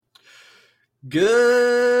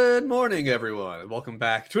Good morning, everyone. Welcome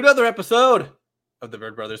back to another episode of the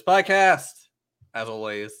Bird Brothers podcast. As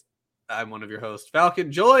always, I'm one of your hosts,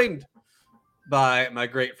 Falcon, joined by my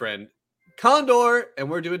great friend, Condor, and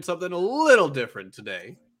we're doing something a little different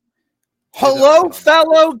today. Hello,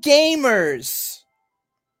 fellow gamers.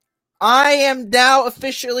 I am now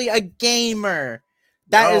officially a gamer.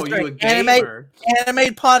 That is you a gamer?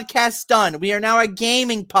 Anime podcast done. We are now a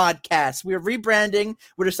gaming podcast. We are rebranding.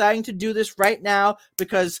 We're deciding to do this right now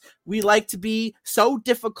because we like to be so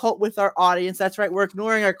difficult with our audience. That's right. We're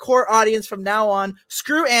ignoring our core audience from now on.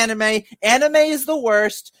 Screw anime. Anime is the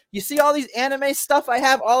worst. You see all these anime stuff I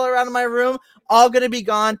have all around my room? All going to be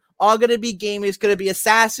gone. All going to be gaming. It's going to be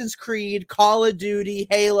Assassin's Creed, Call of Duty,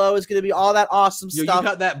 Halo. It's going to be all that awesome stuff. You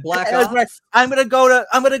got that Black Ops? Right. I'm going to go to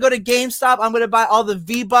GameStop. I'm going to buy all the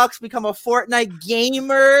V-Bucks, become a Fortnite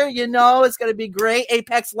gamer. You know, it's going to be great.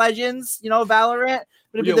 Apex Legends, you know, Valorant.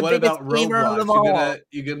 What about Roblox?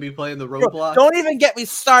 You gonna be playing the Roblox? Bro, don't even get me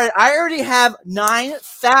started. I already have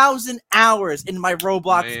 9,000 hours in my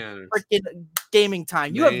Roblox freaking gaming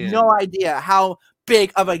time. You have no idea how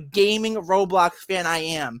big of a gaming Roblox fan I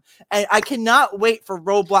am. And I cannot wait for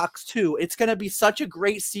Roblox 2. It's going to be such a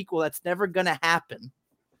great sequel that's never going to happen.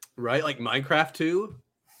 Right? Like Minecraft 2?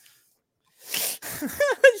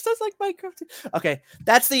 It sounds like Minecraft 2. Okay,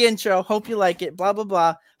 that's the intro. Hope you like it. Blah, blah,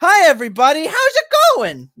 blah. Hi, everybody. How's it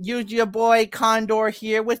going? Your boy Condor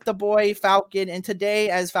here with the boy Falcon. And today,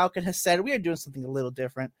 as Falcon has said, we are doing something a little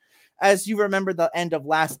different. As you remember the end of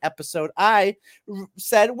last episode, I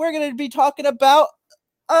said we're going to be talking about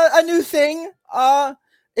a new thing.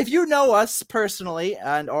 If you know us personally,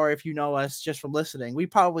 or if you know us just from listening, we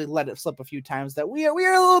probably let it slip a few times that we are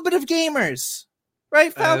a little bit of gamers,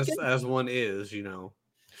 right, Falcon? As one is, you know.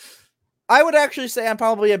 I would actually say I'm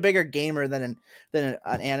probably a bigger gamer than an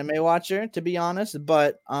anime watcher, to be honest.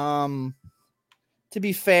 But to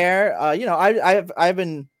be fair, you know, I've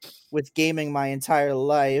been with gaming my entire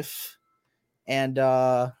life, and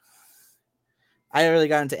I really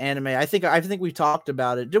got into anime. I think we talked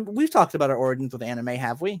about it. We've talked about our origins with anime,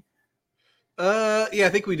 have we? Yeah, I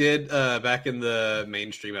think we did back in the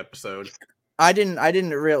mainstream episode. I didn't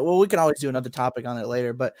well, we can always do another topic on it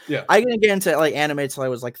later, but yeah, I didn't get into like anime until I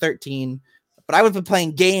was like 13. But I was been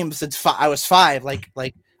playing games since I was 5. Like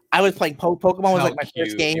I was playing Pokemon was like my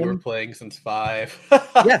first game. You were playing since 5.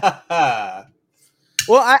 Yeah.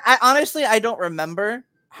 Well, I honestly I don't remember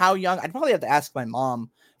how young. I'd probably have to ask my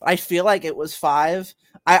mom. But I feel like it was 5.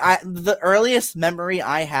 The earliest memory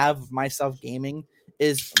I have of myself gaming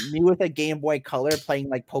is me with a Game Boy Color playing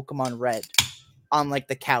like Pokemon Red on like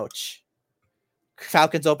the couch.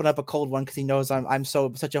 Falcon's open up a cold one because he knows I'm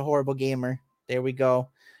such a horrible gamer. There we go.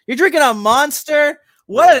 You're drinking a Monster?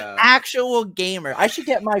 What an actual gamer. I should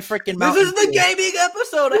get my freaking This is the gaming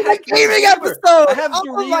episode. I have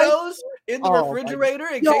Doritos in the refrigerator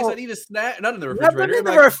in case I need a snack. Not in the refrigerator. In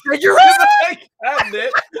the refrigerator?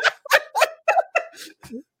 Cabinet.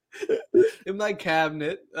 In my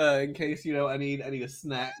cabinet, in case, you know, I need a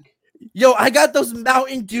snack. Yo, I got those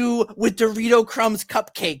Mountain Dew with Dorito crumbs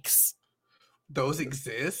cupcakes. Those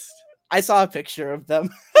exist? I saw a picture of them.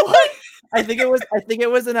 What? I think it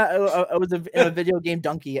was in a video game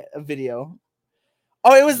donkey video.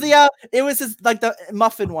 Oh, it was his, like the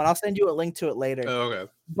muffin one. I'll send you a link to it later. Oh,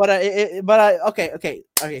 okay.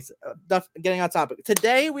 Okay. So, getting on topic.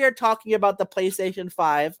 Today we are talking about the PlayStation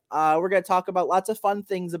 5. We're gonna talk about lots of fun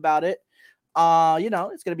things about it. You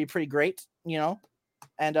know, it's gonna be pretty great. You know,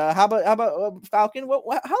 and how about Falcon? How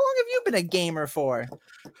long have you been a gamer for?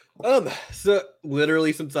 So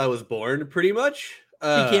literally since I was born, pretty much.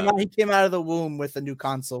 He came out of the womb with a new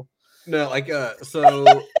console. No,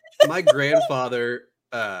 so my grandfather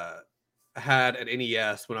had an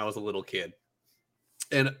NES when I was a little kid.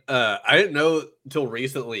 And I didn't know until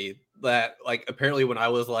recently that, like, apparently when I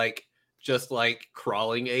was like just like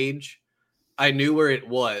crawling age, I knew where it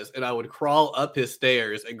was, and I would crawl up his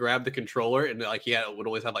stairs and grab the controller, and like would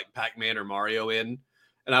always have like Pac-Man or Mario in.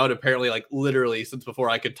 And I would apparently, like, literally, since before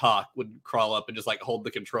I could talk, would crawl up and just, like, hold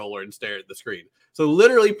the controller and stare at the screen. So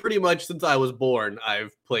literally, pretty much since I was born,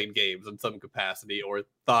 I've played games in some capacity, or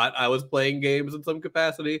thought I was playing games in some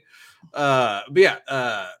capacity. But yeah,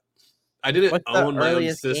 I didn't own my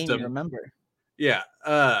own system. Game you remember? Yeah,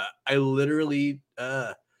 I literally,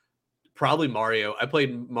 probably Mario. I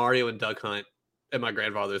played Mario and Duck Hunt at my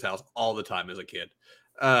grandfather's house all the time as a kid.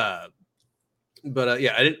 But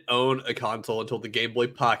yeah, I didn't own a console until the Game Boy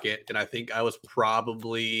Pocket, and I think I was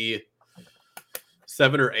probably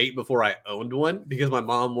 7 or 8 before I owned one, because my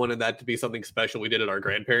mom wanted that to be something special we did at our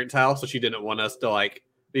grandparents' house, so she didn't want us to like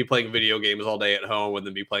be playing video games all day at home and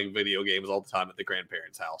then be playing video games all the time at the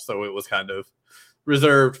grandparents' house. So it was kind of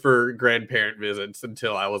reserved for grandparent visits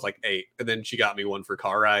until I was like 8. And then she got me one for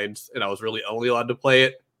car rides, and I was really only allowed to play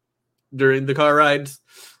it during the car rides.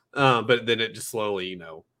 But then it just slowly,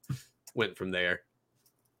 went from there.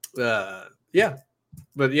 Yeah.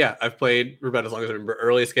 But yeah, I've played for about as long as I remember.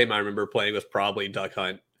 Earliest game I remember playing was probably Duck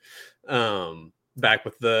Hunt. Back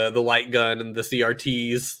with the light gun and the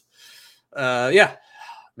CRTs. Yeah,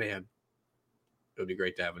 man, it would be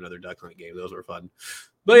great to have another Duck Hunt game. Those were fun.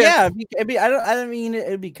 But yeah, it'd be, I mean,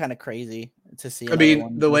 it'd be kind of crazy to see. I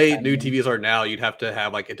mean, the way new TVs are now, you'd have to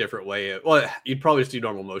have like a different way. You'd probably just do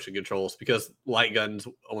normal motion controls because light guns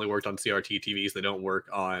only worked on CRT TVs. They don't work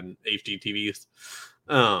on HD TVs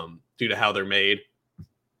due to how they're made.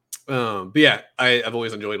 But yeah, I've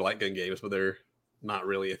always enjoyed light gun games, but they're not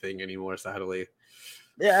really a thing anymore, sadly.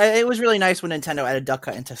 Yeah, it was really nice when Nintendo added Duck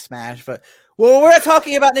Hunt into Smash, but we're not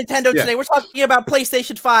talking about Nintendo today. We're talking about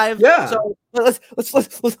PlayStation 5. Yeah. So let's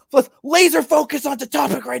laser focus on the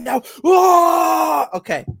topic right now. Whoa!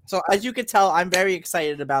 Okay. So as you can tell, I'm very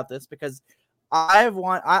excited about this because I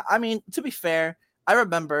mean, to be fair, I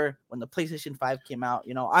remember when the PlayStation 5 came out,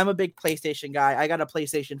 I'm a big PlayStation guy. I got a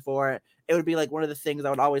PlayStation 4. It would be like one of the things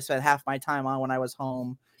I would always spend half my time on when I was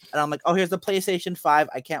home. And I'm like, oh, here's the PlayStation 5.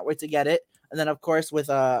 I can't wait to get it. And then, of course, with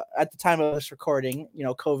at the time of this recording,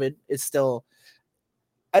 COVID is still,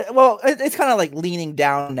 it's kind of like leaning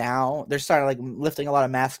down now. They're starting like lifting a lot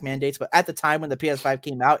of mask mandates. But at the time when the PS5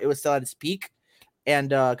 came out, it was still at its peak. And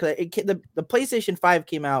because the PlayStation 5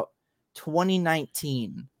 came out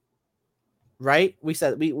 2019, right? We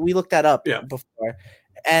said we looked that up before,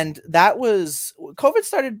 and that was COVID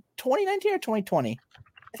started 2019 or 2020.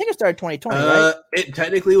 I think it started 2020, right? It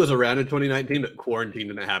technically was around in 2019, but quarantine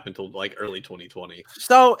didn't happen until like early 2020.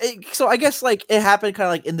 So I guess like it happened kind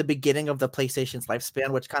of like in the beginning of the PlayStation's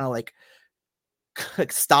lifespan, which kind of like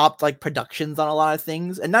stopped like productions on a lot of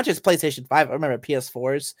things, and not just PlayStation 5. I remember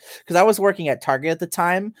PS4s because I was working at Target at the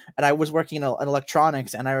time, and I was working in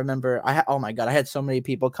electronics, and I remember oh my god, I had so many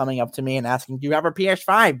people coming up to me and asking, "Do you have a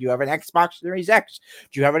PS5? Do you have an Xbox Series X?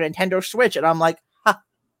 Do you have a Nintendo Switch?" And I'm like,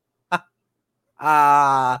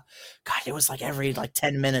 God, it was like every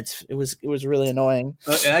 10 minutes. It was really annoying.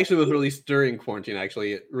 It actually was released during quarantine.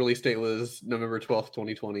 Actually, release date was November 12th,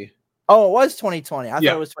 2020. Oh, it was 2020. I thought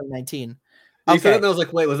it was 2019. Okay. Said it, and I was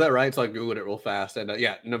like, wait, was that right? So I googled it real fast, and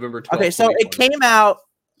November 12th. Okay, so it came out.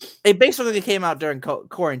 It basically came out during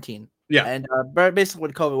quarantine. Yeah, and basically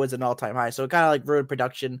when COVID was an all-time high, so it kind of like ruined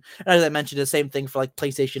production. And as I mentioned, the same thing for like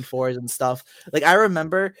PlayStation 4s and stuff. Like I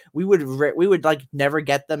remember we would like never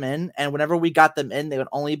get them in, and whenever we got them in, they would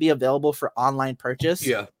only be available for online purchase.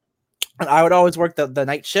 Yeah, and I would always work the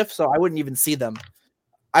night shift, so I wouldn't even see them.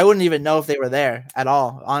 I wouldn't even know if they were there at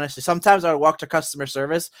all, honestly. Sometimes I would walk to customer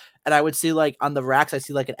service, and I would see like on the racks, I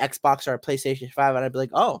see like an Xbox or a PlayStation 5, and I'd be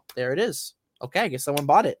like, oh, there it is. Okay, I guess someone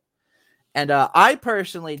bought it. And I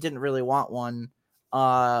personally didn't really want one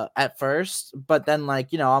at first, but then I'm like,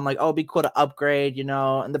 oh, it'd be cool to upgrade,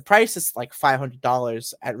 and the price is like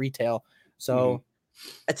 $500 at retail. So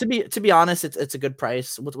to be honest, it's a good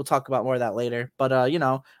price. We'll talk about more of that later. But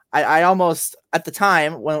I almost at the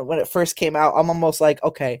time when it first came out, I'm almost like,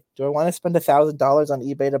 okay, do I want to spend $1,000 on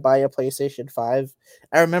eBay to buy a PlayStation 5?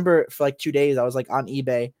 I remember for like 2 days I was like on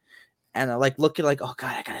eBay. And like looking like, oh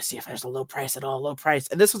god, I gotta see if there's a low price at all, low price.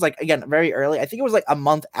 And this was like again very early. I think it was like a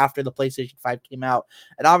month after the PlayStation 5 came out,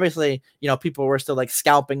 and obviously, people were still like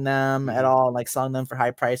scalping them at all, and like selling them for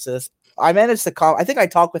high prices. I managed to calm. I think I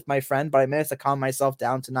talked with my friend, but I managed to calm myself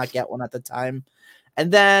down to not get one at the time.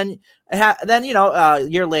 And then, a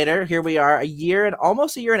year later, here we are,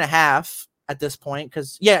 almost a year and a half at this point.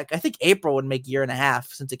 Because I think April would make a year and a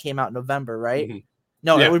half since it came out in November, right? Mm-hmm.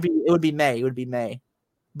 No, it would be May. It would be May.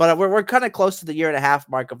 But we're kind of close to the year and a half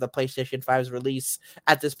mark of the PlayStation 5's release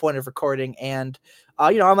at this point of recording. And,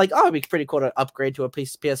 I'm like, oh, it'd be pretty cool to upgrade to a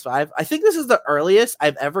PS5. I think this is the earliest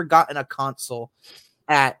I've ever gotten a console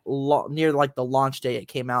at near like the launch day it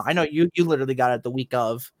came out. I know you literally got it the week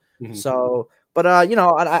of. Mm-hmm. So, but, I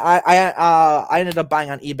ended up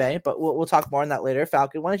buying on eBay, but we'll talk more on that later.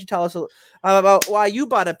 Falcon, why don't you tell us about why you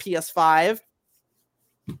bought a PS5?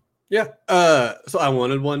 Yeah, so I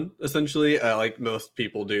wanted one, essentially, like most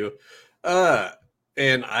people do.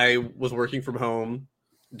 And I was working from home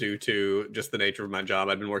due to just the nature of my job.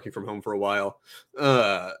 I'd been working from home for a while.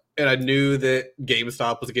 And I knew that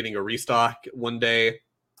GameStop was getting a restock one day.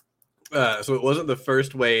 So it wasn't the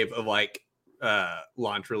first wave of, like,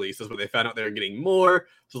 launch releases, but they found out they were getting more.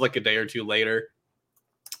 So it was like a day or two later.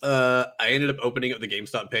 I ended up opening up the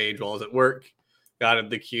GameStop page while I was at work, got in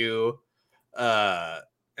the queue,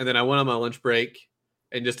 and then I went on my lunch break,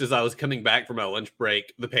 And just as I was coming back from my lunch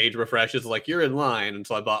break, the page refreshes like you're in line, and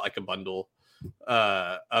so I bought like a bundle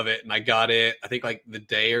of it, and I got it I think like the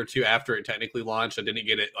day or two after it technically launched. I didn't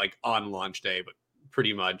get it like on launch day, but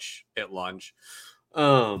pretty much at launch.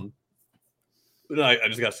 I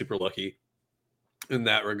just got super lucky in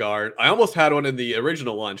that regard. I almost had one in the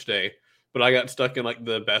original launch day, but I got stuck in like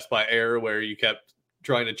the Best Buy error where you kept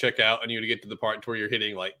trying to check out and you would get to the part where you're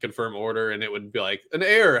hitting like confirm order and it would be like an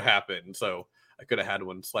error happened. So I could have had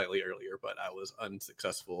one slightly earlier, but I was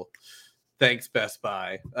unsuccessful. Thanks, Best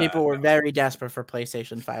Buy. People were very desperate for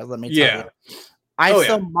PlayStation 5. Let me tell you. I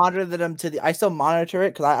still monitor them I still monitor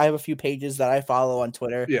it because I have a few pages that I follow on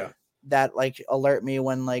Twitter. Yeah. That like alert me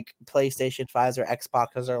when like PlayStation 5s or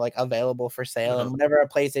Xboxes are like available for sale. And whenever a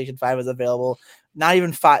PlayStation 5 is available, not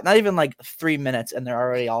even like 3 minutes and they're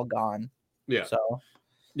already all gone. Yeah. So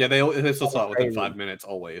yeah, they still saw it within 5 minutes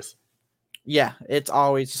always. Yeah, it's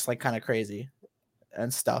always just like kind of crazy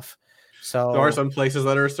and stuff. So there are some places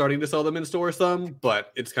that are starting to sell them in store,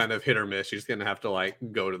 but it's kind of hit or miss. You're just gonna have to like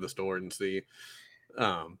go to the store and see.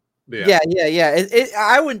 Yeah.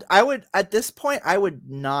 I would at this point I would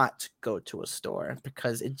not go to a store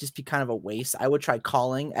because it'd just be kind of a waste. I would try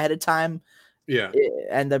calling ahead of time. Yeah.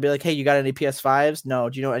 And they'll be like, hey, you got any PS5s? No.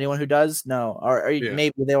 Do you know anyone who does? No. Or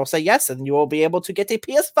maybe they will say yes, and you will be able to get a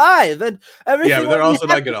PS5 and everything. Yeah, but they're also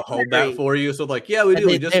not going to hold that for you. So like, yeah, we do.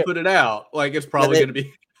 We just put it out. Like it's probably going to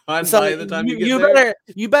be on by the time you get there.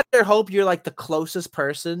 You better hope you're like the closest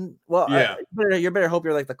person. Well, yeah. You better hope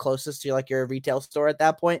you're like the closest to like your retail store at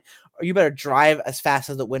that point. Or you better drive as fast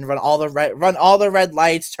as the wind, run all the red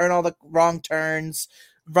lights, turn all the wrong turns.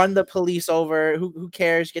 Run the police over. Who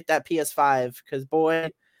cares? Get that PS5 because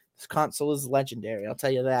boy, this console is legendary. I'll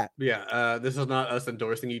tell you that. Yeah, this is not us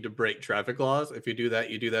endorsing you to break traffic laws. If you do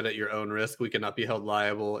that, you do that at your own risk. We cannot be held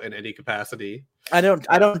liable in any capacity. I don't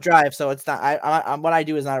drive, so it's not. I what I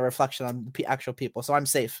do is not a reflection on the actual people. So I'm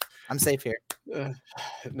safe. I'm safe here.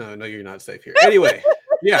 No, you're not safe here. Anyway.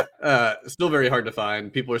 Yeah, still very hard to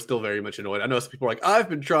find. People are still very much annoyed. I know some people are like, I've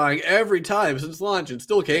been trying every time since launch and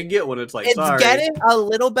still can't get one. It's like, it's sorry. Getting a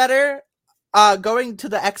little better. Going to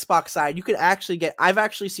the Xbox side, you could actually get. I've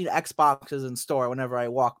actually seen Xboxes in store whenever I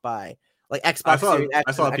walk by, like Xbox.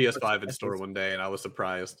 I saw a PS5 in store one day and I was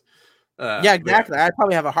surprised. Yeah, exactly. I'd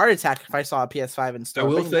probably have a heart attack if I saw a PS5 in store. I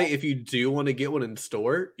will say, if you do want to get one in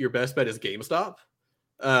store, your best bet is GameStop.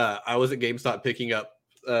 I was at GameStop picking up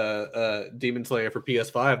Demon Slayer for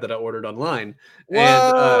PS5 that I ordered online.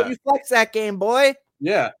 Whoa, you flex that game, boy.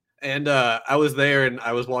 Yeah. And I was there and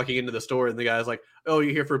I was walking into the store and the guy's like, oh,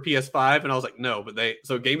 you're here for a PS5? And I was like, no, but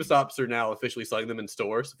GameStops are now officially selling them in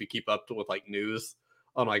stores. So if you keep up with like news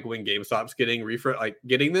on like when GameStop's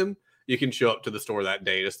getting them, you can show up to the store that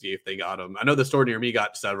day to see if they got them. I know the store near me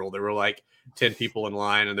got several. There were like 10 people in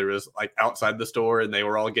line and there was like outside the store and they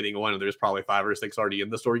were all getting one. And there's probably 5 or 6 already in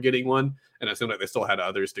the store getting one. And it seemed like they still had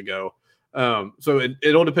others to go. So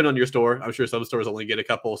it'll depend on your store. I'm sure some stores only get a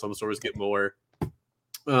couple. Some stores get more.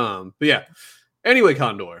 But yeah. Anyway,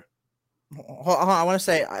 Condor. Hold on, I want to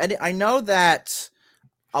say, I know that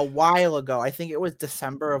a while ago, I think it was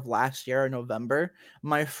December of last year or November,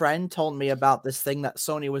 my friend told me about this thing that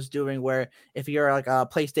Sony was doing where if you're like a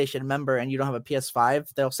PlayStation member and you don't have a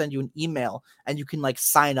PS5, they'll send you an email and you can like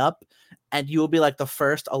sign up and you will be like the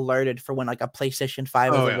first alerted for when like a PlayStation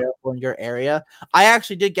 5 is available in your area. I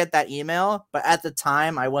actually did get that email, but at the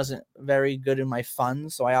time I wasn't very good in my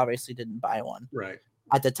funds, so I obviously didn't buy one. Right.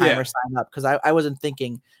 At the time or sign up because I wasn't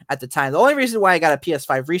thinking at the time. The only reason why I got a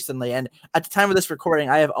PS5 recently, and at the time of this recording,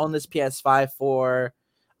 I have owned this PS5 for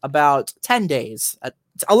about 10 days,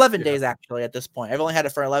 11 days actually at this point. I've only had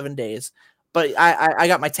it for 11 days, but I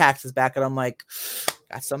got my taxes back and I'm like,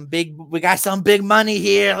 we got some big money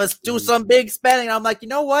here. Let's do some big spending. And I'm like, you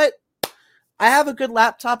know what? I have a good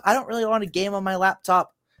laptop. I don't really want to game on my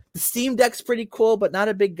laptop. The Steam Deck's pretty cool, but not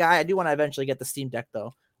a big guy. I do want to eventually get the Steam Deck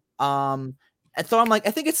though. And so I'm like,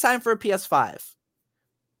 I think it's time for a PS5.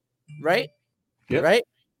 Right? Yep. Right?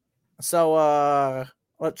 So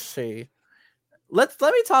let's see. Let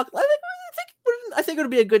me talk. I think it would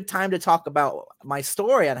be a good time to talk about my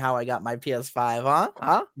story on how I got my PS5,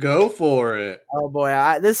 huh? Go for it. Oh boy,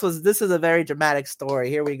 this is a very dramatic story.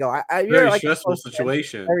 Here we go. Very stressful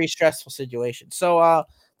situation. Very stressful situation. So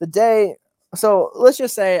let's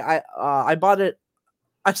just say I bought it.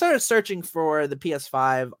 I started searching for the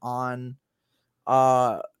PS5 on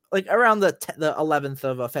like around the 11th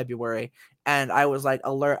of February, and I was like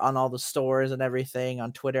alert on all the stores and everything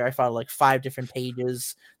on Twitter. I followed like 5 different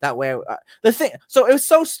pages that way. So it was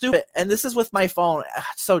so stupid, and this is with my phone.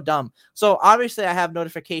 It's so dumb. So obviously I have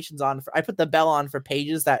notifications on. I put the bell on for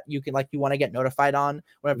pages that you can you want to get notified on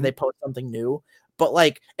whenever they post something new. But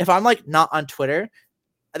like if I'm like not on Twitter,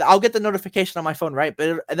 I'll get the notification on my phone, right?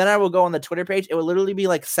 But and then I will go on the Twitter page. It will literally be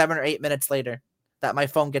like 7 or 8 minutes later that my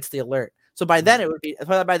phone gets the alert. So by then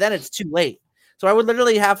it's too late. So I would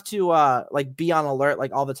literally have to like be on alert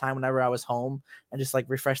like all the time whenever I was home and just like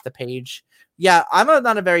refresh the page. Yeah, I'm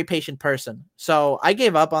not a very patient person. So I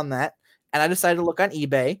gave up on that and I decided to look on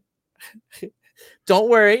eBay. Don't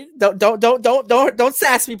worry. Don't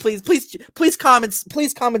sass me, please. Please comments.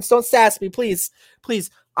 Don't sass me, please.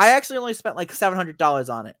 I actually only spent like $700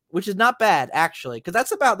 on it, which is not bad actually, because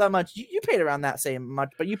that's about that much. You paid around that same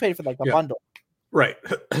much, but you paid for like a bundle, right?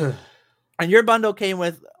 And your bundle came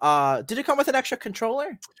with. Did it come with an extra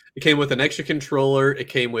controller? It came with an extra controller. It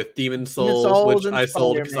came with Demon Souls, which I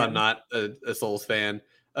sold because I'm not a Souls fan.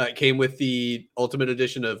 It came with the Ultimate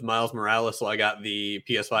Edition of Miles Morales, so I got the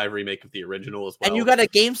PS5 remake of the original as well. And you got a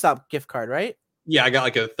GameStop gift card, right? Yeah, I got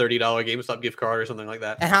like a $30 GameStop gift card or something like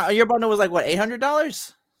that. And your bundle was like what,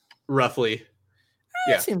 $800? Roughly.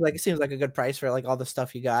 Yeah, it seems like a good price for like all the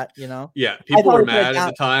stuff you got, you know. Yeah, people were mad at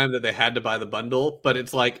the time that they had to buy the bundle, but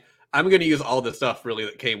it's like I'm going to use all the stuff really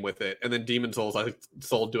that came with it, and then Demon Souls I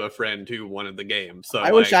sold to a friend who wanted the game. So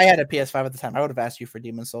I wish I had a PS5 at the time. I would have asked you for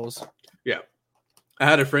Demon Souls. Yeah, I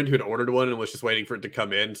had a friend who had ordered one and was just waiting for it to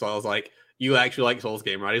come in. So I was like, "You actually like Souls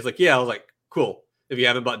game, right?" He's like, "Yeah." I was like, "Cool. If you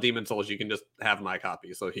haven't bought Demon Souls, you can just have my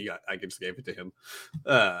copy." So I just gave it to him.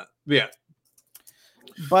 Yeah.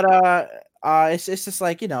 But it's just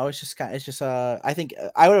like, you know, it's just I think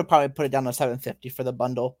I would have probably put it down to $750 for the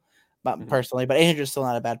bundle, but personally, but $800 is still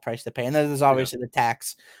not a bad price to pay. And then there's obviously the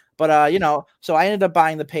tax. But you know, so I ended up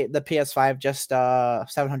buying the PS5 just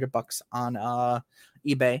 $700 on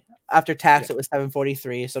eBay. After tax, it was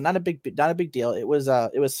 $743. So not a big deal. It was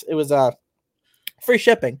free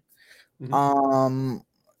shipping.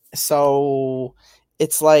 So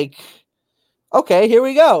it's like, okay, here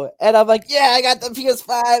we go. And I'm like, yeah, I got the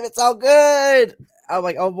PS5. It's all good. I'm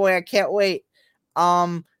like, oh boy, I can't wait.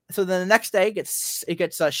 So then the next day it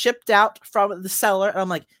gets shipped out from the seller. And I'm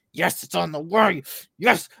like, yes, it's on the way.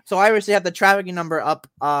 Yes. So I obviously have the tracking number up.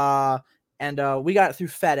 And we got it through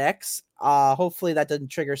FedEx. Hopefully that doesn't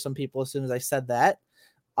trigger some people as soon as I said that.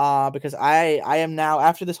 Because I am now,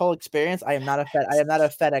 after this whole experience, I am not a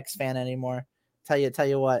FedEx fan anymore. Tell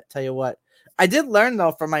you what. I did learn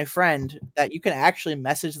though from my friend that you can actually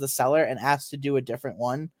message the seller and ask to do a different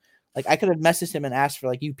one. Like I could have messaged him and asked for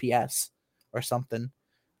like UPS or something,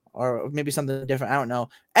 or maybe something different. I don't know.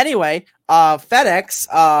 Anyway, FedEx.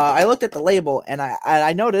 I looked at the label and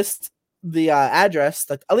I noticed the address.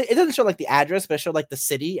 Like it doesn't show like the address, but it showed like the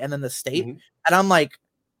city and then the state. And I'm like,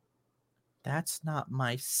 that's not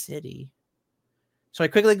my city. So I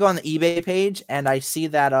quickly go on the eBay page and I see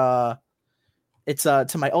that it's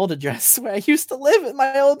to my old address where I used to live in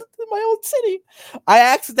my old city. I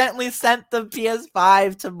accidentally sent the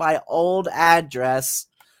PS5 to my old address.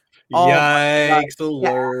 Yikes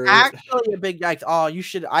alert. Yeah, actually a big yikes. Oh, you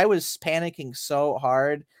should. I was panicking so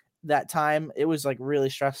hard that time. It was like really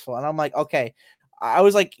stressful. And I'm like, okay. I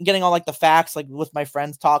was like getting all like the facts, like with my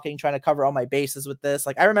friends talking, trying to cover all my bases with this.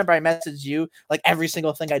 Like I remember I messaged you like every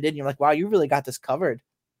single thing I did. And you're like, wow, you really got this covered.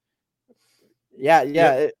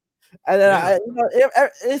 Yeah. And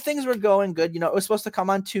then things were going good. You know, it was supposed to come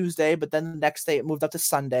on Tuesday, but then the next day it moved up to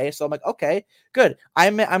Sunday. So I'm like, okay, good.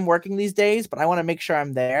 I'm working these days, but I want to make sure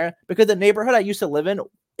I'm there because the neighborhood I used to live in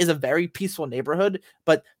is a very peaceful neighborhood.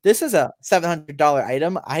 But this is a $700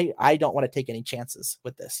 item. I don't want to take any chances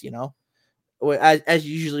with this, you know, as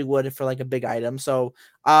you usually would for like a big item. So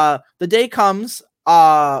the day comes.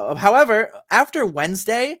 However, after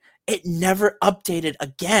Wednesday, it never updated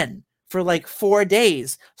again for like 4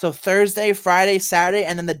 days. So Thursday, Friday, Saturday,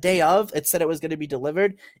 and then the day of, it said it was going to be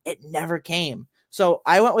delivered. It never came. So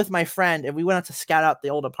I went with my friend and we went out to scout out the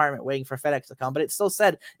old apartment waiting for FedEx to come, but it still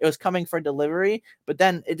said it was coming for delivery, but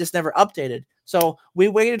then it just never updated. So we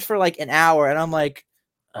waited for like an hour and I'm like,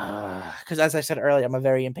 because as I said earlier, I'm a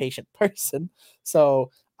very impatient person.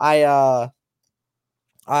 So I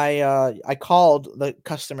called the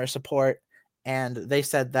customer support and they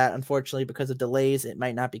said that unfortunately because of delays, it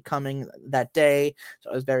might not be coming that day.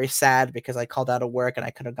 So I was very sad because I called out of work and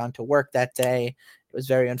I could have gone to work that day. It was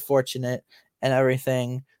very unfortunate and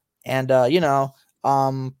everything. And, so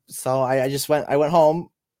I went home.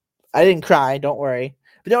 I didn't cry. Don't worry.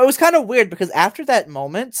 But it was kind of weird because after that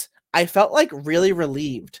moment, I felt like really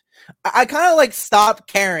relieved. I kind of like stopped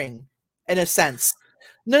caring in a sense.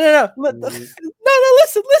 No. Listen,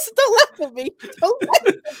 don't laugh at me.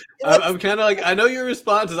 I'm kind of like, I know your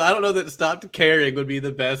response is, I don't know that stopped caring would be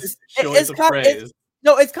the best choice of phrase.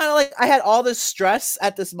 No, it's kind of like I had all this stress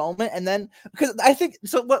at this moment, and then because I think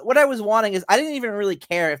so. What I was wanting is I didn't even really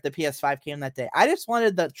care if the PS5 came that day. I just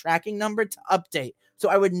wanted the tracking number to update so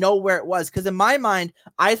I would know where it was. Because in my mind,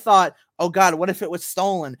 I thought, oh God, what if it was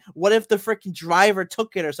stolen? What if the freaking driver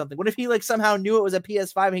took it or something? What if he like somehow knew it was a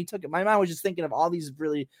PS5 and he took it? My mind was just thinking of all these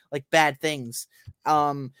really like bad things.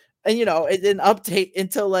 And it didn't update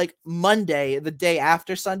until like Monday, the day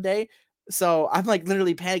after Sunday. So I'm like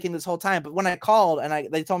literally panicking this whole time. But when I called and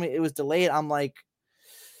they told me it was delayed, I'm like,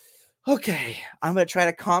 okay, I'm gonna try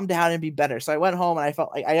to calm down and be better. So I went home and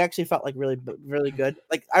I actually felt like really, really good.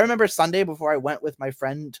 Like I remember Sunday before I went with my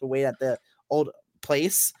friend to wait at the old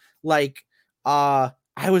place. Like, I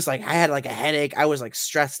was like, I had like a headache. I was like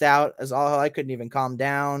stressed out as all. I couldn't even calm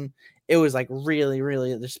down. It was like really,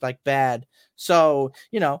 really just like bad. So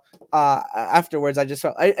afterwards I just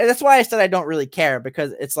felt. That's why I said I don't really care,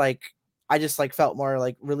 because it's like. I just like felt more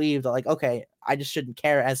like relieved, like, okay, I just shouldn't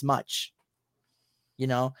care as much,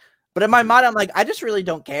 but in my mind, I'm like, I just really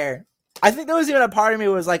don't care. I think there was even a part of me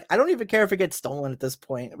was like, I don't even care if it gets stolen at this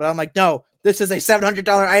point, but I'm like, no, this is a $700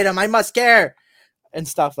 item. I must care and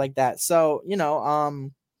stuff like that. So,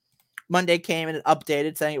 Monday came and it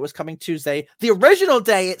updated saying it was coming Tuesday. The original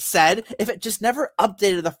day it said, if it just never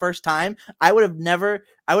updated the first time, I would have never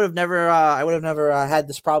had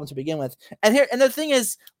this problem to begin with. And the thing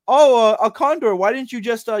is, a Condor, why didn't you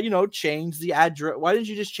just change the address? Why didn't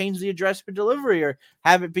you just change the address for delivery or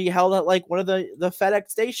have it be held at like one of the FedEx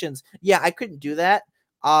stations? Yeah, I couldn't do that.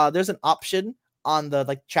 There's an option on the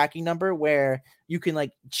like tracking number where you can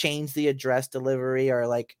like change the address delivery or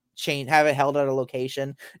like have it held at a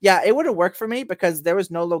location. Yeah, it wouldn't work for me because there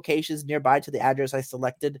was no locations nearby to the address I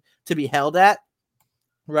selected to be held at.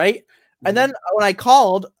 Right. Mm-hmm. And then when I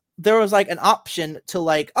called, there was like an option to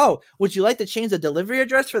like, oh, would you like to change the delivery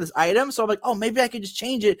address for this item? So I'm like, oh, maybe I could just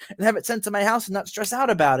change it and have it sent to my house and not stress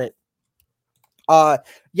out about it.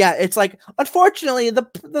 Yeah, it's like, unfortunately,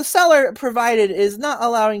 the seller provided is not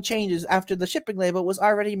allowing changes after the shipping label was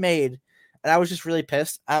already made. And I was just really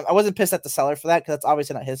pissed. I wasn't pissed at the seller for that because that's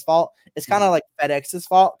obviously not his fault. It's kind of like FedEx's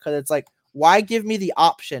fault because it's like, why give me the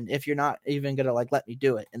option if you're not even gonna like let me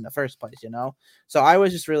do it in the first place, So I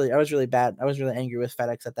was really bad. I was really angry with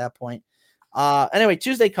FedEx at that point. Anyway,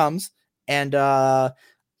 Tuesday comes and I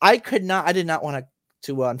did not want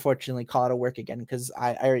to unfortunately call it a work again because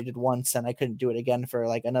I already did once and I couldn't do it again for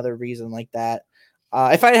like another reason like that.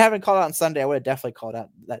 If I haven't called out on Sunday, I would have definitely called out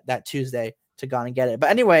that Tuesday to go and get it.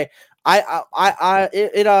 But anyway,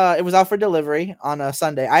 it was out for delivery on a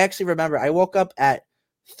Sunday. I actually remember I woke up at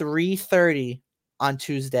 3:30 on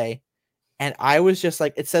Tuesday and I was just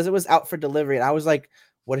like, it says it was out for delivery. And I was like,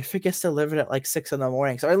 what if it gets delivered at like 6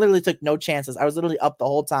 a.m? So I literally took no chances. I was literally up the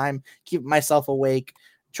whole time, keeping myself awake,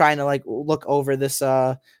 trying to like look over this,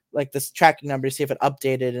 like this tracking number to see if it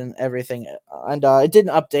updated and everything. And it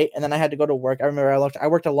didn't update. And then I had to go to work. I remember I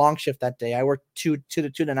worked a long shift that day. I worked 2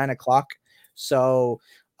 to 9 o'clock. So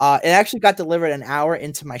it actually got delivered an hour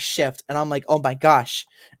into my shift. And I'm like, oh my gosh,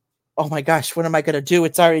 what am I going to do?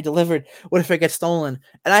 It's already delivered. What if it gets stolen?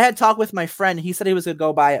 And I had talked with my friend. He said he was going to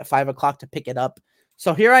go by at 5 o'clock to pick it up.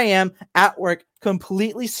 So here I am at work,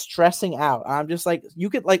 completely stressing out. I'm just like, you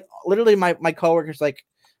could like, literally my coworker's like,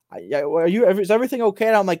 is everything okay?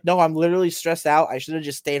 And I'm like, no, I'm literally stressed out. I should have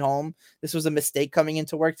just stayed home. This was a mistake coming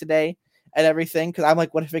into work today and everything. Cause I'm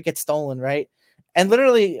like, what if it gets stolen? Right. And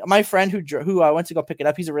literally my friend who I went to go pick it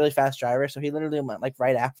up, he's a really fast driver. So he literally went like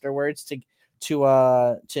right afterwards to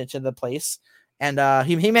the place. And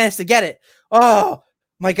he managed to get it. Oh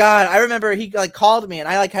my God. I remember he like called me and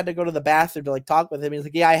I like had to go to the bathroom to like talk with him. He's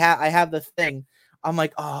like, yeah, I have the thing. I'm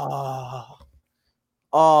like, oh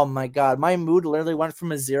my God. My mood literally went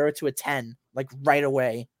from a 0 to a 10, like right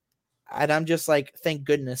away. And I'm just like, thank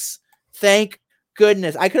goodness. I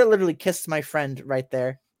could have literally kissed my friend right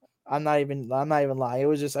there. I'm not even lying. I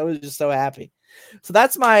was just so happy. So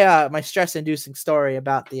that's my my stress inducing story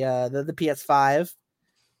about the PS5.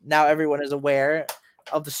 Now everyone is aware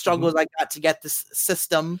of the struggles I got to get this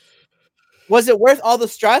system. Was it worth all the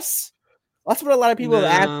stress? That's what a lot of people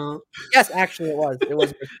have asked. Yes, actually it was. It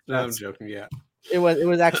was. No, I'm joking. Yeah. It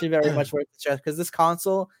was actually very much worth the stress because this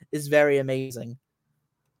console is very amazing.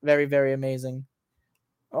 Very, very amazing.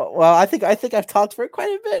 Oh, well, I think I've talked for quite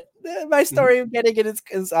a bit. My story of getting it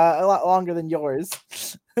is a lot longer than yours.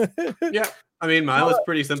 Yeah, I mean, mine was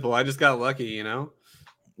pretty simple. I just got lucky,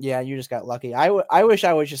 Yeah, you just got lucky. I wish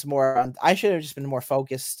I was just more. I should have just been more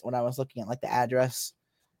focused when I was looking at like the address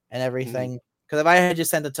and everything. Because if I had just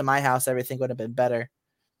sent it to my house, everything would have been better.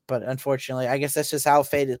 But unfortunately, I guess that's just how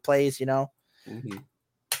fate plays, All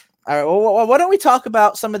right. Well, why don't we talk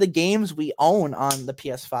about some of the games we own on the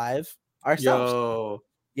PS5? ourselves.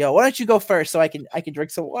 Yo. Why don't you go first so I can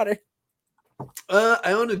drink some water?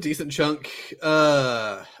 I own a decent chunk.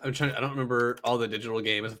 I don't remember all the digital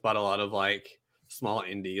games. I've bought a lot of like small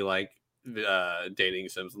indie like dating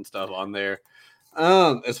sims and stuff on there.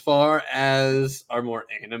 As far as our more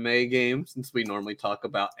anime games, since we normally talk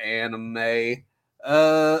about anime,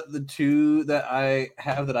 the two that I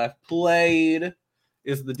have that I've played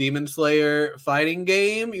is the Demon Slayer fighting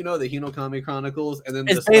game, the Hinokami Chronicles, and then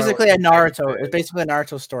It's basically a Naruto. It's basically a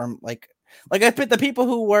Naruto Storm. Like I put the people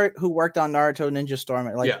who worked on Naruto Ninja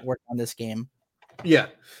Storm worked on this game. Yeah,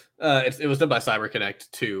 it was done by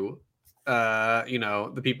CyberConnect too.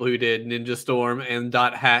 The people who did Ninja Storm and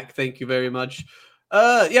Dot Hack. Thank you very much.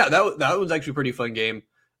 That was actually a pretty fun game.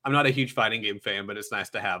 I'm not a huge fighting game fan, but it's nice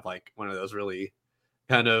to have like one of those really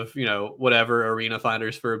kind of whatever arena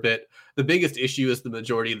fighters for a bit. The biggest issue is the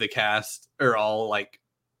majority of the cast are all like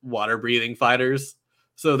water breathing fighters,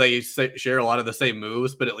 so they share a lot of the same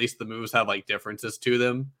moves, but at least the moves have like differences to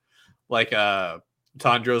them. Like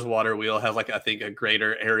Tanjiro's water wheel has like I think a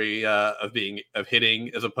greater area of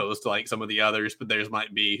hitting as opposed to like some of the others, but theirs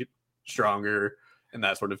might be stronger and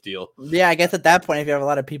that sort of deal. Yeah, I guess at that point, if you have a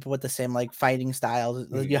lot of people with the same like fighting styles,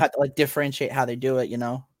 you have to like differentiate how they do it.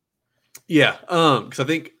 Yeah, because I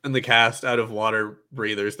think in the cast out of water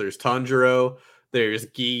breathers, there's Tanjiro, there's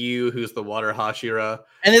Giyu, who's the water Hashira,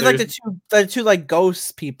 and there's like the two like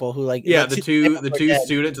ghost people who like the two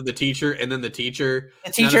students and the teacher, and then the teacher.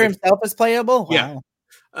 The teacher himself is playable. Yeah,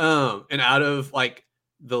 wow. And out of like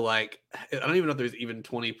I don't even know if there's even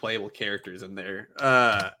 20 playable characters in there.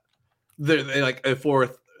 They like a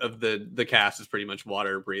fourth of the cast is pretty much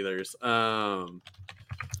water breathers.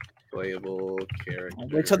 Playable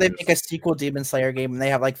characters. Wait till they make a sequel Demon Slayer game and they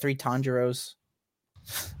have like 3 Tanjiros.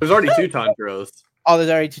 There's already 2 Tanjiros. Oh, there's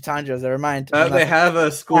already 2 Tanjiros. Never mind. They have a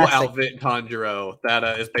school outfit Tanjiro that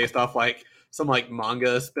is based off like some like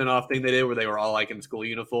manga spin-off thing they did where they were all like in school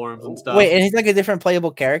uniforms and stuff. Wait, and he's like a different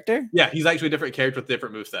playable character? Yeah, he's actually a different character with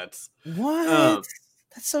different movesets. What?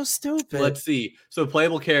 That's so stupid. Let's see. So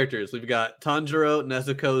playable characters. We've got Tanjiro,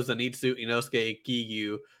 Nezuko, Zenitsu, Inosuke,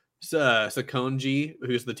 Giyu, Sakonji,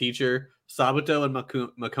 who's the teacher, Sabuto and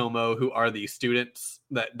Makomo, who are the students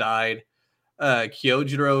that died,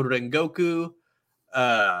 Kyojiro Rengoku.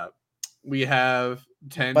 We have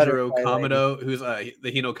Tanjiro Kamado, who's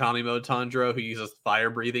the Hinokami mode Tanjiro, who uses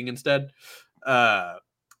fire breathing instead.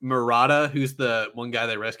 Murata, who's the one guy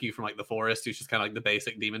they rescue from like the forest, who's just kind of like the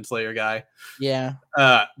basic Demon Slayer guy. Yeah.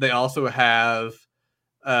 They also have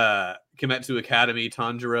Kimetsu Academy,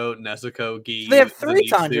 Tanjiro, Nezuko, Gi. They have 3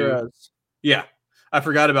 Tanjiros. Yeah. I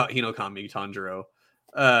forgot about Hinokami Tanjiro.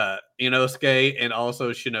 Inosuke and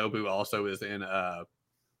also Shinobu also is in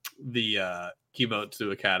the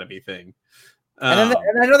Kimetsu Academy thing. And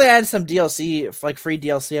I know they added some DLC, like free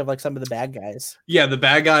DLC of like some of the bad guys. Yeah, the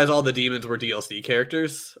bad guys, all the demons were DLC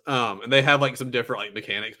characters. And they have like some different like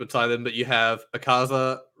mechanics beside them, but you have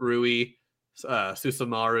Akaza, Rui,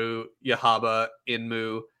 Susumaru, Yahaba,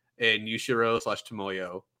 Inmu, and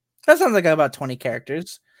Yushiro/Tomoyo. That sounds like about 20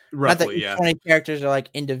 characters. Roughly, yeah. 20 characters are like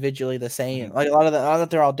individually the same. Like a lot of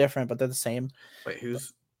they're all different, but they're the same. Wait,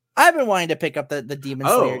 who's? I've been wanting to pick up the Demon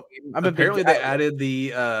Slayer game. Apparently they added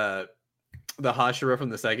the Hashira from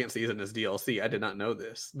the second season as DLC. I did not know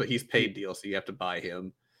this, but he's paid DLC. You have to buy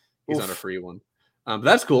him. He's not a free one. But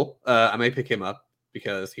that's cool. I may pick him up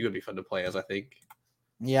because he would be fun to play as, I think.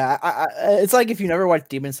 Yeah, it's like if you never watched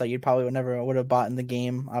Demon Slayer, you probably would have bought in the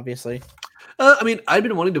game, obviously. I mean, I've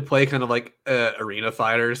been wanting to play kind of like Arena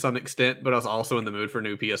Fighter to some extent, but I was also in the mood for a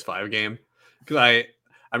new PS5 game because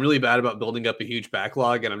I'm really bad about building up a huge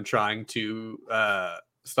backlog, and I'm trying to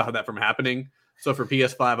stop that from happening. So for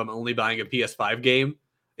PS5, I'm only buying a PS5 game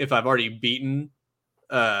if I've already beaten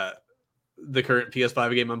the current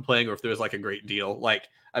PS5 game I'm playing, or if there's like a great deal. Like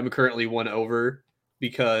I'm currently one over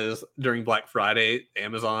because during Black Friday,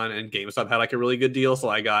 Amazon and GameStop had like a really good deal. So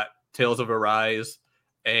I got Tales of Arise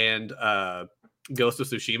and Ghost of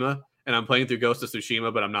Tsushima, and I'm playing through Ghost of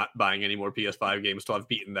Tsushima, but I'm not buying any more PS5 games till I've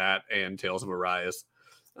beaten that and Tales of Arise.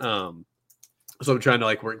 So I'm trying to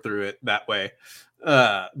like work through it that way.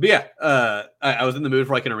 But yeah, I was in the mood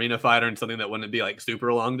for like an Arena Fighter and something that wouldn't be like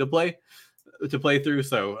super long to play through.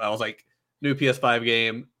 So I was like, new PS5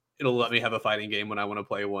 game. It'll let me have a fighting game when I want to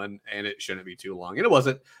play one, and it shouldn't be too long. And it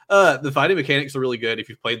wasn't. The fighting mechanics are really good. If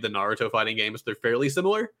you've played the Naruto fighting games, they're fairly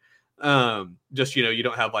similar. Just, you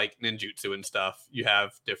don't have like ninjutsu and stuff. You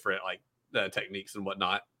have different like techniques and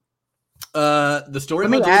whatnot. The story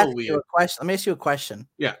mode's a little weird. Let me ask you a question.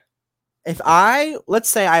 Yeah. Let's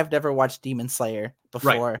say I've never watched Demon Slayer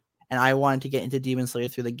before, and I wanted to get into Demon Slayer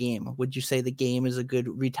through the game, would you say the game is a good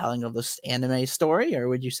retelling of this anime story, or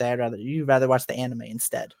would you say you'd rather watch the anime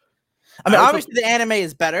instead? I mean, obviously the anime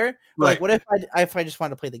is better, but like, what if I just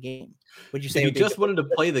wanted to play the game? Would you say if you just wanted to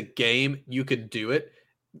play the game, you could do it?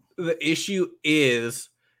 The issue is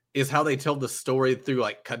how they tell the story through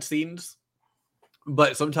like cutscenes,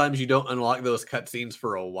 but sometimes you don't unlock those cutscenes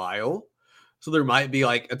for a while. So there might be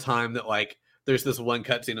like a time that like there's this one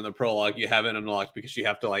cutscene in the prologue you haven't unlocked because you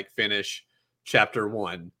have to like finish chapter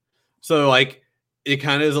 1. So like it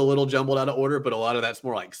kind of is a little jumbled out of order, but a lot of that's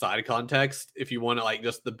more like side context. If you want to like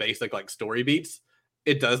just the basic like story beats,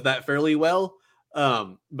 it does that fairly well.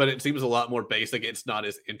 But it seems a lot more basic. It's not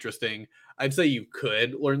as interesting. I'd say you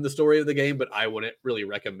could learn the story of the game, but I wouldn't really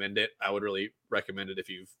recommend it. I would really recommend it if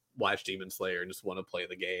you've watched Demon Slayer and just want to play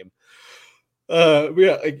the game.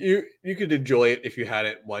 Yeah, like you could enjoy it if you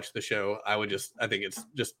hadn't watched the show. I think it's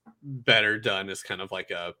just better done as kind of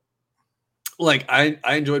like a like I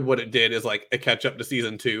enjoyed what it did as like a catch up to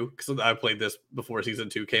season 2 because I played this before season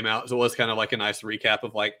 2 came out, so it was kind of like a nice recap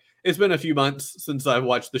of like it's been a few months since I've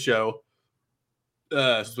watched the show.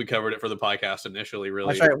 Since we covered it for the podcast initially,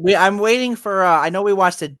 really. That's right. I'm waiting for. I know we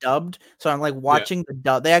watched it dubbed, so I'm like watching the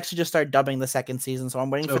dub. They actually just started dubbing the second season, so I'm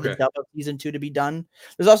waiting for the dub of season 2 to be done.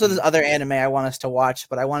 There's also this other anime I want us to watch,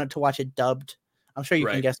 but I wanted to watch it dubbed. I'm sure you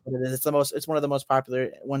can guess what it is. It's one of the most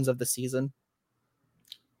popular ones of the season.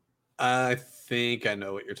 I think I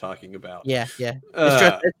know what you're talking about. Yeah.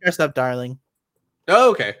 It's Dressed Up Darling.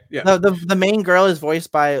 Oh, okay. Yeah. The main girl is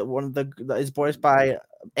voiced by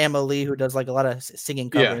Emma Lee, who does like a lot of singing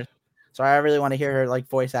covers. Yeah. So I really want to hear her like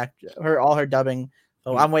voice act all her dubbing.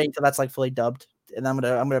 So I'm waiting till that's like fully dubbed, and I'm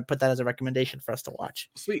gonna put that as a recommendation for us to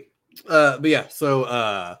watch. Sweet. But yeah,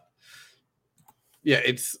 so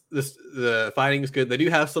it's the fighting is good. They do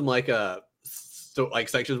have some like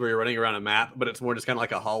sections where you're running around a map, but it's more just kind of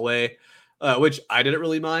like a hallway, which I didn't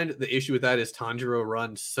really mind. The issue with that is Tanjiro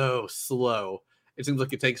runs so slow. It seems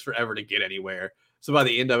like it takes forever to get anywhere. So by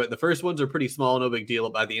the end of it, the first ones are pretty small, no big deal.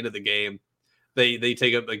 But by the end of the game, they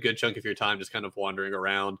take up a good chunk of your time just kind of wandering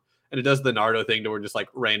around. And it does the Naruto thing to where just like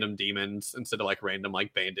random demons instead of like random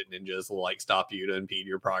like bandit ninjas will like stop you to impede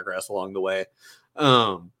your progress along the way.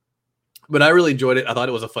 But I really enjoyed it. I thought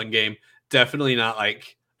it was a fun game. Definitely not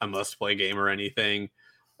like a must-play game or anything.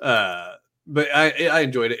 But I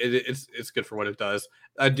enjoyed it. It's good for what it does.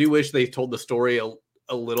 I do wish they told the story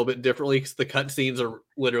a little bit differently because the cutscenes are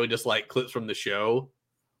literally just like clips from the show,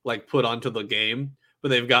 like put onto the game, but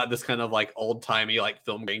they've got this kind of like old timey like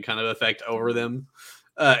film game kind of effect over them.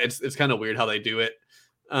 It's kind of weird how they do it.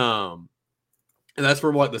 And that's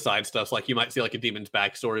for what the side stuff's like. You might see like a demon's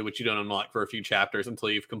backstory, which you don't unlock for a few chapters until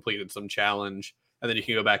you've completed some challenge, and then you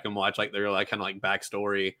can go back and watch like their like kind of like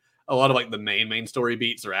backstory. A lot of like the main story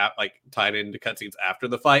beats are like tied into cutscenes after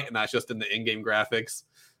the fight, and that's just in the in-game graphics.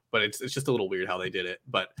 But it's just a little weird how they did it.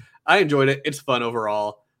 But I enjoyed it. It's fun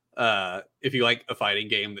overall. If you like a fighting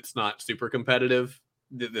game that's not super competitive,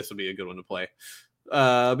 this would be a good one to play.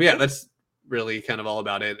 But yeah, that's really kind of all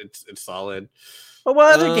about it. It's solid. But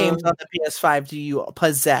what other games on the PS5 do you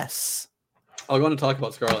possess? I'll go on to talk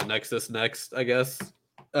about Scarlet Nexus next, I guess.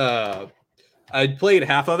 I played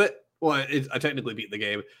half of it. Well, I technically beat the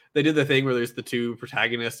game. They did the thing where there's the two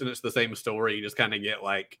protagonists and it's the same story. You just kind of get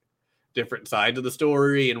like different sides of the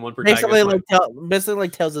story, and one protagonist basically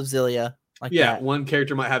like Tales of Xillia. Like that. One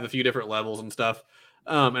character might have a few different levels and stuff.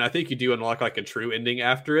 And I think you do unlock like a true ending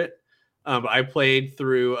after it. But I played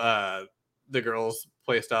through the girl's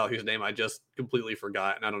playstyle, whose name I just completely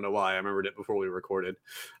forgot, and I don't know why. I remembered it before we recorded.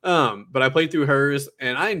 But I played through hers,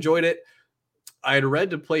 and I enjoyed it. I had read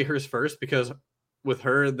to play hers first because with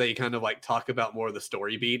her, they kind of like talk about more of the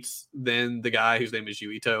story beats than the guy whose name is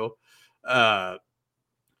Yuito.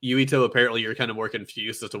 Yuito, apparently you're kind of more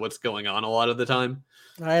confused as to what's going on a lot of the time.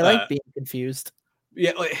 I like being confused.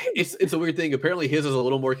 Yeah, it's a weird thing. Apparently his is a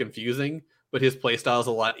little more confusing, but his playstyle is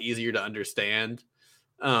a lot easier to understand.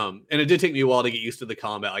 And it did take me a while to get used to the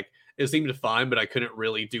combat. Like it seemed fine, but I couldn't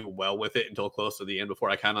really do well with it until close to the end before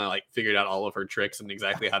I kind of like figured out all of her tricks and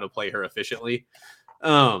exactly how to play her efficiently.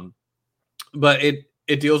 But it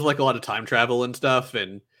deals with like a lot of time travel and stuff,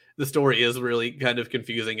 and the story is really kind of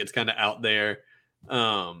confusing. It's kind of out there.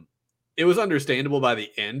 It was understandable by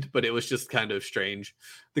the end, but it was just kind of strange.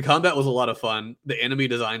 The combat was a lot of fun. The enemy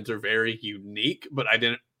designs are very unique, but I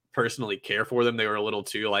didn't personally care for them. They were a little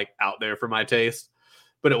too like out there for my taste.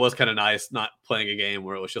 But it was kind of nice not playing a game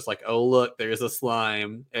where it was just like, oh, look, there's a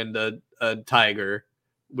slime and a tiger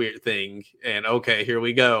weird thing. And okay, here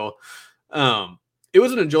we go. It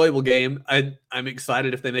was an enjoyable game. I'm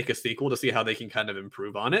excited if they make a sequel to see how they can kind of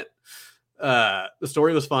improve on it. The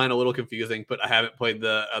story was fine, a little confusing, but I haven't played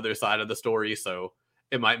the other side of the story, so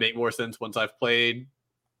it might make more sense once I've played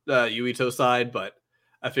Yuito's side, but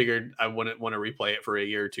I figured I wouldn't want to replay it for a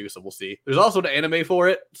year or two, so we'll see. There's also the anime for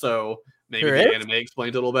it, so maybe the anime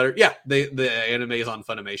explains it a little better. Yeah, the anime is on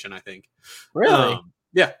Funimation, I think. Really?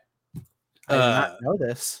 Yeah. I did not know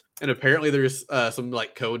this. And apparently there's some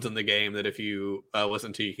like codes in the game that if you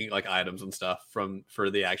listen to, you can get like items and stuff for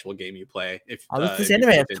the actual game you play. If this anime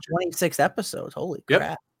has 26 episodes. Holy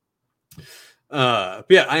crap. But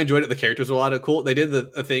yeah, I enjoyed it. The characters were a lot of cool. They did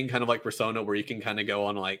a thing kind of like Persona where you can kind of go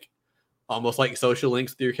on like almost like social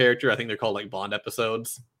links with your character. I think they're called like Bond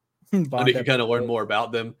episodes. And you can kind of learn more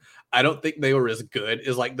about them. I don't think they were as good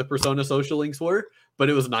as like the Persona social links were, but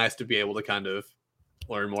it was nice to be able to kind of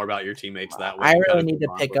learn more about your teammates that way. I really need to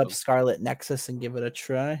pick up Scarlet Nexus and give it a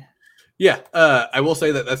try. Yeah, I will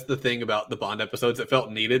say that that's the thing about the Bond episodes. It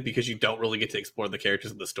felt needed because you don't really get to explore the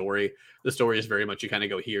characters of the story. The story is very much you kind of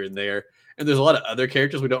go here and there. And there's a lot of other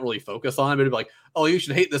characters we don't really focus on. But it'd be like, oh, you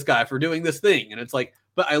should hate this guy for doing this thing. And it's like,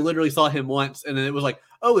 but I literally saw him once. And then it was like,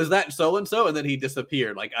 oh, is that so-and-so? And then he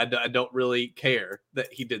disappeared. Like, I don't really care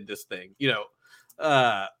that he did this thing, you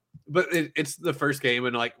know. But it's the first game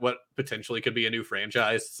in like what potentially could be a new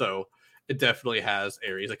franchise. So it definitely has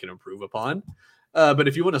areas it can improve upon. But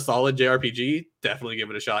if you want a solid JRPG, definitely give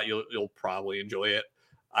it a shot. You'll probably enjoy it.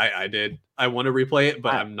 I did. I want to replay it,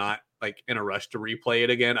 but I'm not like in a rush to replay it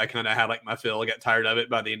again. I kind of had like my fill. I got tired of it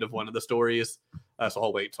by the end of one of the stories. So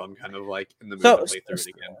I'll wait till I'm kind of like in the mood to play through it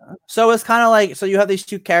again. So it's kind of like, so you have these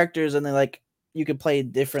two characters and they like, you could play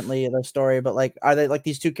differently in the story, but like, are they like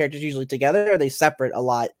these two characters usually together? Or are they separate a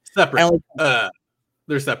lot? Separate.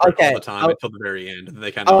 They're separate all the time until the very end.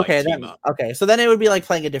 They kind of like team up. Okay, so then it would be like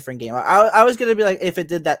playing a different game. I was gonna be like, if it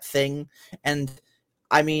did that thing, and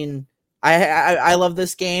I mean, I love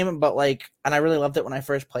this game, but like, and I really loved it when I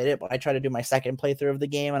first played it, but I tried to do my second playthrough of the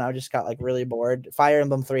game, and I just got like really bored. Fire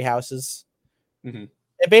Emblem Three Houses. Mm-hmm.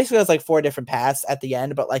 It basically has like 4 different paths at the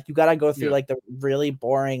end, but like you gotta go through like the really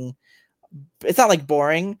boring. It's not like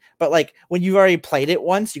boring, but like when you've already played it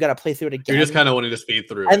once, you got to play through it again. You're just kind of wanting to speed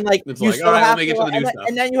through and like it's you like, all right, let me get to the new stuff.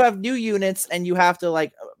 And then you have new units, and you have to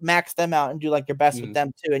like max them out and do like your best with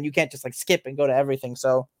them too. And you can't just like skip and go to everything.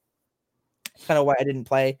 So kind of why I didn't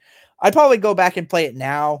play. I'd probably go back and play it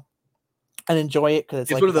now and enjoy it because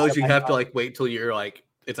it's like one of those you have to like wait till you're like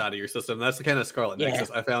it's out of your system. That's the kind of Scarlet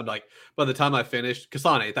Nexus I found. Like by the time I finished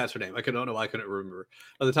Kasane, that's her name. I don't know why I couldn't remember.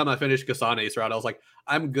 By the time I finished Kasane's route, I was like,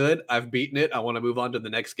 I'm good. I've beaten it. I want to move on to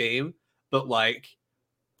the next game. But like,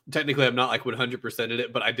 technically, I'm not like 100% in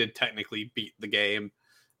it, but I did technically beat the game.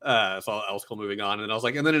 So I was cool moving on. And I was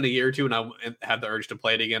like, and then in a year or two, and I had the urge to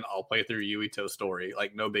play it again, I'll play through Yuito's story.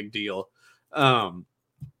 Like, no big deal. That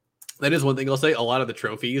is one thing I'll say. A lot of the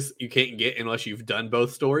trophies you can't get unless you've done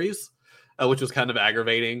both stories. Which was kind of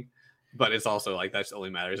aggravating, but it's also like that only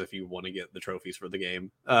matters if you want to get the trophies for the game.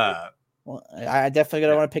 Well, I definitely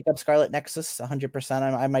gonna want to pick up Scarlet Nexus 100%.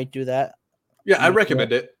 I might do that. Yeah, I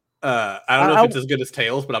recommend it. I don't know if it's as good as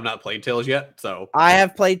Tales, but I've not played Tales yet. So I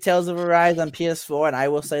have played Tales of Arise on PS4, and I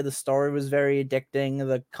will say the story was very addicting.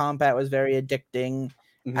 The combat was very addicting.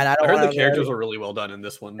 And I heard the characters were really well done in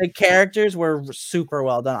this one. The characters were super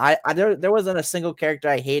well done. There wasn't a single character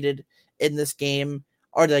I hated in this game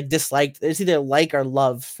or like disliked. It's either like or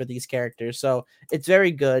love for these characters. So it's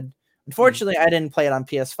very good. Unfortunately, I didn't play it on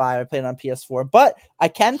PS5. I played it on PS4, but I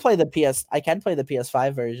can play the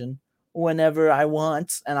PS5 version whenever I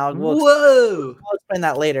want, and we'll explain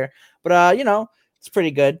that later. But it's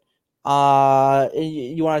pretty good. You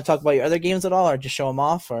want to talk about your other games at all, or just show them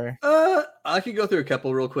off? Or I could go through a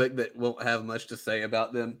couple real quick that won't have much to say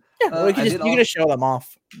about them. Yeah, you can just show them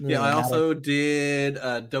off. Yeah, I also did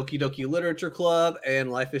Doki Doki Literature Club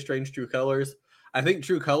and Life is Strange True Colors. I think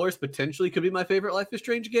True Colors potentially could be my favorite Life is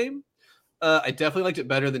Strange game. I definitely liked it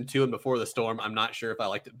better than 2 and Before the Storm. I'm not sure if I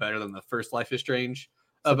liked it better than the first Life is Strange.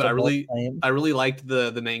 But I really liked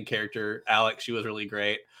the main character, Alex. She was really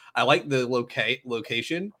great. I like the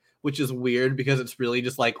location, which is weird because it's really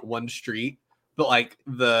just like one street, but like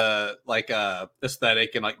the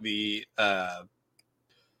aesthetic and like the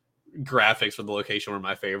graphics for the location were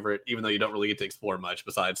my favorite, even though you don't really get to explore much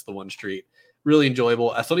besides the one street. Really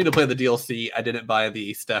enjoyable. I still need to play the DLC. I didn't buy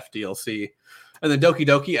the Steph DLC. And then Doki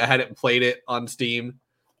Doki, I hadn't played it on Steam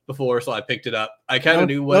before, so I picked it up. I kind of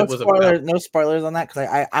knew what it was about. No spoilers on that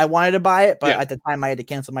because I wanted to buy it, but at the time I had to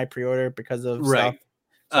cancel my pre-order because of stuff.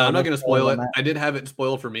 So I'm not going to spoil it. I did have it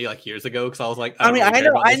spoiled for me like years ago because I was like,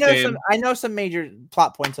 I know some major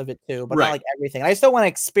plot points of it too, but not like everything. I still want to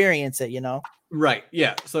experience it, Right.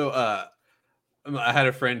 Yeah. So I had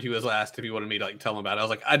a friend who was asked if he wanted me to like tell him about it. I was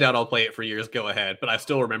like, I doubt I'll play it for years. Go ahead. But I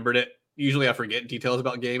still remembered it usually I forget details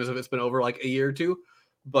about games if it's been over like a year or two.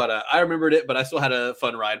 But I remembered it, but I still had a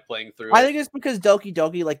fun ride playing through I it. think it's because Doki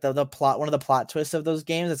Doki, like the plot, one of the plot twists of those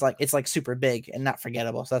games, it's like super big and not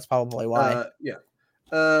forgettable. So that's probably why. Yeah.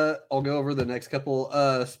 I'll go over the next couple.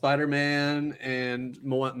 Spider-Man and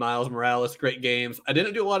Miles Morales, great games. I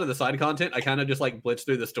didn't do a lot of the side content. I kind of just like blitzed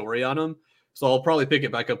through the story on them. So I'll probably pick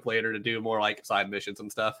it back up later to do more like side missions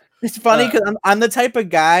and stuff. It's funny because I'm the type of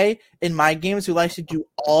guy in my games who likes to do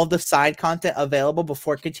all the side content available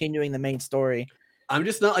before continuing the main story. I'm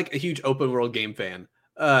just not like a huge open world game fan.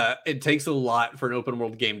 It takes a lot for an open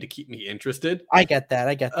world game to keep me interested. I get that.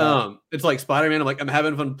 It's like Spider-Man. I'm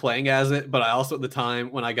having fun playing as it, but I also at the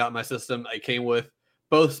time when I got my system, I came with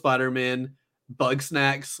both Spider-Man,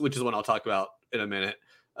 Bugsnax, which is one I'll talk about in a minute.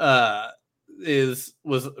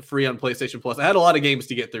 Was free on PlayStation Plus. I had a lot of games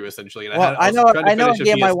to get through essentially. And I know a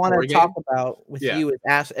game I want to talk about with you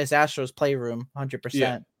is Astro's Playroom, 100%.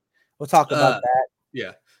 Yeah. We'll talk about that.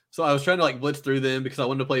 Yeah. So I was trying to like blitz through them because I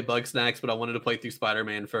wanted to play Bugsnax, but I wanted to play through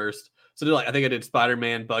Spider-Man first. So I think I did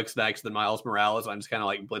Spider-Man, Bugsnax, then Miles Morales. And I just kind of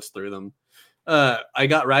like blitzed through them. I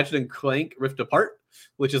got Ratchet and Clank Rift Apart,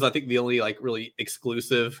 which is I think the only like really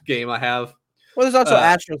exclusive game I have. Well, there's also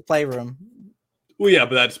Astro's Playroom. Well, yeah,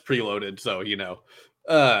 but that's preloaded, so you know.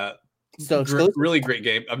 So really great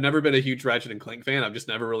game. I've never been a huge Ratchet and Clank fan. I've just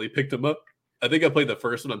never really picked them up. I think I played the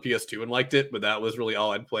first one on PS2 and liked it, but that was really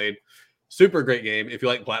all I'd played. Super great game. If you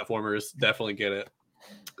like platformers, definitely get it.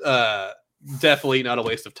 Definitely not a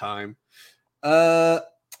waste of time. I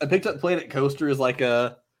picked up Planet Coaster as like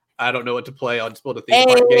a I don't know what to play. I'll just build a theme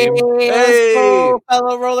park game. Let's go,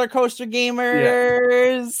 fellow roller coaster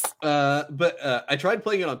gamers. Yeah. But I tried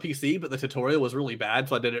playing it on PC, but the tutorial was really bad,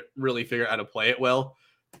 so I didn't really figure out how to play it well.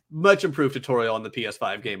 Much improved tutorial on the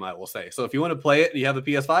PS5 game, I will say. So if you want to play it and you have a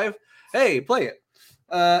PS5, hey, play it.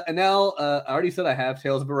 And now I already said I have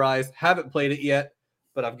Tales of Arise. Haven't played it yet,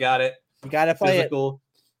 but I've got it. You got to play it.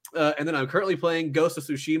 And then I'm currently playing Ghost of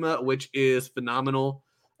Tsushima, which is phenomenal.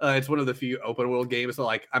 It's one of the few open world games that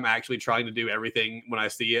like I'm actually trying to do everything when I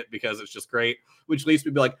see it because it's just great, which leads me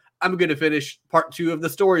to be like, I'm going to finish part 2 of the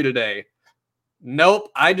story today. Nope.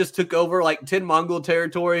 I just took over like 10 Mongol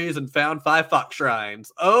territories and found 5 fox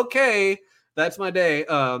shrines. Okay. That's my day.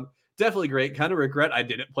 Definitely great. Kind of regret I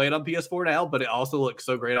didn't play it on PS4 now, but it also looks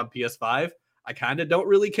so great on PS5. I kind of don't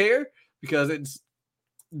really care because it's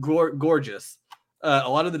gorgeous. A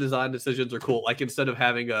lot of the design decisions are cool. Like instead of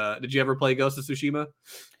having did you ever play Ghost of Tsushima?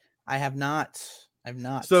 I have not. I've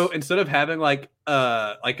not. So instead of having like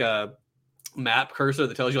a map cursor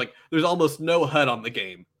that tells you like there's almost no HUD on the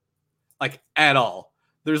game, like at all.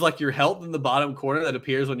 There's like your health in the bottom corner that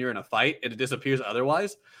appears when you're in a fight and it disappears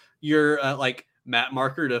otherwise. Your like map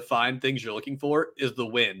marker to find things you're looking for is the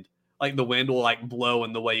wind. Like the wind will like blow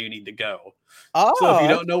in the way you need to go. Oh, so if you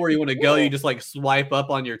don't know where you want to go, you just like swipe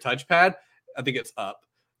up on your touchpad. I think it's up,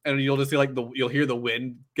 and you'll just see like you'll hear the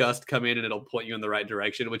wind gust come in, and it'll point you in the right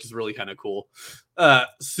direction, which is really kind of cool.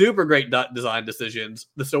 Super great design decisions.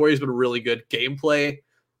 The story has been really good. Gameplay,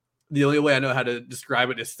 the only way I know how to describe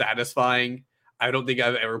it is satisfying. I don't think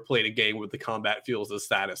I've ever played a game where the combat feels as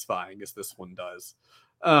satisfying as this one does.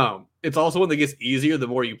 It's also one that gets easier the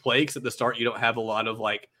more you play, because at the start you don't have a lot of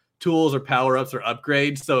like tools or power ups or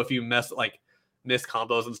upgrades. So if you miss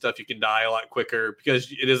combos and stuff, you can die a lot quicker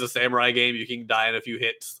because it is a samurai game. You can die in a few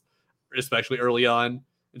hits, especially early on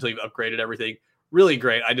until you've upgraded everything. Really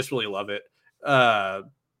great. I just really love it.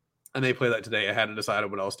 I may play that today. I hadn't decided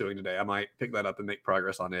what I was doing today. I might pick that up and make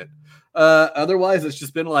progress on it. Otherwise, it's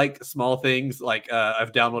just been like small things. Like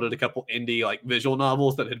I've downloaded a couple indie like visual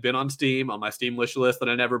novels that had been on Steam on my Steam wish list that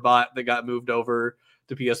I never bought that got moved over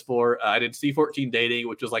to PS4. I did C14 Dating,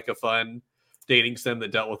 which was like a fun dating sim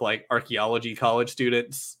that dealt with like archaeology college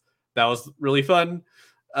students. That was really fun.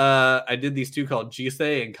 I did these 2 called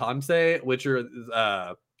Jisei and Kansei, which are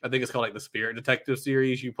I think it's called like the Spirit Detective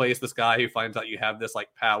series. You play as this guy who finds out you have this like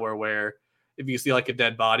power where if you see like a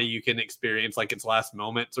dead body, you can experience like its last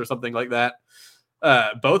moments or something like that.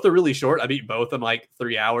 Both are really short. I beat both in like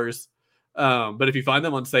 3 hours. But if you find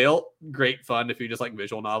them on sale, great fun if you just like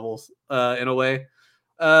visual novels in a way.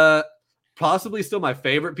 Possibly still my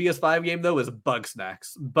favorite PS5 game, though, is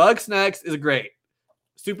Bugsnax. Bugsnax is great.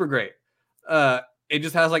 Super great. It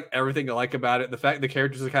just has, like, everything I like about it. The fact the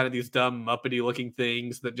characters are kind of these dumb, Muppety-looking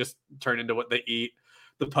things that just turn into what they eat.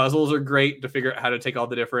 The puzzles are great to figure out how to take all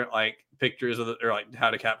the different, like, pictures or like, how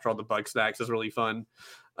to capture all the Bugsnax is really fun.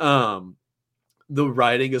 The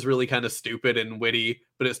writing is really kind of stupid and witty,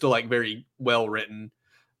 but it's still, like, very well-written.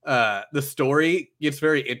 The story gets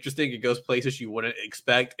very interesting. It goes places you wouldn't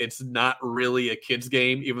expect. It's not really a kid's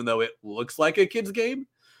game, even though it looks like a kid's game.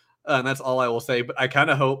 And that's all I will say. But I kind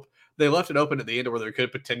of hope they left it open at the end where there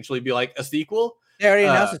could potentially be like a sequel. They already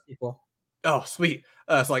announced a sequel. Oh, sweet.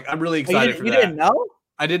 So like I'm really Oh, excited for that. You didn't know?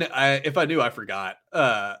 I didn't. If I knew, I forgot.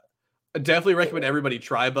 I definitely recommend everybody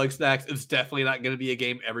try Bugsnax. It's definitely not going to be a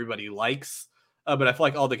game everybody likes, but I feel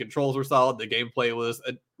like all the controls were solid. The gameplay was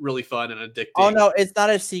really fun and addicting. Oh no, it's not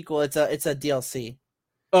a sequel. It's a DLC.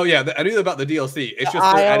 Oh yeah, I knew about the DLC. It's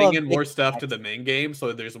just they're adding in more stuff to the main game,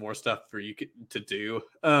 so there's more stuff for you to do.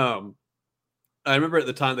 I remember at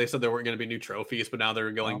the time they said there weren't going to be new trophies, but now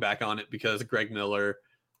they're going back on it because Greg Miller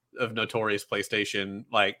of notorious PlayStation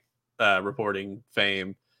reporting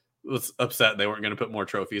fame was upset they weren't going to put more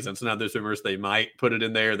trophies in. So now there's rumors they might put it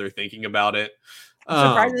in there. They're thinking about it. I'm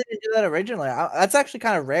surprised they didn't do that originally. That's actually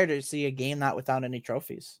kind of rare to see a game not without any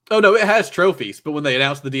trophies. Oh no, it has trophies. But when they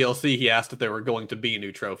announced the DLC, he asked if there were going to be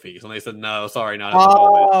new trophies, and they said no, sorry, not at the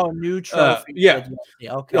moment. Oh, new trophies. Yeah,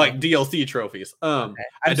 okay, like DLC trophies. Okay.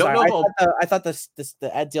 I don't know. I thought the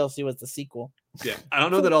DLC was the sequel. Yeah, I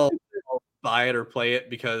don't know that I'll buy it or play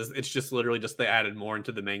it because it's just literally just they added more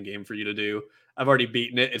into the main game for you to do. I've already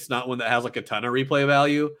beaten it. It's not one that has like a ton of replay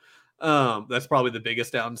value. That's probably the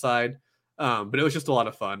biggest downside. But it was just a lot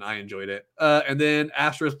of fun. I enjoyed it. And then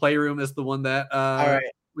Astro's Playroom is the one that all right.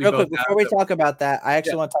 Real quick, before we talk about that, I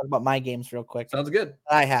actually want to talk about my games real quick. Sounds good.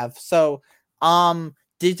 I have. So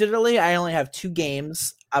digitally, I only have 2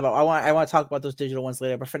 games. I want to talk about those digital ones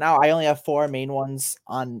later, but for now, I only have 4 main ones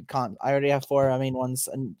on con. I already have 4 main ones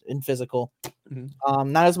in physical.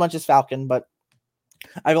 Mm-hmm. Not as much as Falcon, but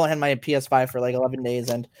I've only had my PS5 for like 11 days,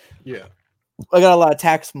 and yeah, I got a lot of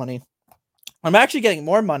tax money. I'm actually getting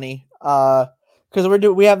more money because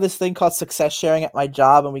we have this thing called success sharing at my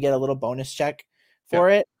job, and we get a little bonus check for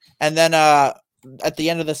it. And then at the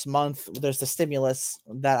end of this month, there's the stimulus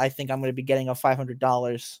that I think I'm going to be getting of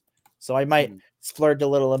 $500. So I might splurge a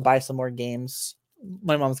little and buy some more games.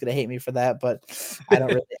 My mom's going to hate me for that, but I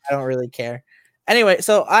don't really care. Anyway,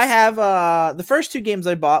 so I have the first 2 games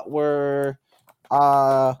I bought were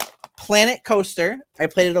Planet Coaster. I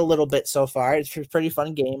played it a little bit so far. It's a pretty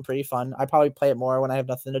fun game, pretty fun. I probably play it more when I have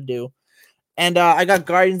nothing to do. And I got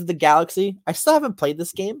Guardians of the Galaxy. I still haven't played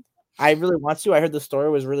this game. I really want to. I heard the story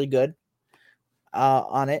was really good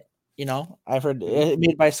on it. You know, I've heard it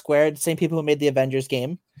made by Square, the same people who made the Avengers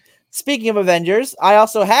game. Speaking of Avengers, I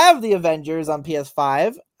also have the Avengers on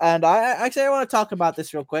PS5, and I want to talk about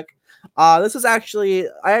this real quick. I actually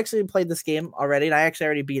played this game already, and I actually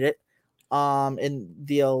already beat it in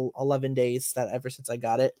the 11 days that ever since I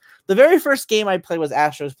got it. The very first game I played was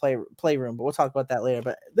Astro's Playroom, but we'll talk about that later.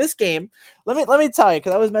 But this game, let me tell you,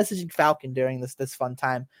 because I was messaging Falcon during this fun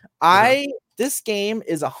time. This game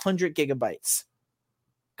is 100 gigabytes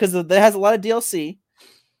because it has a lot of DLC,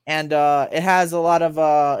 and it has a lot of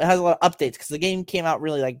updates because the game came out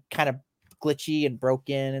really like kind of glitchy and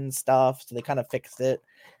broken and stuff, so they kind of fixed it.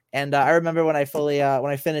 And I remember when I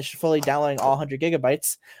finished fully downloading all 100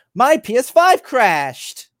 gigabytes, my PS5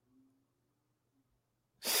 crashed.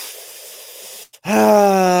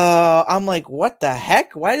 I'm like, what the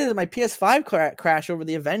heck? Why did my PS5 crash over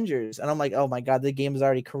the Avengers? And I'm like, oh my god, the game is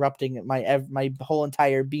already corrupting my whole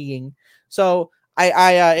entire being. So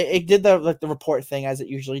it did the report thing as it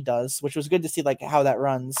usually does, which was good to see like how that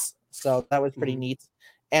runs. So that was pretty neat.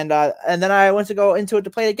 And then I went to go into it to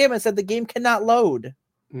play the game and it said the game cannot load.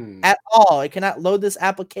 At all. It cannot load this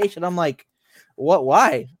application. I'm like, what?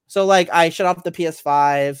 Why? So like I shut off the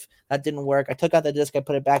PS5. That didn't work. I took out the disc. I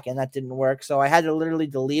put it back in. That didn't work. So I had to literally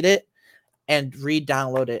delete it and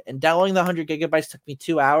re-download it. And downloading the 100 gigabytes took me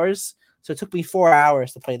 2 hours. So it took me 4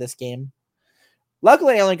 hours to play this game.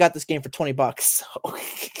 Luckily, I only got this game for $20. So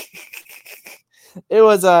it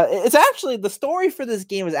was it's actually the story for this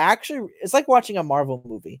game is actually it's like watching a Marvel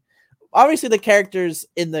movie. Obviously, the characters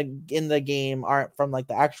in the game aren't from like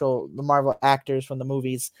the Marvel actors from the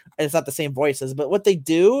movies, and it's not the same voices. But what they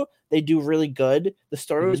do really good. The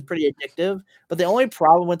story was pretty addictive. But the only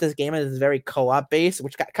problem with this game is it's very co-op based,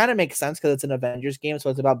 which kind of makes sense because it's an Avengers game, so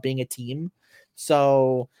it's about being a team.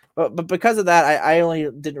 So, but because of that, I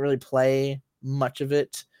only didn't really play much of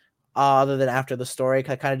it, other than after the story.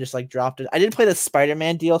 I kind of just like dropped it. I did play the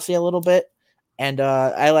Spider-Man DLC a little bit. And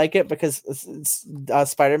I like it because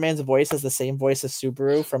Spider-Man's voice is the same voice as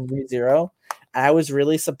Subaru from ReZero. And I was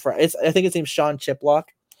really surprised. I think his name's Sean Chiplock.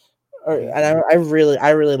 And I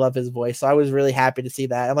really love his voice. So I was really happy to see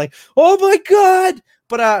that. I'm like, oh my god!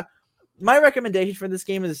 But my recommendation for this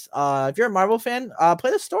game is if you're a Marvel fan, play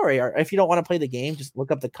the story. Or if you don't want to play the game, just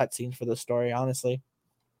look up the cutscenes for the story. Honestly,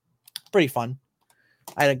 pretty fun.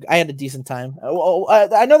 I had a decent time.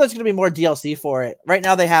 I know there's gonna be more DLC for it. Right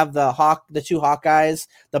now they have the two Hawkeyes,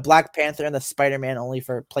 the Black Panther, and the Spider-Man only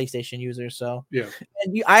for PlayStation users. So Yeah.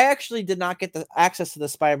 and I actually did not get the access to the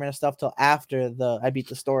Spider-Man stuff till after I beat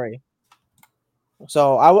the story.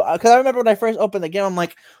 So because I remember when I first opened the game, I'm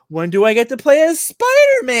like, when do I get to play as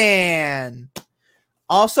Spider-Man?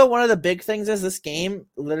 Also, one of the big things is this game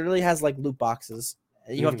literally has like loot boxes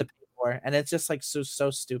you have to pay for, and it's just like so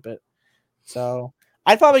stupid. So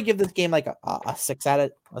I'd probably give this game like a 6 out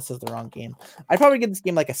of. This is the wrong game. I'd probably give this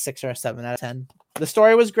game like a 6 or a 7 out of 10. The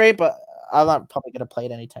story was great, but I'm not probably gonna play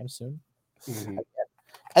it anytime soon. And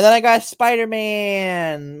then I got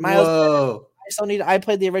Spider-Man. Miles. Whoa. I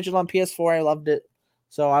played the original on PS4. I loved it.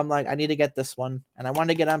 So I'm like, I need to get this one, and I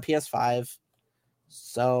wanted to get on PS5.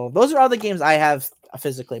 So those are all the games I have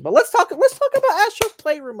physically. But let's talk about Astro's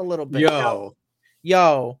Playroom a little bit.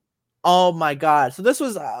 Yo, oh my god! So this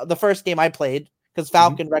was the first game I played because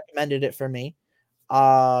Falcon recommended it for me.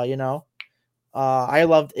 I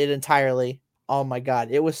loved it entirely. Oh my god,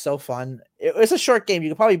 it was so fun. It was a short game. You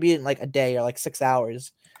could probably beat it in like a day or like 6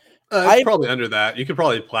 hours. It's probably under that. You could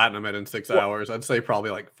probably platinum it in 6 hours. I'd say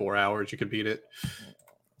probably like 4 hours. You could beat it.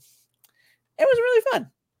 It was really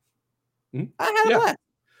fun. I had a blast.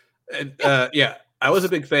 Yeah, I was a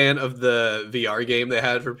big fan of the VR game they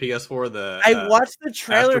had for PS4. I watched the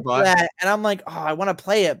trailer for that, and I'm like, oh, I want to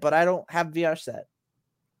play it, but I don't have VR set.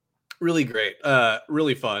 Really great.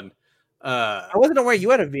 Really fun. I wasn't aware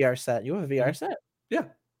you had a VR set. You have a VR set? Yeah.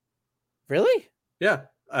 Really? Yeah.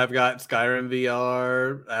 I've got Skyrim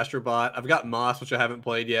VR, Astrobot. I've got Moss, which I haven't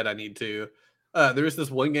played yet. I need to. There was this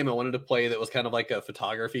one game I wanted to play that was kind of like a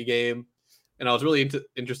photography game, and I was really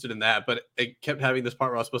interested in that, but it kept having this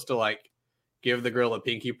part where I was supposed to like give the girl a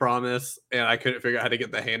pinky promise, and I couldn't figure out how to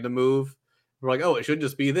get the hand to move. We're like, oh, it should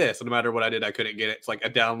just be this. And no matter what I did, I couldn't get it. It's like I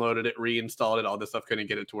downloaded it, reinstalled it, all this stuff, couldn't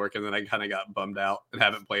get it to work, and then I kind of got bummed out and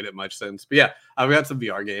haven't played it much since. But yeah, I've got some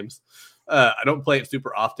VR games. I don't play it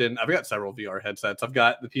super often. I've got several VR headsets. I've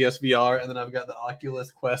got the PSVR, and then I've got the Oculus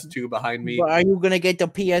Quest 2 behind me. But are you going to get the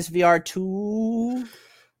PSVR 2?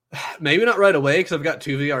 Maybe not right away, because I've got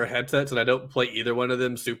 2 VR headsets, and I don't play either one of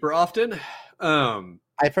them super often.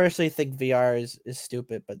 I personally think VR is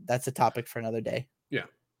stupid, but that's a topic for another day. Yeah.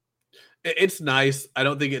 It's nice. I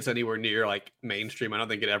don't think it's anywhere near like mainstream. I don't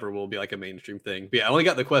think it ever will be like a mainstream thing. But yeah, I only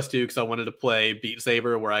got the Quest 2 because I wanted to play Beat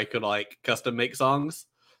Saber where I could like custom make songs.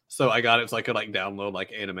 So I got it so I could like download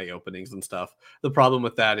like anime openings and stuff. The problem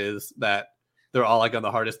with that is that they're all like on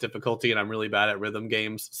the hardest difficulty, and I'm really bad at rhythm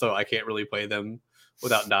games, so I can't really play them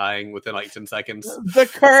without dying within like 10 seconds. The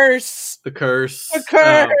curse.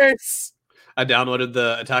 I downloaded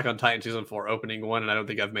the Attack on Titan Season 4 opening one, and I don't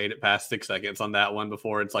think I've made it past 6 seconds on that one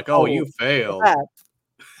before it's like, oh you failed.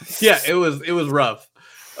 Yeah, it was rough.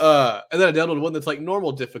 And then I downloaded one that's like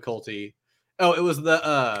normal difficulty. Oh, it was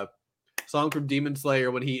the song from Demon Slayer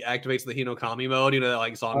when he activates the Hinokami mode, that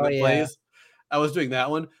like song that plays. I was doing that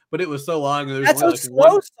one, but it was so long. That's a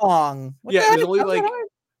slow song.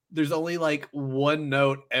 There's only like one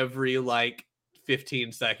note every like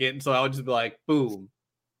 15 seconds. So I would just be like, boom.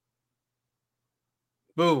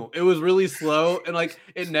 Boom. It was really slow, and like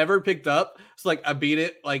it never picked up. So like I beat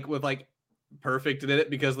it like with like perfect in it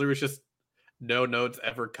because there was just no notes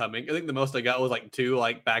ever coming. I think the most I got was like 2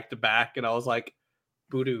 like back to back, and I was like,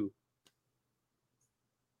 boo-doo.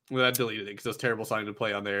 Well, I deleted it because it was a terrible song to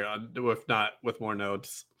play on there with more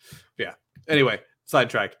notes. Yeah. Anyway,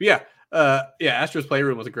 sidetracked. But yeah, Astro's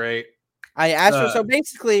Playroom was great. So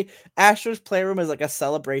basically, Astro's Playroom is like a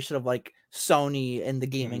celebration of like Sony in the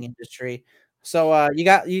gaming industry. So you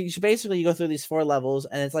go through these 4 levels,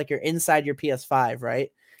 and it's like you're inside your PS5,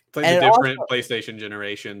 right? It's like the different PlayStation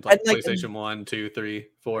generations, like PlayStation 1, 2, 3,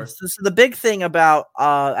 4. So the big thing about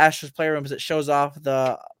Astro's Playroom is it shows off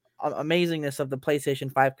the amazingness of the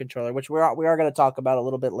PlayStation 5 controller, which we are going to talk about a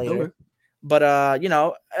little bit later. Okay. But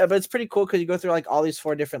but it's pretty cool because you go through like all these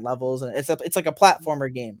 4 different levels, and it's like a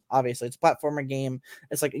platformer game. Obviously, it's a platformer game.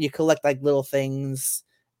 It's like you collect like little things.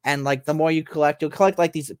 And like the more you collect, you'll collect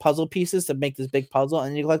like these puzzle pieces to make this big puzzle,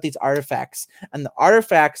 and you collect these artifacts. And the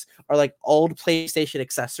artifacts are like old PlayStation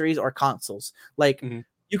accessories or consoles. Like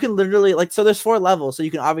you can literally so there's 4 levels, so you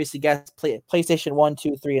can obviously guess PlayStation 1,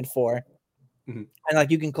 2, 3, and 4. And like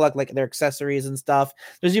you can collect like their accessories and stuff.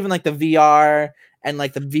 There's even like the VR and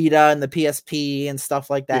like the Vita and the PSP and stuff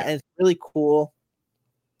like that. Yeah. And it's really cool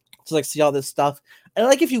to like see all this stuff. And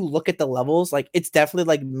like if you look at the levels, like it's definitely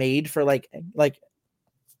like made for like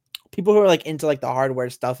people who are like into like the hardware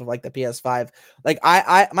stuff of like the PS5. Like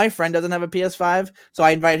my friend doesn't have a PS5, so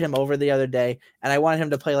I invited him over the other day, and I wanted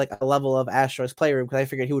him to play like a level of Astro's Playroom because I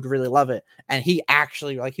figured he would really love it. And he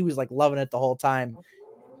actually he was like loving it the whole time.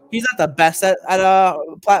 he's not the best at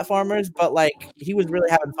platformers, but like he was really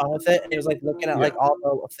having fun with it. And he was like looking at like all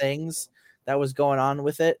the things that was going on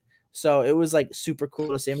with it. So it was like super cool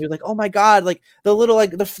to see him. He was like, "Oh my god!" Like the little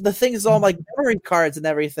like the things all like memory cards and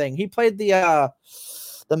everything. He played the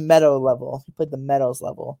Meadow level. He played the Meadows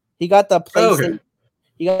level. He got the PlayStation.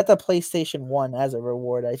 He got the PlayStation 1 as a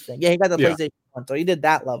reward, I think. Yeah, he got the PlayStation 1, so he did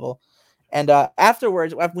that level. And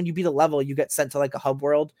afterwards, when you beat a level, you get sent to like a hub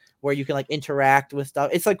world where you can like interact with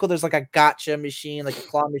stuff. It's like cool. There's like a gotcha machine, like a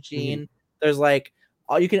claw machine. Mm-hmm. There's like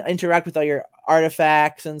you can interact with all your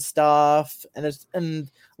artifacts and stuff. And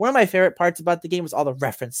one of my favorite parts about the game was all the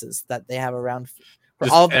references that they have around for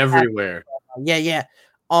all everywhere. Yeah.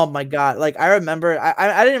 Oh my god! Like I remember,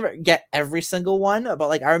 I didn't get every single one, but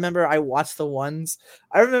like I remember I watched the ones.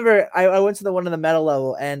 I remember I went to the one in the metal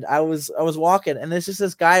level, and I was walking, and there's just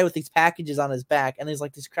this guy with these packages on his back, and there's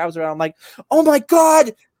like these crowds around. I'm like, oh my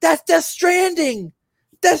god, that's Death Stranding!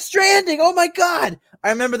 Death Stranding! Oh my god!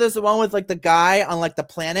 I remember there's the one with like the guy on like the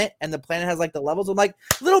planet, and the planet has like the levels. I'm like,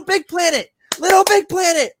 Little Big Planet!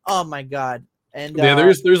 Oh my god! And yeah,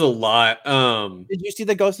 there's a lot. Did you see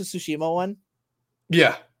the Ghost of Tsushima one?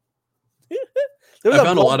 Yeah. I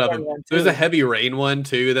found a lot of them. There's a Heavy Rain one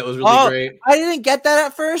too that was really great. I didn't get that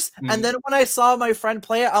at first, and then when I saw my friend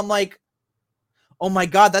play it, I'm like, "Oh my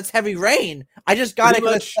god, that's Heavy Rain!" I just got it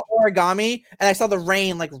because I saw origami, and I saw the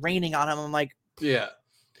rain like raining on him. I'm like, yeah.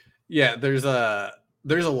 There's a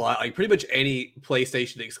lot. Like pretty much any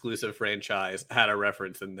PlayStation exclusive franchise had a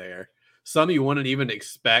reference in there. Some you wouldn't even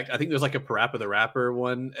expect. I think there's like a Parappa the Rapper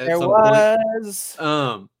one at some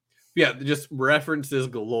point. Yeah, just references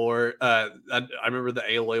galore. I remember the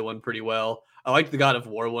Aloy one pretty well. I liked the God of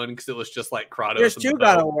War one because it was just like Kratos. There's two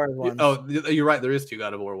God of War ones. Oh, you're right. There is two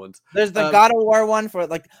God of War ones. There's the God of War one for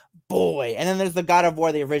like boy, and then there's the God of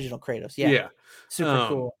War, the original Kratos. Yeah. Super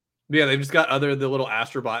cool. Yeah, they've just got the little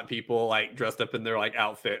Astrobot people like dressed up in their like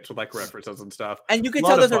outfits with like references and stuff. And you can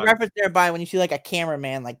tell there's a reference thereby when you see like a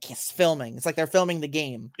cameraman like filming. It's like they're filming the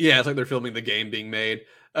game. Yeah, it's like they're filming the game being made.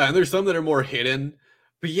 And there's some that are more hidden.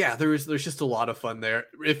 But yeah, there's just a lot of fun there.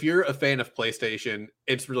 If you're a fan of PlayStation,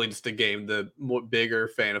 it's really just a game. The more bigger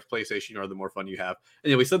fan of PlayStation you are, the more fun you have.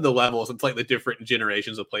 And we said the levels, it's like the different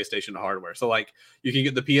generations of PlayStation hardware. So like you can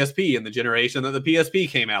get the PSP in the generation that the PSP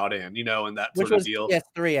came out in, and that sort of deal.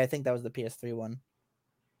 PS3, I think that was the PS3 one.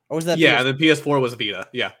 Or was that the PS4 was Vita.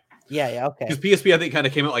 Yeah. Yeah, okay. Because PSP I think kind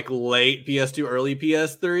of came out like late PS2, early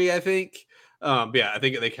PS3, I think. I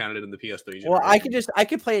think they counted it in the PS3 generation. Well, I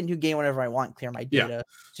could play a new game whenever I want, clear my data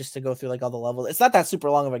just to go through like all the levels. It's not that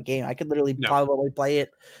super long of a game. I could literally probably play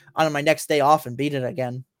it on my next day off and beat it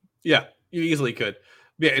again. Yeah, you easily could.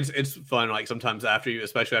 Yeah, it's fun. Like sometimes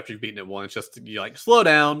especially after you've beaten it once, just you like slow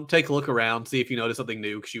down, take a look around, see if you notice something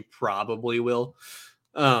new because you probably will.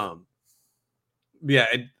 And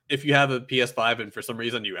if you have a PS5 and for some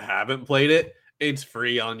reason you haven't played it, it's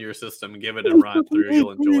free on your system. Give it a run through;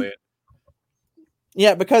 you'll enjoy it.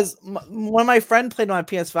 Yeah, because when my friend played on a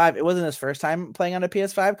PS5, it wasn't his first time playing on a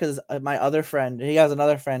PS5 because my other friend, he has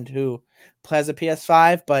another friend who plays a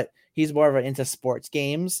PS5, but he's more of an into sports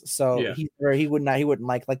games. So he wouldn't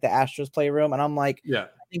like the Astros Playroom. And I'm like, I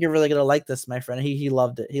think you're really going to like this, my friend. He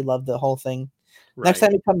loved it. He loved the whole thing. Right. Next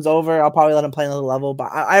time he comes over, I'll probably let him play another level, but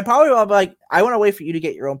I probably will be like, I want to wait for you to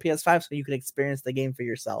get your own PS5 so you can experience the game for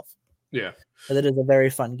yourself. Yeah. Because it is a very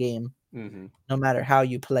fun game, no matter how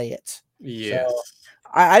you play it. Yes. So,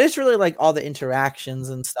 I just really like all the interactions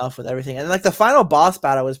and stuff with everything. And like the final boss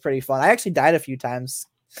battle was pretty fun. I actually died a few times.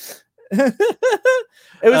 I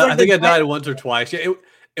think I died once or twice. Yeah,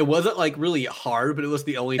 it wasn't like really hard, but it was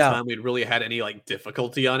the only time we'd really had any like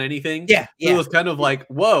difficulty on anything. Yeah. So it was kind of like,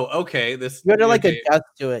 whoa, okay, this you had to like adjust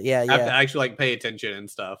to it. Yeah. I have to actually like pay attention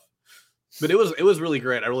and stuff. But it was really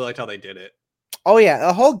great. I really liked how they did it. Oh yeah,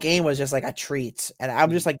 the whole game was just like a treat. And I'm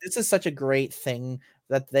just like, this is such a great thing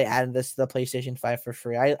that they added this to the PlayStation 5 for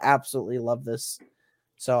free. I absolutely love this.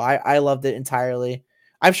 So I loved it entirely.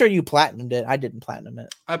 I'm sure you platinumed it. I didn't platinum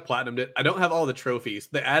it. I platinumed it. I don't have all the trophies.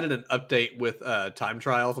 They added an update with time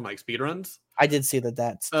trials and like speedruns. I did see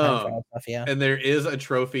that's time trial stuff, yeah. And there is a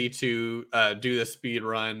trophy to do the speed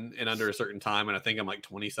run in under a certain time, and I think I'm like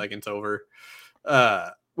 20 seconds over.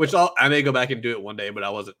 Which I may go back and do it one day, but I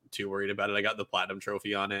wasn't too worried about it. I got the platinum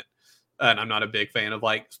trophy on it. And I'm not a big fan of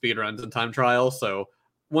like speed runs and time trials, so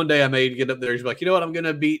one day I may get up there and be like, you know what, I'm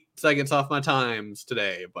gonna beat seconds off my times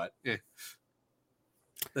today, but it's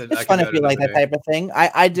fun if you like that type of thing.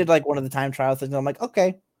 I did like one of the time trial things. I'm like,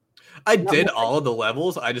 okay. I did all of the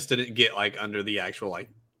levels. I just didn't get like under the actual like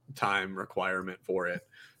time requirement for it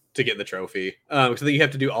to get the trophy. Because I think you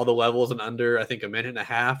have to do all the levels in under I think a minute and a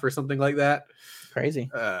half or something like that. Crazy.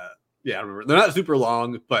 Yeah, I remember. They're not super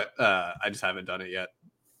long, but I just haven't done it yet.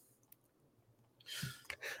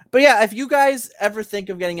 But yeah, if you guys ever think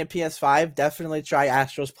of getting a PS5, definitely try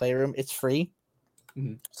Astro's Playroom. It's free,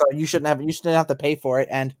 so you shouldn't have to pay for it,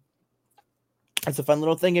 and it's a fun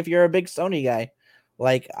little thing if you're a big Sony guy.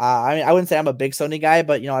 Like, I mean, I wouldn't say I'm a big Sony guy,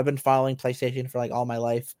 but I've been following PlayStation for like all my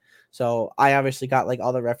life, so I obviously got like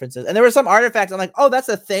all the references. And there were some artifacts I'm like, oh, that's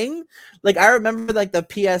a thing. Like I remember like the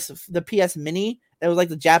PS Mini. It was like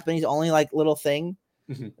the Japanese only like little thing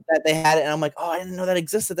that they had it, and I'm like, oh, I didn't know that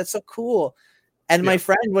existed. That's so cool. And my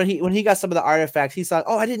friend, when he got some of the artifacts, he thought,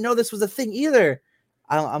 oh, I didn't know this was a thing either.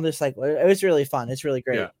 I'm just like, it was really fun. It's really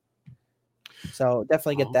great. Yeah. So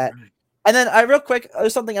definitely get that. Right. And then real quick,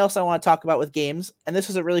 there's something else I want to talk about with games. And this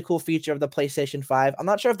is a really cool feature of the PlayStation 5. I'm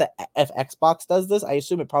not sure if Xbox does this. I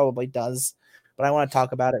assume it probably does, but I want to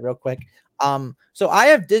talk about it real quick. So I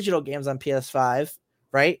have digital games on PS5,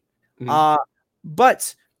 right?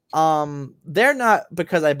 But they're not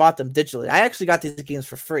because I bought them digitally. I actually got these games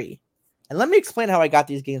for free. And let me explain how I got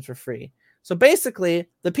these games for free. So basically,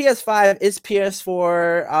 the PS5 is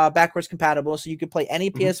PS4 backwards compatible, so you can play any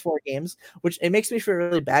PS4 games, which it makes me feel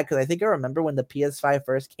really bad because I think I remember when the PS5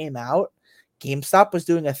 first came out, GameStop was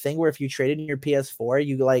doing a thing where if you traded in your PS4,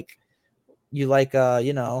 you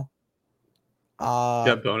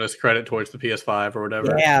got bonus credit towards the PS5 or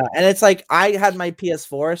whatever. Yeah, and it's like I had my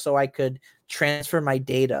PS4, so I could transfer my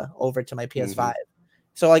data over to my PS5.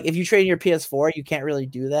 So like if you trade in your PS4, you can't really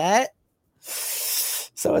do that.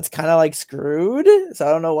 So it's kind of like screwed. So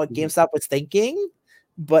I don't know what GameStop was thinking,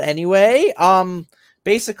 but anyway,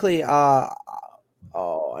 basically, I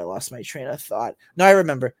lost my train of thought. No, I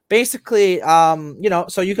remember. Basically,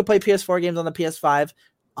 so you can play PS4 games on the PS5.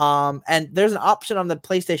 And there's an option on the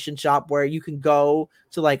PlayStation Shop where you can go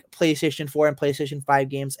to like PlayStation 4 and PlayStation 5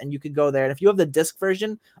 games, and you can go there. And if you have the disc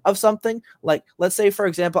version of something, like let's say, for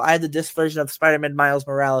example, I had the disc version of Spider-Man Miles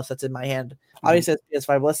Morales that's in my hand. Obviously, it's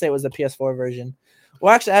PS5. But let's say it was the PS4 version.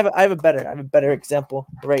 Well, actually, I have a better example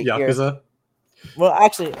right Yakuza? Here. Well,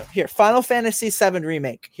 actually, here, Final Fantasy VII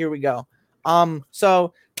Remake. Here we go.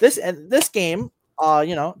 So this game,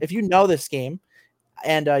 if you know this game,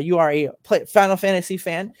 and you are a Final Fantasy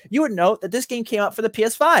fan, you would know that this game came out for the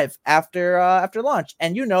PS5 after launch,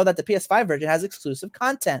 and you know that the PS5 version has exclusive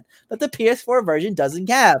content that the PS4 version doesn't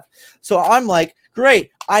have. So I'm like, great,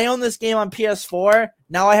 I own this game on PS4.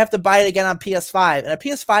 Now I have to buy it again on PS5, and a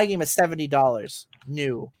PS5 game is $70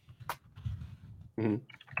 new.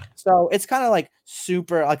 So it's kind of like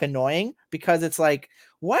super like annoying because it's like,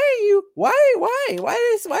 why are you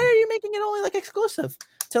making it only like exclusive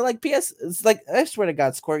to like PS? It's like, I swear to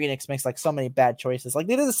God, Square Enix makes like so many bad choices. Like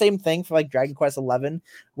they did the same thing for like Dragon Quest 11,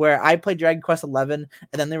 where I played Dragon Quest 11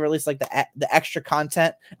 and then they released like the extra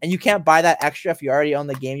content, and you can't buy that extra if you already own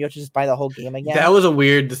the game. You have to just buy the whole game again. That was a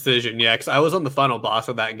weird decision, yeah, because I was on the final boss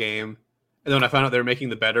of that game, and then when I found out they were making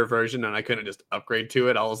the better version and I couldn't just upgrade to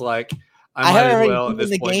it, I was like, I might as well at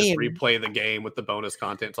this point just replay the game with the bonus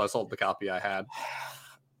content. So I sold the copy I had.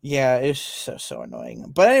 Yeah, it's so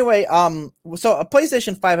annoying. But anyway, so a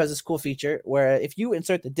PlayStation 5 has this cool feature where if you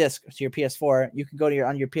insert the disc to your PS4, you can go to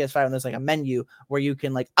on your PS5 and there's like a menu where you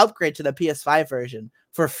can like upgrade to the PS5 version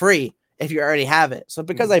for free if you already have it. So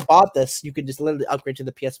because I bought this, you could just literally upgrade to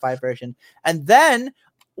the PS5 version. And then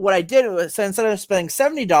what I did was, so instead of spending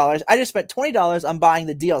 $70, I just spent $20 on buying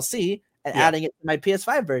the DLC and adding it to my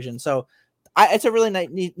PS5 version. So it's a really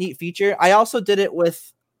neat feature. I also did it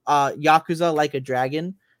with Yakuza Like a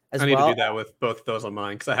Dragon. I need to do that with both of those on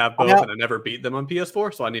mine because I have both and I never beat them on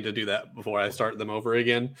PS4, so I need to do that before I start them over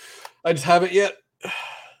again. I just haven't yet.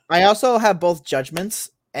 I also have both Judgments,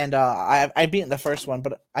 and I beat the first one,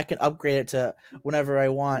 but I can upgrade it to whenever I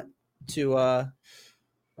want to.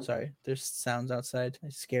 Sorry, there's sounds outside.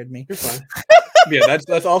 It scared me. You're fine. Yeah,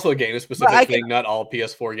 that's also a game-specific thing. Not all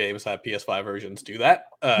PS4 games have PS5 versions do that.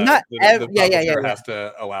 The publisher has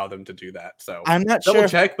to allow them to do that. So I'm not double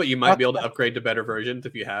check, but you might be able to upgrade to better versions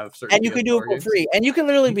if you have certain. And you can do it for free. And you can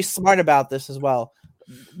literally be smart about this as well.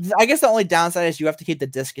 I guess the only downside is you have to keep the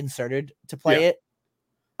disc inserted to play it.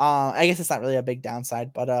 I guess it's not really a big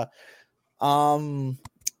downside, but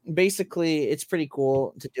basically it's pretty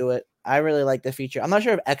cool to do it. I really like the feature. I'm not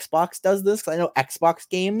sure if Xbox does this because I know Xbox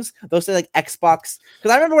games, those say like Xbox. Because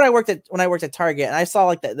I remember when I worked at Target and I saw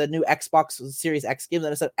like the new Xbox Series X game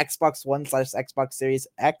that it said Xbox One / Xbox Series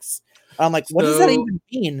X. I'm like, what does that even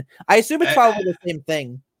mean? I assume it's probably the same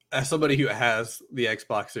thing. As somebody who has the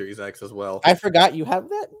Xbox Series X as well, I forgot you have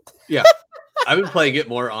that. Yeah, I've been playing it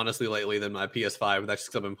more honestly lately than my PS5. That's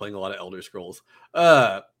because I've been playing a lot of Elder Scrolls.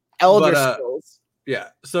 Scrolls. Yeah.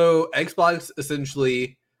 So Xbox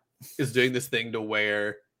essentially is doing this thing to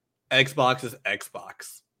where Xbox is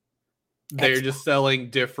Xbox. they're Xbox. just selling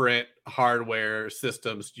different hardware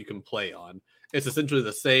systems you can play on. It's essentially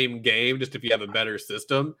the same game, just if you have a better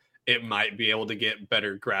system, it might be able to get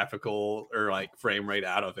better graphical or like frame rate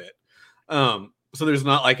out of it. So there's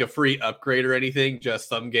not like a free upgrade or anything, just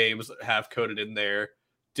some games have coded in there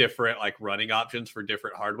different like running options for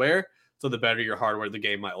different hardware. So the better your hardware, the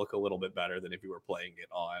game might look a little bit better than if you were playing it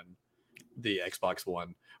on the Xbox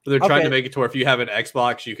One. But they're trying to make it to where if you have an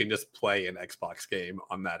Xbox, you can just play an Xbox game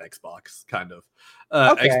on that Xbox, kind of.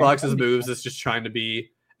 Xbox's moves is just trying to be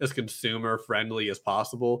as consumer friendly as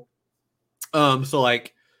possible. So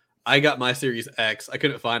like I got my Series X. I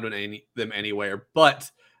couldn't find them anywhere, but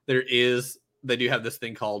they do have this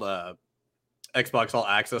thing called Xbox All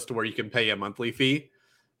Access, to where you can pay a monthly fee,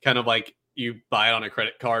 kind of like you buy it on a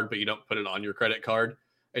credit card, but you don't put it on your credit card.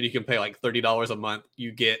 And you can pay like $30 a month.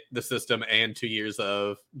 You get the system and 2 years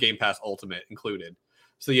of Game Pass Ultimate included.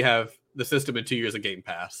 So you have the system and 2 years of Game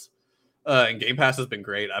Pass. And Game Pass has been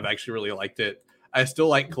great. I've actually really liked it. I still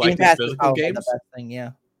like collecting physical games. The best thing,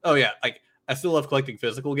 yeah. Oh yeah, like I still love collecting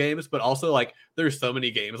physical games, but also like there's so many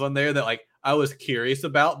games on there that like I was curious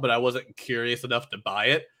about, but I wasn't curious enough to buy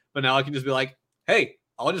it. But now I can just be like, hey,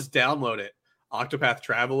 I'll just download it. Octopath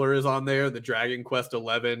Traveler is on there. The Dragon Quest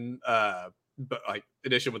 11 but like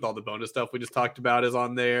edition with all the bonus stuff we just talked about is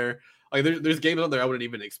on there. Like there's games on there I wouldn't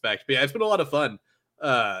even expect. But yeah, it's been a lot of fun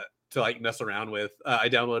to like mess around with. I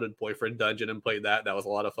downloaded Boyfriend Dungeon and played that. That was a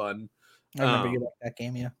lot of fun. I remember you liked that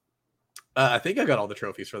game, yeah. I think I got all the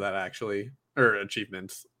trophies for that actually, or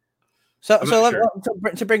achievements. So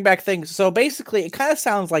to bring back things. So basically, it kind of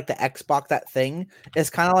sounds like the Xbox, that thing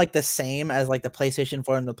is kind of like the same as like the PlayStation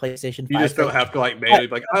 4 and the PlayStation 5. You just don't have to like manually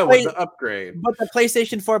like, I want the upgrade. But the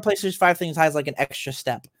PlayStation 4, PlayStation 5 things has like an extra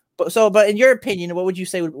step. But in your opinion, what would you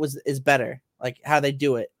say is better? Like how they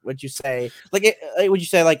do it? Would you say would you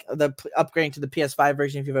say like the upgrading to the PS5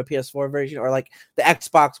 version if you have a PS4 version, or like the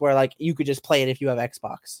Xbox where like you could just play it if you have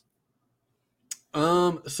Xbox?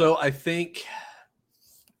 So I think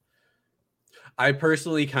I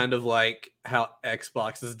personally kind of like how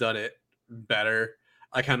Xbox has done it better.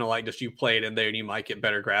 I kind of like just you play it in there and you might get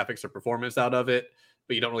better graphics or performance out of it,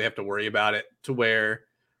 but you don't really have to worry about it, to where,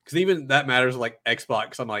 because even that matters like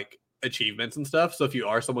Xbox on like achievements and stuff. So if you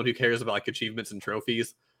are someone who cares about like achievements and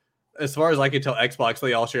trophies, as far as I can tell, Xbox,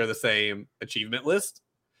 they all share the same achievement list,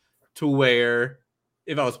 to where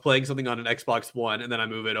if I was playing something on an Xbox One and then I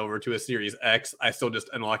move it over to a Series X, I still just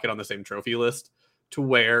unlock it on the same trophy list. To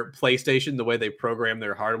where PlayStation, the way they program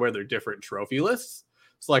their hardware, they're different trophy lists.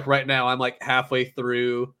 So like right now, I'm like halfway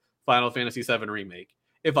through Final Fantasy VII Remake.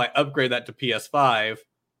 If I upgrade that to PS5,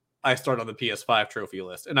 I start on the PS5 trophy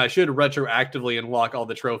list. And I should retroactively unlock all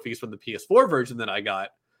the trophies from the PS4 version that I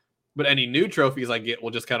got. But any new trophies I get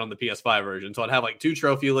will just count on the PS5 version. So I'd have like two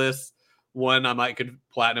trophy lists. One I might could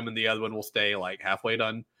platinum and the other one will stay like halfway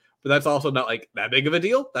done. But that's also not like that big of a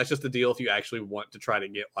deal. That's just a deal if you actually want to try to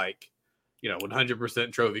get like,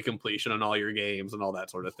 100% trophy completion on all your games and all that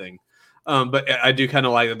sort of thing. But I do kind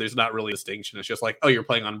of like that there's not really a distinction. It's just like, oh, you're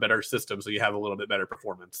playing on better systems, so you have a little bit better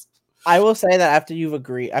performance. I will say that after you've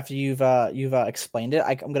explained it,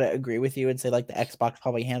 I'm gonna agree with you and say like the Xbox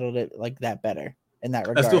probably handled it like that better in that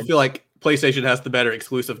regard. I still feel like PlayStation has the better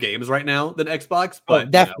exclusive games right now than Xbox,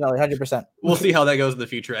 but definitely 100%. We'll see how that goes in the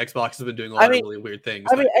future. Xbox has been doing a lot of really weird things.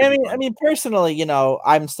 I mean, personally,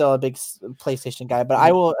 I'm still a big PlayStation guy, but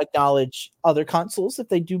I will acknowledge other consoles if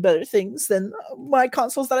they do better things than my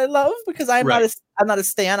consoles that I love, because I'm not a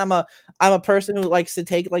stan. I'm a person who likes to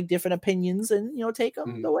take like different opinions and take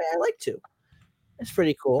them the way I like to. It's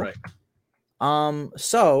pretty cool. Right.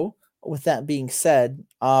 So with that being said,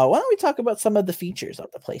 why don't we talk about some of the features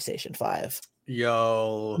of the PlayStation 5?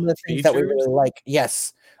 Some of the things that we really like.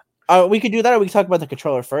 Yes. We could do that, or we can talk about the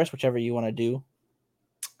controller first, whichever you want to do.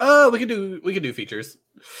 We can do features.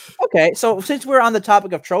 Okay, so since we're on the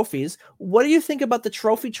topic of trophies, what do you think about the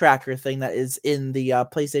trophy tracker thing that is in the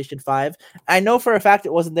PlayStation 5? I know for a fact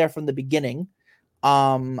it wasn't there from the beginning.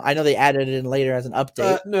 I know they added it in later as an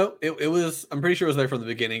update. No, it was. I'm pretty sure it was there from the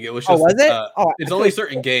beginning. It was just. Oh, was it? It's only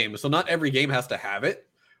certain games, so not every game has to have it.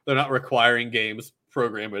 They're not requiring games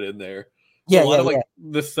program it in there. So a lot of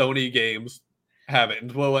the Sony games have it.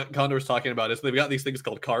 And what Condor was talking about is they've got these things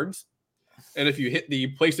called cards, and if you hit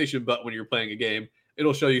the PlayStation button when you're playing a game,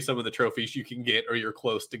 it'll show you some of the trophies you can get or you're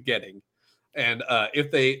close to getting. And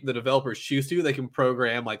if the developers choose to, they can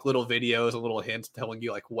program like little videos and little hints telling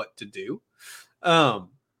you like what to do. So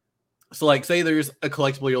like say there's a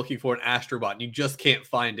collectible you're looking for, an Astrobot, and you just can't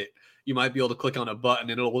find it. You might be able to click on a button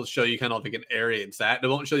and it'll show you kind of like an area it's at. It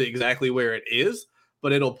won't show you exactly where it is,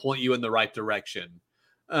 but it'll point you in the right direction.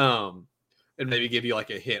 and maybe give you like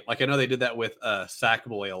a hint. Like I know they did that with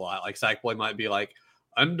Sackboy a lot. Like Sackboy might be like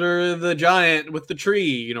under the giant with the tree,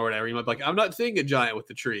 you know, whatever. You might be like, I'm not seeing a giant with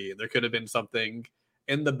the tree. There could have been something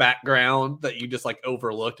in the background that you just like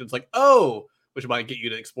overlooked. It's like, oh, which might get you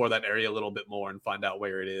to explore that area a little bit more and find out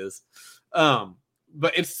where it is.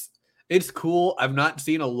 But it's cool. I've not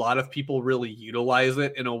seen a lot of people really utilize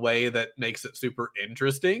it in a way that makes it super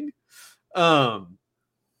interesting.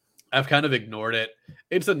 I've kind of ignored it.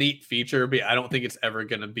 It's a neat feature, but I don't think it's ever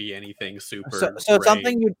going to be anything super. So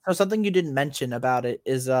something you didn't mention about it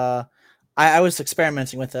is I was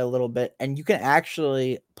experimenting with it a little bit, and you can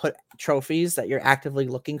actually put trophies that you're actively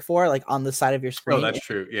looking for like on the side of your screen. Oh, that's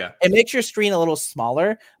true. Yeah, it makes your screen a little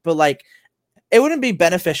smaller, but like it wouldn't be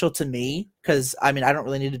beneficial to me because I mean I don't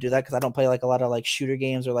really need to do that because I don't play like a lot of like shooter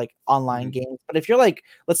games or like online games. But if you're like,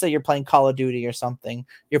 let's say you're playing Call of Duty or something,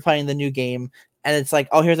 you're playing the new game, and it's like,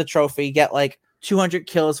 oh, here's a trophy, get like 200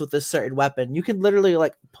 kills with this certain weapon. You can literally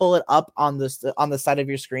like pull it up on the side of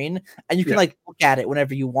your screen, and you can like look at it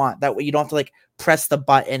whenever you want. That way, you don't have to like press the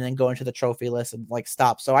button and go into the trophy list and like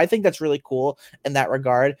stop. So I think that's really cool in that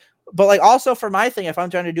regard. But like also for my thing, if I'm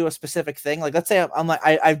trying to do a specific thing, like let's say I'm like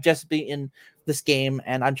I've just been in this game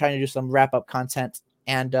and I'm trying to do some wrap up content,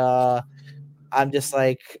 and I'm just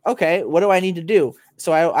like, okay, what do I need to do?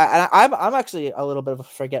 So I'm actually a little bit of a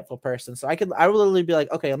forgetful person. So I would literally be like,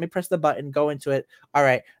 okay, let me press the button, go into it. All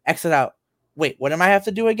right, exit out. Wait, what am I have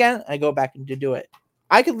to do again? I go back and do it.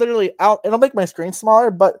 I could literally it'll make my screen smaller,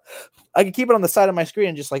 but I can keep it on the side of my screen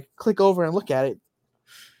and just like click over and look at it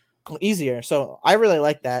easier. So I really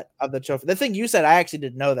like that of the trophy. The thing you said, I actually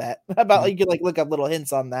didn't know that about. Like, you could like look up little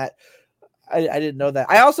hints on that. I didn't know that.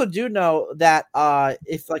 I also do know that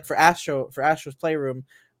if like for Astro's Playroom,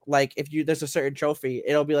 like if there's a certain trophy,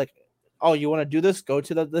 it'll be like, oh, you want to do this? Go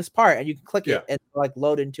to this part, and you can click it and like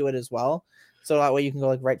load into it as well. So that way you can go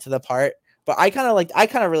like right to the part. But I kind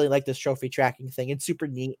of really like this trophy tracking thing. It's super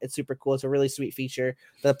neat. It's super cool. It's a really sweet feature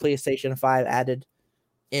that the PlayStation 5 added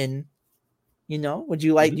in. You know, do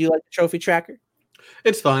you like the trophy tracker?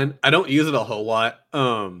 It's fine. I don't use it a whole lot.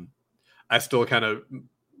 I still kind of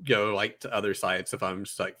go like to other sites if I'm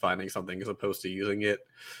just like finding something as opposed to using it.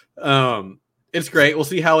 It's great. We'll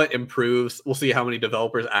see how it improves. We'll see how many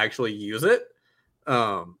developers actually use it.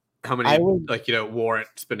 How many warrant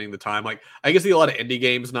spending the time. Like I can see a lot of indie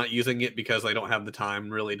games not using it because they don't have the time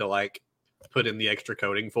really to like put in the extra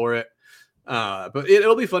coding for it. But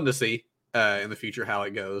it'll be fun to see in the future how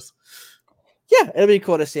it goes. Yeah, it'll be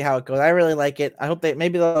cool to see how it goes. I really like it. I hope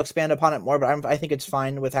they'll expand upon it more, but I think it's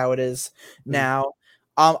fine with how it is now.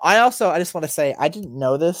 I just want to say I didn't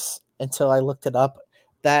know this until I looked it up,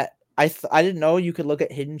 that I didn't know you could look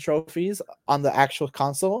at hidden trophies on the actual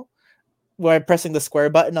console by pressing the square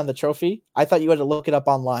button on the trophy. I thought you had to look it up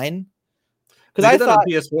online. Because I thought on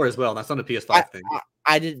PS4 as well. That's not a PS5 thing.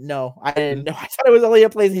 I didn't know. I thought it was only a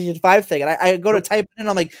PlayStation 5 thing. And I go to type it in.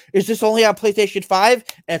 I'm like, is this only on PlayStation 5?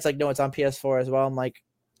 And it's like, no, it's on PS4 as well. I'm like,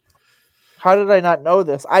 how did I not know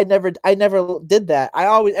this? I never did that.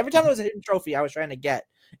 Every time there was a hidden trophy I was trying to get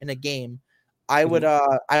in a game, I would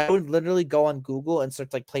literally go on Google and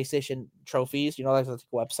search like PlayStation trophies, you know, like a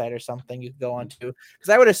website or something you could go on to. Because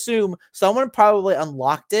I would assume someone probably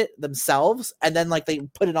unlocked it themselves and then like they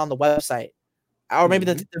put it on the website. Or maybe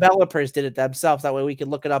the developers did it themselves. That way we could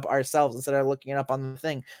look it up ourselves instead of looking it up on the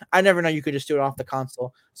thing. I never know you could just do it off the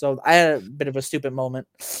console. So I had a bit of a stupid moment.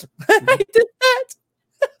 I did that.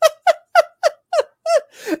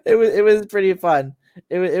 It was pretty fun.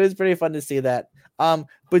 It was pretty fun to see that.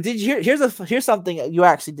 But did you here's something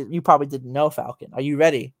you probably didn't know, Falcon. Are you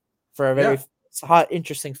ready for a very hot,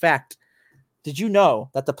 interesting fact? Did you know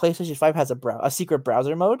that the PlayStation 5 has a secret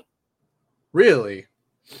browser mode? Really?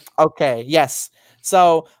 Okay, yes.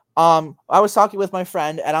 So I was talking with my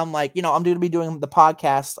friend and I'm like, I'm going to be doing the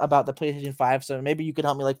podcast about the PlayStation 5, so maybe you could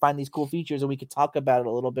help me like find these cool features and we could talk about it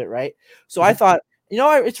a little bit, right? So I thought,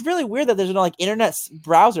 it's really weird that there's no like internet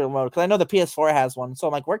browser mode, because I know the PS4 has one. So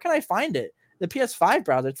I'm like, where can I find it? The PS5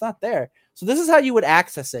 browser, it's not there. So this is how you would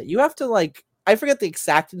access it. You have to like, I forget the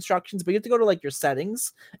exact instructions, but you have to go to like your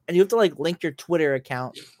settings and you have to like link your Twitter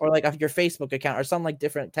account or like your Facebook account or some like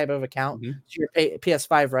different type of account to your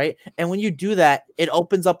PS5, right? And when you do that, it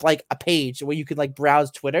opens up like a page where you can like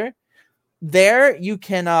browse Twitter. There you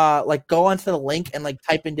can like go onto the link and like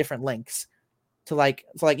type in different links to like,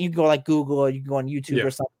 so like you can go like Google or you can go on YouTube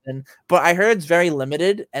or something. But I heard it's very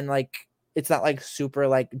limited and like it's not like super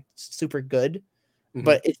good.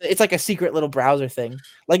 But it's like a secret little browser thing.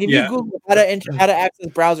 Like if you Google how to access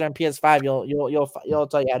browser on PS5, you'll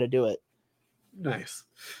tell you how to do it. Nice.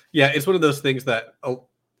 Yeah, it's one of those things that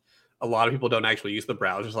a lot of people don't actually use the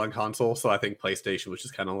browsers on console. So I think PlayStation was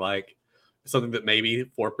just kind of like, something that maybe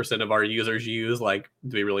 4% of our users use. Like,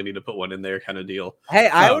 do we really need to put one in there? Kind of deal. Hey,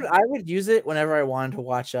 I would use it whenever I wanted to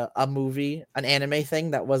watch a movie, an anime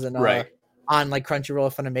thing that wasn't right on like Crunchyroll or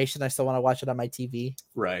Funimation. I still want to watch it on my TV.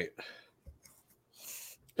 Right.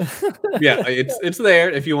 Yeah, it's there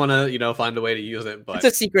if you want to find a way to use it, but it's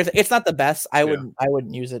a secret. It's not the best. I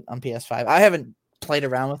wouldn't use it on PS5. I haven't played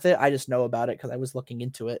around with it. I just know about it because I was looking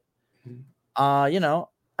into it. And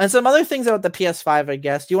some other things about the PS5, I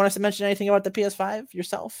guess. Do you want us to mention anything about the PS5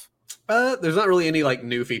 yourself? There's not really any like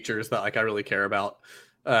new features that like I really care about.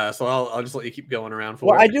 So I'll just let you keep going around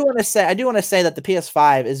for it. I do want to say that the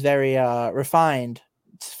PS5 is very refined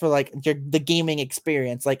for like the gaming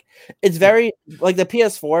experience. Like it's very like the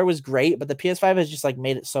PS4 was great, but the PS5 has just like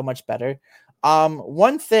made it so much better.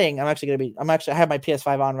 One thing I have my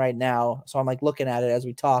PS5 on right now, so I'm like looking at it as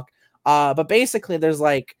we talk. But basically there's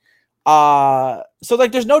like so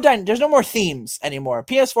like there's no more themes anymore.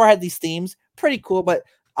 PS4 had these themes, pretty cool, but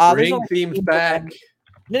bring themes back.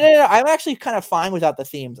 No, I'm actually kind of fine without the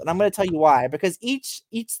themes, and I'm going to tell you why. Because each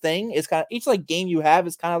thing is kind of each like game you have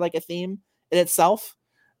is kind of like a theme in itself.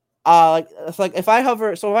 Like it's like if I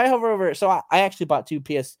hover over, so I actually bought two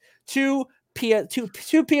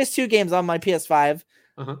PS2 games on my PS5.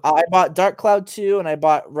 I bought Dark Cloud 2 and I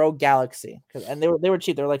bought Rogue Galaxy, and they were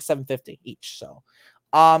cheap. They were like $7.50 each. So,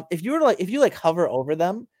 if you hover over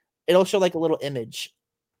them, it'll show like a little image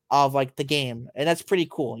of like the game, and that's pretty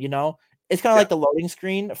cool. It's kind of like the loading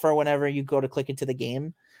screen for whenever you go to click into the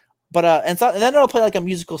game. But and then it'll play like a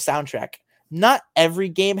musical soundtrack. Not every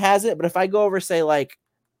game has it, but if I go over, say like,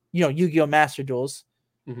 Yu-Gi-Oh! Master Duels,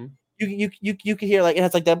 you can hear like it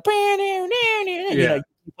has like the you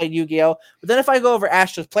play Yu-Gi-Oh! But then if I go over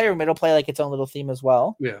Astro's Playroom, it'll play like its own little theme as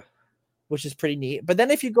well. Yeah, which is pretty neat. But then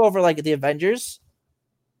if you go over like the Avengers,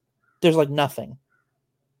 there's like nothing.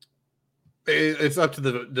 It's up to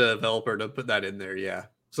the developer to put that in there. Yeah.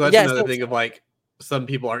 So that's another thing of like some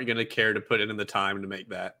people aren't going to care to put in the time to make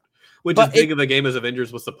that, which is big of a game as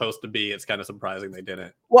Avengers was supposed to be. It's kind of surprising they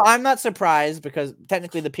didn't. Well, I'm not surprised because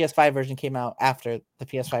technically the PS5 version came out after the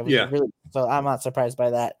PS5 was released, so I'm not surprised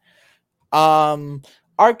by that. I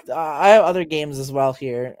have other games as well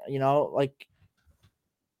here. Like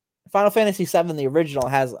Final Fantasy VII, the original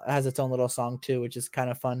has its own little song too, which is kind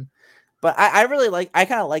of fun. But I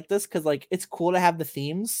kind of like this because like it's cool to have the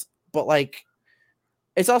themes, but like.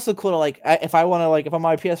 It's also cool to like if I want to if I'm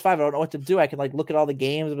on my PS5, I don't know what to do. I can like look at all the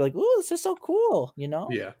games and be like, "Ooh, this is so cool,"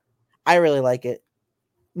 Yeah, I really like it.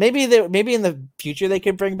 Maybe in the future they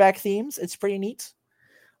could bring back themes. It's pretty neat.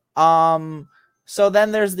 So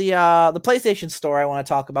then there's the PlayStation Store I want to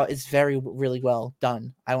talk about. It's really well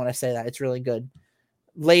done. I want to say that it's really good.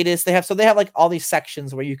 Latest they have like all these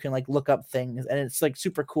sections where you can like look up things, and it's like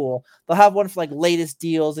super cool. They'll have one for like latest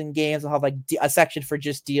deals in games. They'll have like a section for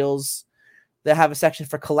just deals. They have a section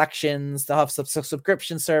for collections. They'll have some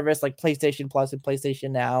subscription service like PlayStation Plus and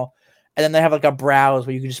PlayStation Now. And then they have like a browse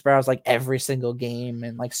where you can just browse like every single game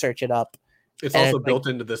and like search it up. It's also built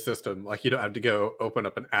into the system. Like you don't have to go open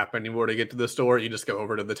up an app anymore to get to the store. You just go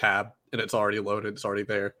over to the tab and it's already loaded. It's already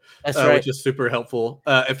there. That's right. Which is super helpful.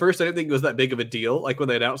 At first, I didn't think it was that big of a deal. Like when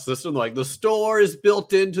they announced the system, like the store is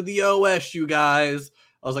built into the OS, you guys.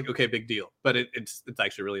 I was like, okay, big deal. But it's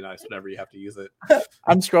actually really nice whenever you have to use it.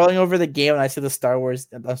 I'm scrolling over the game and I see the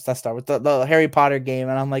the Harry Potter game,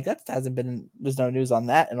 and I'm like, there's no news on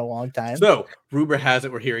that in a long time. So, rumor has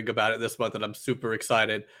it we're hearing about it this month, and I'm super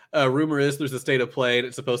excited. Rumor is there's a state of play, and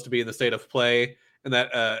it's supposed to be in the state of play, and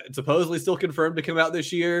that it's supposedly still confirmed to come out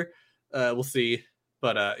this year. We'll see.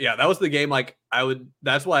 But yeah, that was the game. Like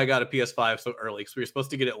that's why I got a PS5 so early, because we were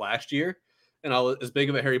supposed to get it last year. And I was as big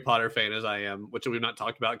of a Harry Potter fan as I am, which we've not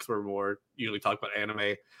talked about because we're more usually talk about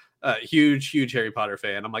anime. Huge Harry Potter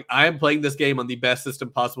fan. I'm like, I am playing this game on the best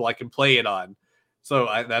system possible I can play it on. So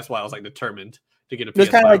that's why I was like determined to get a PS5.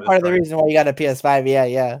 It's kind of like part of the reason why you got a PS5.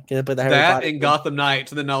 Yeah. Get the Harry Potter and game. Gotham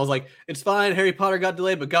Knights. And then I was like, it's fine. Harry Potter got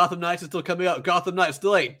delayed, but Gotham Knights is still coming out. Gotham Knights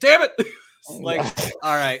delayed. Damn it. Like,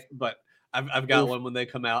 all right. But I've got one when they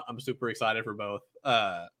come out. I'm super excited for both.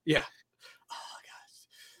 Yeah.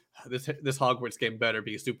 This Hogwarts game better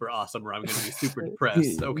be super awesome, or I'm going to be super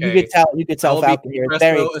depressed. Okay, you could tell Falcon here.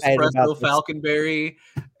 Very excited about this. Falconberry,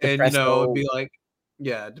 and it'd be like,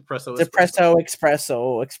 depresso,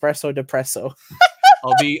 depresso.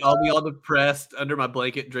 I'll be all depressed under my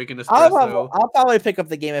blanket drinking espresso. I'll probably pick up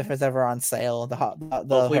the game if it's ever on sale.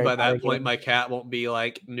 Hopefully by that point, my cat won't be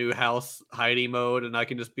like new house Heidi mode, and I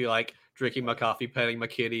can just be like drinking my coffee, petting my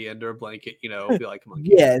kitty under a blanket. Be like, come on.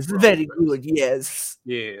 Yes, very good. Yes.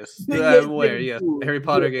 I'm aware. Yes, Harry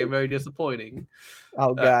Potter game very disappointing.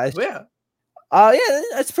 Oh gosh. Yeah. Yeah,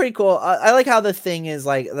 that's pretty cool. I like how the thing is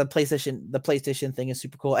like the PlayStation thing is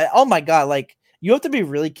super cool. And, oh my god, like you have to be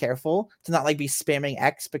really careful to not like be spamming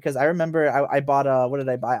X, because I remember I bought what did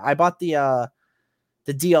I buy? I bought the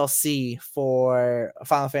DLC for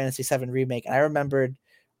Final Fantasy VII Remake, and I remembered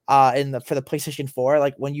for the PlayStation 4,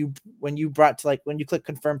 like when you brought to like when you click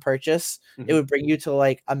confirm purchase, it would bring you to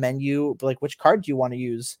like a menu, like which card do you want to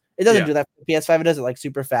use. It doesn't do that for the PS5. It does it like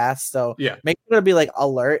super fast. So make sure to be like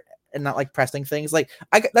alert and not like pressing things. Like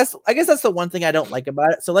I guess that's the one thing I don't like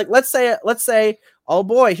about it. So like let's say oh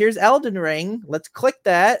boy, here's Elden Ring. Let's click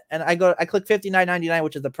that, and I click $59.99,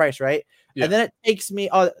 which is the price, right? Yeah. And then it takes me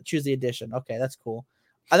choose the edition. Okay, that's cool.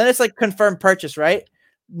 And then it's like confirm purchase, right?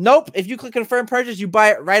 Nope. If you click confirm purchase, you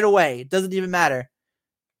buy it right away. It doesn't even matter.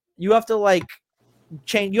 You have to like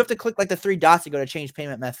change. You have to click like the 3 dots to go to change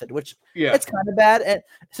payment method, which it's kind of bad. And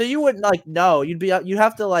so you wouldn't like know. You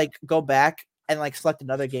have to like go back and like select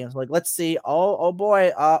another game. So like let's see. Oh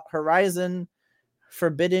boy, Horizon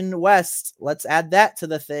Forbidden West. Let's add that to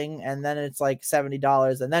the thing, and then it's like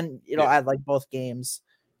 $70, and then it'll add like both games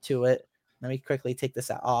to it. Let me quickly take this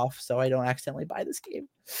off so I don't accidentally buy this game.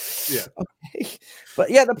 Yeah. Okay. But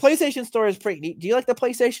yeah, the PlayStation Store is pretty neat. Do you like the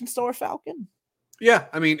PlayStation Store, Falcon? Yeah,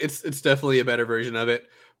 I mean it's definitely a better version of it.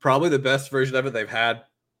 Probably the best version of it they've had.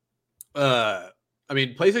 I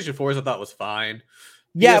mean, PlayStation 4s I thought was fine.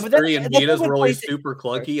 Yeah, but PS3 and Vitas were always super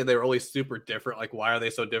clunky, and they were always super different. Like, why are they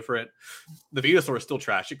so different? The Vita Store is still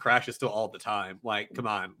trash. It crashes still all the time. Like, come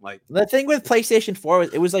on. Like, the thing with PlayStation 4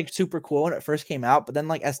 was it was like super cool when it first came out, but then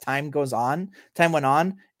like as time went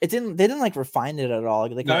on, they didn't like refine it at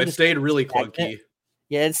all. Like, it stayed really clunky.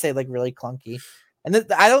 Yeah, it stayed like really clunky. And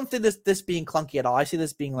I don't think this being clunky at all. I see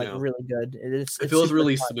this being like really good. It feels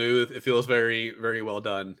really smooth. It feels very, very well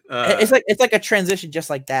done. It's like a transition, just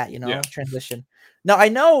like that, transition. Now I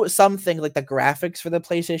know some things like the graphics for the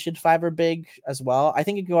PlayStation 5 are big as well. I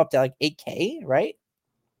think it go up to like 8K, right?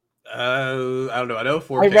 I don't know. I know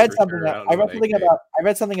 4K. I read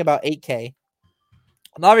something about 8K.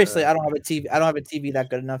 And obviously, I don't have a TV. I don't have a TV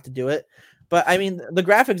that good enough to do it. But I mean, the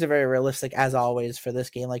graphics are very realistic as always for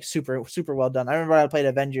this game. Like super, super well done. I remember when I played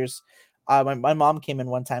Avengers. My mom came in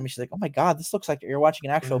one time and she's like, "Oh my god, this looks like you're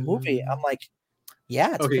watching an actual movie." I'm like,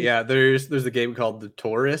 "Yeah." There's a game called The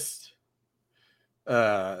Tourist.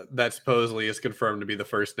 That supposedly is confirmed to be the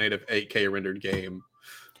first native 8K rendered game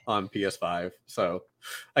on PS5. So,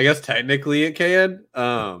 I guess technically it can.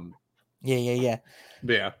 Yeah.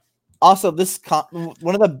 But yeah. Also,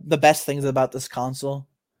 one of the best things about this console,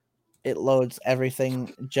 it loads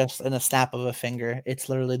everything just in a snap of a finger. It's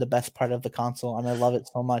literally the best part of the console, and I love it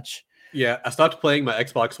so much. Yeah, I stopped playing my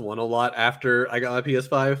Xbox One a lot after I got my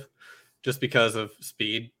PS5, just because of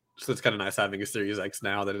speed. So it's kind of nice having a Series X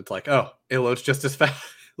now that it's like, oh, it loads just as fast.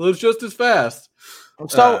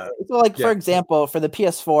 So for example, for the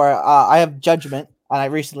PS4, I have Judgment, and I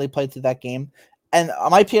recently played through that game. And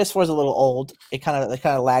my PS4 is a little old. It kind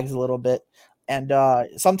of lags a little bit, and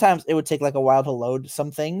sometimes it would take like a while to load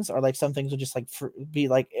some things, or like some things would just like be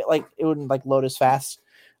like it wouldn't like load as fast,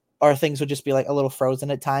 or things would just be like a little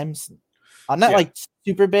frozen at times. Not like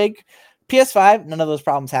super big. PS5, none of those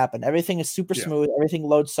problems happen. Everything is super smooth. Everything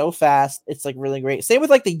loads so fast. It's like really great. Same with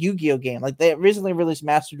like the Yu-Gi-Oh game. Like they recently released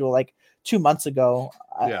Master Duel like 2 months ago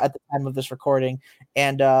at the time of this recording,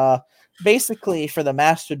 and basically for the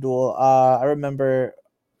Master Duel, I remember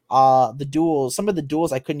the duels. Some of the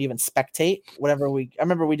duels I couldn't even spectate. I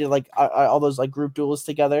remember we did like all those like group duels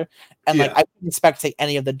together, and like I couldn't spectate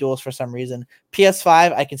any of the duels for some reason.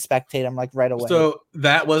 PS5, I can spectate them like right away. So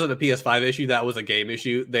that wasn't a PS5 issue. That was a game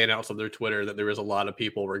issue. They announced on their Twitter that there was a lot of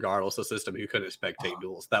people, regardless of system, who couldn't spectate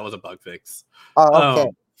duels. That was a bug fix. Oh, okay.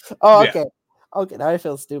 Okay. Okay, now I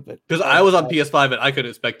feel stupid. Because I was on PS5 and I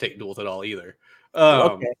couldn't spectate duels at all either.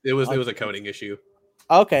 It was a coding issue.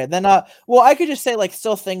 Okay, then I could just say like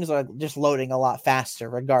still things are just loading a lot faster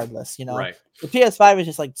regardless, Right. The PS5 is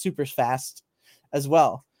just like super fast as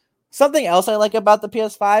well. Something else I like about the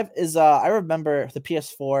PS5 is I remember the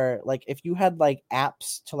PS4, like if you had like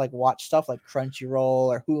apps to like watch stuff like Crunchyroll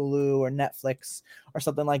or Hulu or Netflix or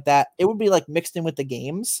something like that, it would be like mixed in with the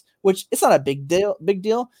games, which it's not a big deal,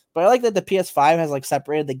 but I like that the PS5 has like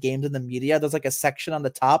separated the games and the media. There's like a section on the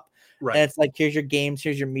top, right? And it's like here's your games,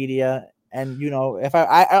 here's your media. And if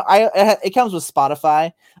it comes with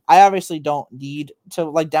Spotify. I obviously don't need to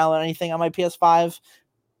like download anything on my PS5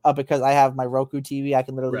 because I have my Roku TV. I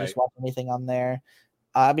can literally just watch anything on there.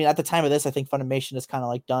 I mean, at the time of this, I think Funimation is kind of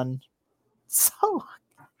like done. So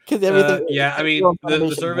because everything, I mean,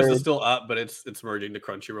 the service is still up, but it's merging to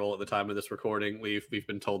Crunchyroll at the time of this recording. We've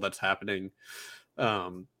been told that's happening.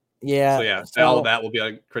 Yeah. So yeah, all of that will be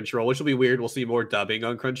on Crunchyroll, which will be weird. We'll see more dubbing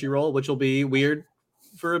on Crunchyroll, which will be weird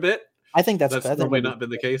for a bit. I think that's normally not been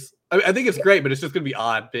the case. I think it's great, but it's just gonna be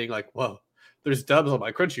odd being like, whoa, there's dubs on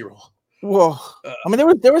my Crunchyroll. Whoa. I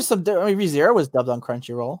mean, there was some. I mean, ReZero was dubbed on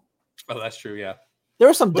Crunchyroll. Oh, that's true. Yeah, there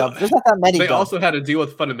were some dubs. There's not that many. They dubs. also had to deal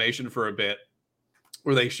with Funimation for a bit,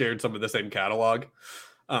 where they shared some of the same catalog.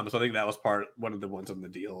 So I think that was one of the ones on the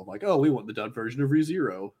deal. Like, oh, we want the dubbed version of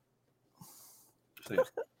ReZero.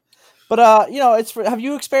 But have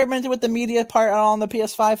you experimented with the media part on the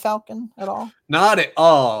PS5 Falcon at all? Not at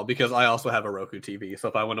all, because I also have a Roku TV. So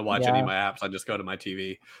if I want to watch any of my apps, I just go to my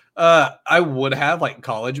TV. I would have like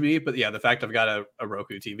College Me, but yeah, the fact I've got a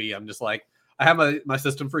Roku TV, I'm just like, I have my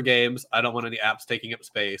system for games. I don't want any apps taking up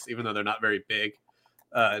space, even though they're not very big.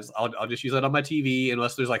 I'll just use that on my TV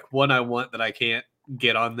unless there's like one I want that I can't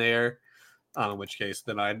get on there. In which case,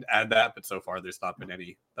 then I'd add that. But so far, there's not been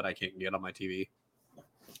any that I can't get on my TV.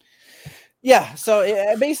 Yeah, so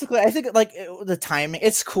basically, I think like the timing,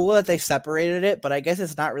 it's cool that they separated it, but I guess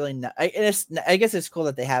it's not really. I guess it's cool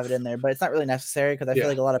that they have it in there, but it's not really necessary because I feel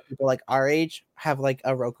like a lot of people like our age have like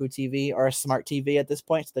a Roku TV or a smart TV at this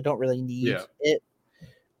point, so they don't really need it.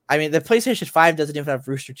 I mean, the PlayStation 5 doesn't even have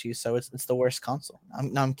Rooster Teeth, so it's the worst console.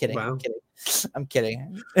 I'm kidding. Wow. I'm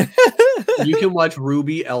kidding. You can watch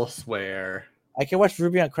Ruby elsewhere. I can watch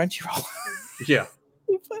Ruby on Crunchyroll. Yeah.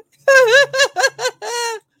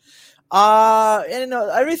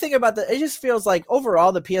 Everything about it just feels like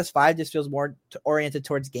overall the PS5 just feels more oriented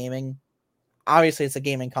towards gaming. Obviously, it's a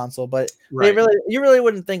gaming console, but you really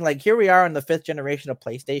wouldn't think like here we are in the 5th generation of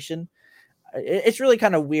PlayStation. It's really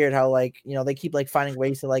kind of weird how like they keep like finding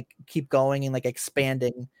ways to like keep going and like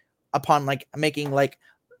expanding upon like making like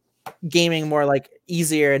gaming more like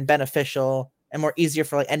easier and beneficial and more easier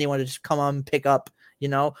for like anyone to just come on and pick up.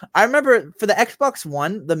 I remember for the Xbox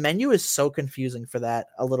One, the menu is so confusing for that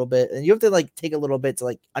a little bit, and you have to like take a little bit to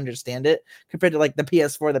like understand it compared to like the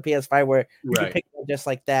PS4, the PS5, where you can pick it up just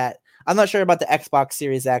like that. I'm not sure about the Xbox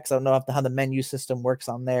Series X. I don't know how the menu system works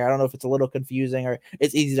on there. I don't know if it's a little confusing or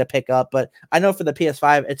it's easy to pick up, but I know for the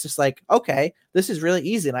PS5, it's just like, okay, this is really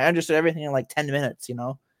easy, and I understood everything in like 10 minutes,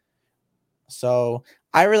 So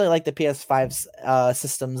I really like the PS5's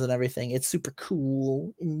systems and everything. It's super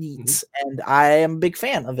cool and neat, and I am a big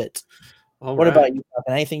fan of it. What about you,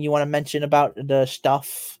 Falcon? Anything you want to mention about the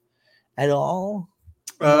stuff at all?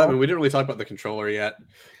 I mean, we didn't really talk about the controller yet.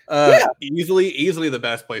 Easily the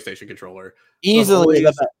best PlayStation controller. Easily the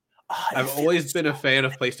best. I've always been a fan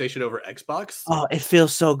of PlayStation over Xbox. Oh, it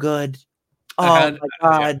feels so good. Oh my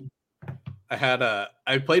god.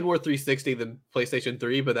 I played more 360 than PlayStation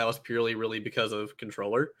 3, but that was purely really because of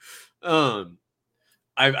controller. I've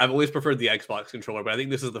always preferred the Xbox controller, but I think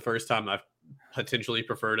this is the first time I've potentially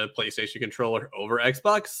preferred a PlayStation controller over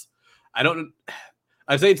Xbox.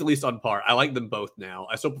 I'd say it's at least on par. I like them both now.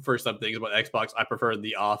 I still prefer some things about Xbox. I prefer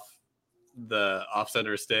the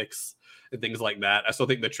off-center sticks and things like that. I still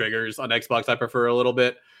think the triggers on Xbox I prefer a little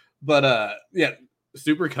bit. But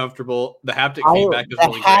super comfortable. The haptic feedback is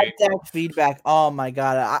really great. Haptic feedback. Oh my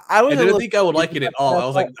god! I didn't think I would like it at all. I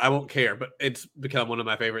was like, I won't care. But it's become one of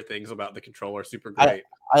my favorite things about the controller. Super great.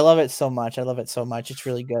 I love it so much. It's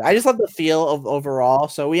really good. I just love the feel of overall.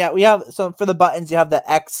 So we have so for the buttons, you have the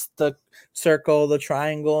X, the circle, the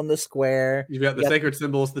triangle, and the square. You got the sacred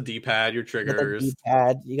symbols, the D-pad, your triggers.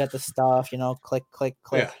 You got the stuff. Click, click,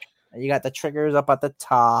 click. Yeah. You got the triggers up at the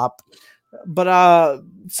top. But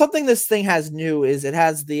something this thing has new is it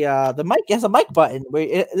has the mic. It has a mic button.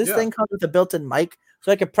 This thing comes with a built-in mic,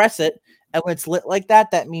 so I can press it, and when it's lit like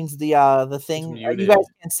that, that means the thing. You guys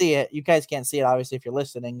can't see it. You guys can't see it, obviously, if you're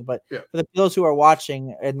listening. But for those who are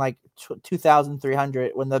watching in like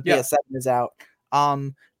 2,300 when the PS7 is out,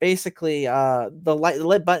 basically the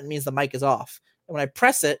lit button means the mic is off, and when I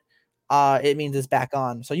press it, it means it's back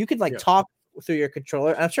on. So you can talk through your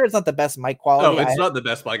controller. I'm sure it's not the best mic quality. No, it's not the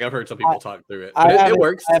best mic. I've heard some people talk through it. But it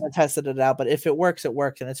works. I haven't tested it out, but if it works, it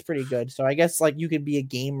works, and it's pretty good. So I guess like you could be a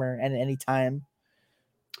gamer at any time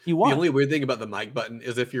you want. The only weird thing about the mic button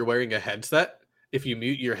is if you're wearing a headset, if you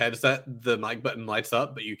mute your headset, the mic button lights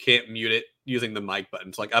up, but you can't mute it using the mic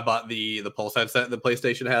buttons. Like I bought the Pulse headset the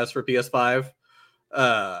PlayStation has for PS5,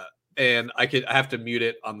 and I have to mute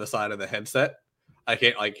it on the side of the headset. I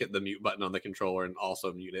can't like hit the mute button on the controller and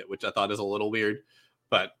also mute it, which I thought is a little weird,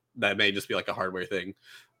 but that may just be like a hardware thing.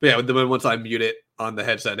 But yeah, once I mute it on the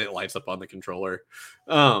headset, it lights up on the controller.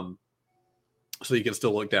 So you can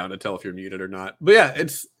still look down and tell if you're muted or not. But yeah,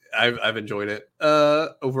 I've enjoyed it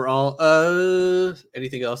overall.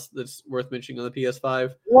 Anything else that's worth mentioning on the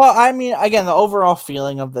PS5? Well, I mean, again, the overall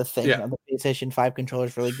feeling of the thing of the PlayStation 5 controller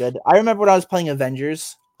is really good. I remember when I was playing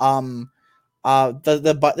Avengers, but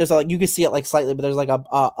there's like you can see it like slightly, but there's like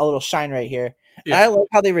a little shine right here. Yeah. And I like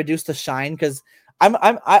how they reduce the shine because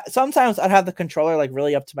I sometimes I'd have the controller like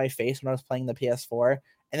really up to my face when I was playing the PS4,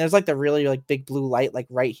 and there's like the really like big blue light like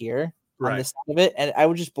right here on this side of it, and I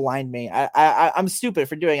would just blind me. I'm stupid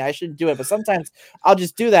for doing it. I shouldn't do it, but sometimes I'll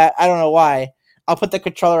just do that. I don't know why. I'll put the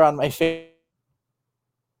controller on my face.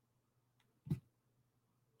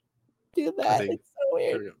 Do that. It's so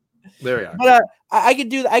weird. There we are. But I could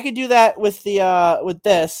do that with the with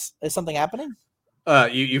this. Is something happening?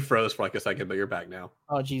 You froze for like a second, but you're back now.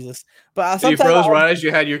 Oh Jesus! But so you froze right as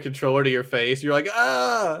you had your controller to your face. You're like,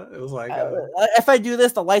 ah! It was like if I do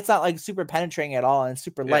this, the light's not like super penetrating at all, and it's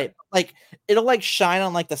super light. Like it'll like shine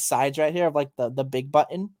on like the sides right here of like the big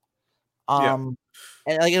button. And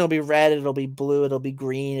like it'll be red, it'll be blue, it'll be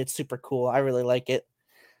green. It's super cool. I really like it.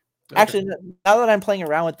 Okay. Actually, now that I'm playing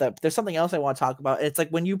around with there's something else I want to talk about. It's like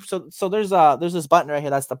when you so there's this button right here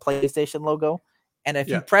that's the PlayStation logo, and if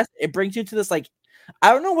you press it, brings you to this like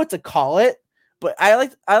I don't know what to call it, but I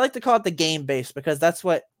like to call it the game base because that's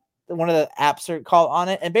what one of the apps are called on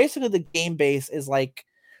it. And basically, the game base is like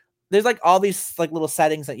there's like all these like little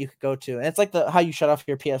settings that you could go to, and it's like how you shut off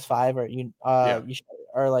your PS5 or you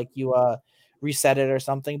reset it or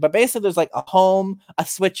something. But basically, there's like a home, a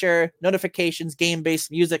switcher, notifications, game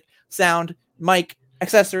based music, sound, mic,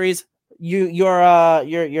 accessories,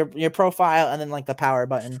 your profile, and then like the power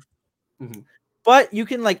button. Mm-hmm. But you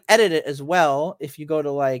can like edit it as well if you go to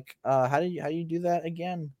like how do you do that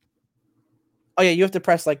again? Oh yeah, you have to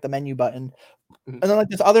press like the menu button. Mm-hmm. And then like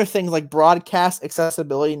there's other things like broadcast,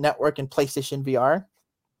 accessibility, network, and PlayStation VR.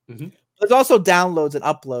 Mm-hmm. There's also downloads and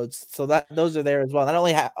uploads, so that those are there as well. That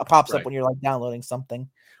only pops up when you're like downloading something,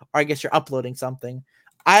 or I guess you're uploading something.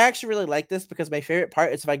 I actually really like this because my favorite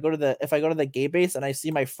part is if I go to the game base and I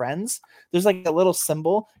see my friends, there's like a little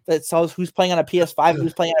symbol that tells who's playing on a PS5,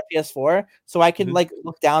 who's playing on a PS4, so I can like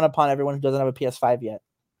look down upon everyone who doesn't have a PS5 yet.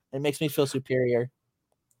 It makes me feel superior.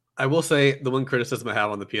 I will say the one criticism I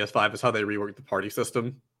have on the PS5 is how they reworked the party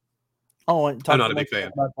system. Oh, and I'm not a big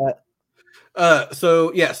fan about that.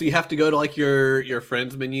 So you have to go to like your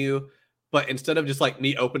friends menu, but instead of just like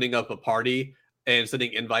me opening up a party and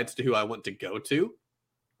sending invites to who I want to go to,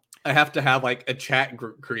 I have to have like a chat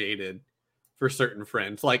group created for certain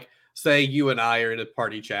friends. Like say you and I are in a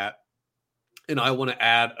party chat and I want to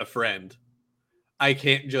add a friend. I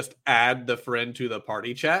can't just add the friend to the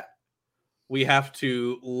party chat. We have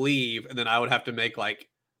to leave and then I would have to make like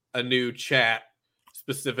a new chat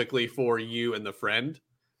specifically for you and the friend.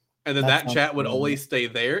 And then that chat would always stay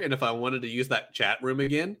there. And if I wanted to use that chat room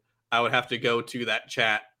again, I would have to go to that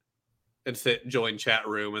chat and join chat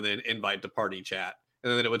room and then invite to party chat.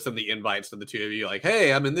 And then it would send the invites to the two of you like,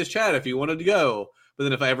 hey, I'm in this chat if you wanted to go. But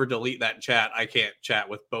then if I ever delete that chat, I can't chat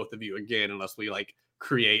with both of you again unless we like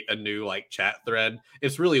create a new like chat thread.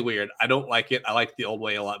 It's really weird. I don't like it. I like the old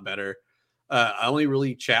way a lot better. I only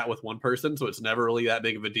really chat with one person, so it's never really that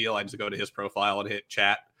big of a deal. I just go to his profile and hit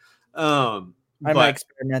chat. I might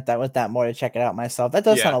experiment with that more to check it out myself. That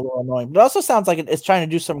does sound a little annoying, but it also sounds like it's trying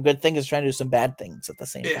to do some good things, it's trying to do some bad things at the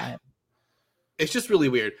same time. It's just really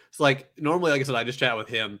weird. It's like normally, like I said, I just chat with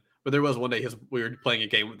him, but there was one day we were playing a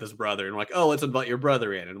game with his brother, and we're like, oh, let's invite your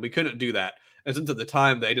brother in, and we couldn't do that. And since at the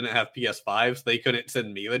time they didn't have PS5s, they couldn't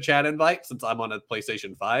send me the chat invite since I'm on a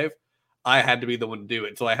PlayStation 5. I had to be the one to do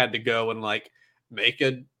it, so I had to go and like make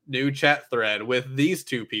a new chat thread with these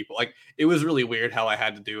two people. Like it was really weird how I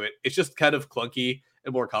had to do it. It's just kind of clunky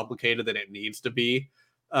and more complicated than it needs to be.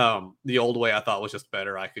 The old way I thought was just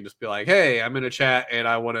better. I could just be like, hey, I'm in a chat and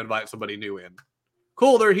I want to invite somebody new in.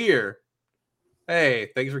 Cool, they're here. Hey,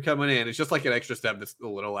 thanks for coming in. It's just like an extra step that's a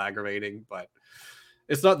little aggravating, but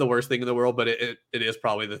it's not the worst thing in the world, but it is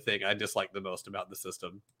probably the thing I dislike the most about the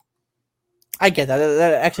system. I get that.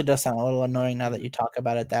 That actually does sound a little annoying now that you talk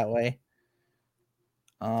about it that way.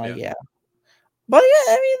 Yeah. But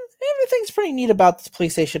yeah, I mean, everything's pretty neat about this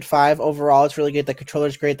PlayStation 5 overall. It's really good. The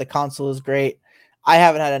controller's great. The console is great. I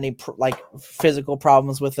haven't had any physical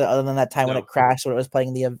problems with it other than that time when it crashed when it was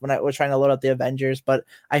playing when I was trying to load up the Avengers, but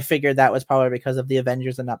I figured that was probably because of the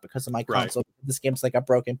Avengers and not because of my console. This game's like a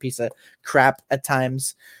broken piece of crap at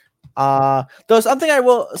times. Though something I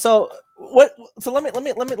will let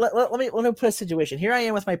me put a situation. Here I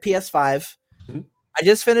am with my PS5. Mm-hmm. I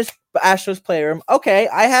just finished Astro's Playroom. Okay,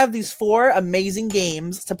 I have these 4 amazing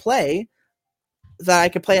games to play that I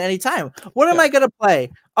could play at any time. What am I gonna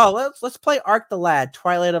play? Oh, let's play Ark the Lad,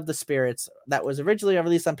 Twilight of the Spirits. That was originally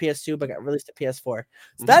released on PS2, but got released to PS4.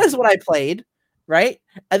 So that is what I played, right?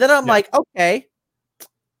 And then I'm like, okay,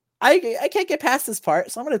 I can't get past this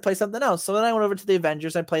part, so I'm gonna play something else. So then I went over to the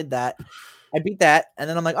Avengers. I played that. I beat that, and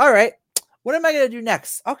then I'm like, all right, What am I gonna do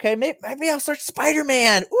next? Okay, maybe I'll start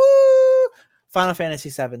Spider-Man. Ooh, Final Fantasy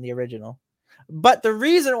VII, the original. But the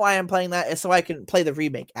reason why I'm playing that is so I can play the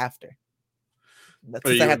remake after. That's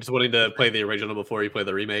Are you just wanting to play the original before you play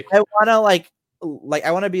the remake? I want to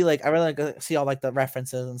I want to be like I really like see all like the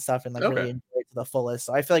references and stuff and like really enjoy it to the fullest.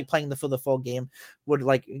 So I feel like playing the full game would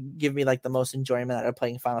like give me like the most enjoyment out of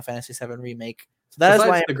playing Final Fantasy VII remake. So that is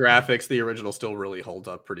why the graphics, the original still really holds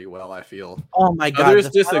up pretty well, I feel. Oh my god. Others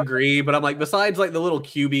disagree, but I'm like, besides like the little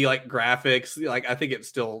QB like graphics, like I think it's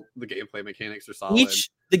still the gameplay mechanics are solid.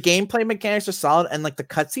 The gameplay mechanics are solid, and like the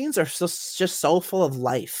cutscenes are just so full of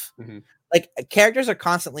life. Mm-hmm. Like characters are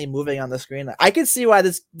constantly moving on the screen. Like, I can see why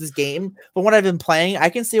this game, but when I've been playing, I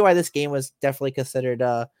can see why this game was definitely considered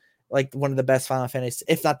like one of the best Final Fantasy,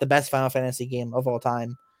 if not the best Final Fantasy game of all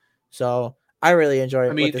time. So I really enjoy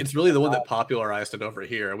it. I mean, it's really the one that popularized it over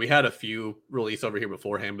here. We had a few released over here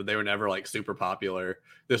beforehand, but they were never like super popular.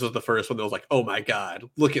 This was the first one that was like, oh my god,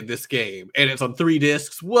 look at this game, and it's on 3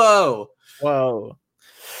 discs. Whoa.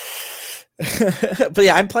 But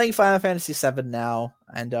yeah, I'm playing Final Fantasy VII now,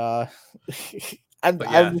 and Final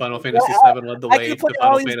Fantasy VII led the way to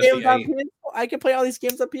Final Fantasy VIII. I can play all these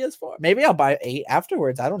games on PS4. Maybe I'll buy 8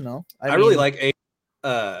 afterwards. I don't know. I really like 8.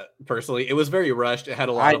 Personally, it was very rushed. It had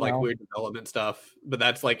a lot of like weird development stuff, but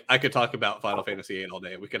that's like I could talk about Final Fantasy VIII all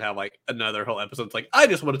day. We could have like another whole episode. It's like I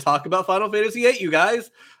just want to talk about Final Fantasy VIII, you guys.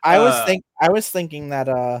 I was thinking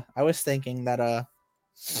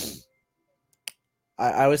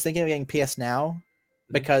of getting PS Now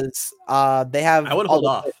because they have. I would hold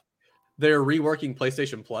off. They're reworking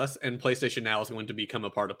PlayStation Plus, and PlayStation Now is going to become a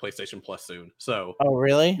part of PlayStation Plus soon. So, oh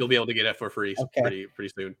really? You'll be able to get it for free pretty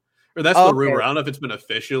soon. Or that's the rumor. I don't know if it's been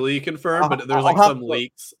officially confirmed, but there's like some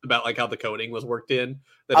leaks about like how the coding was worked in.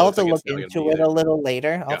 I'll have to look into it a little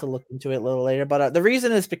later. But the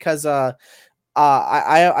reason is because I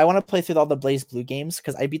want to play through all the Blaze Blue games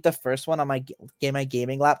because I beat the first one on my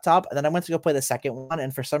gaming laptop, and then I went to go play the second one,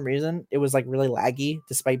 and for some reason it was like really laggy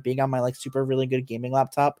despite being on my like super really good gaming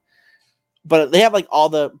laptop. But they have like all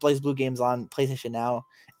the Blaze Blue games on PlayStation Now,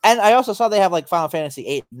 and I also saw they have like Final Fantasy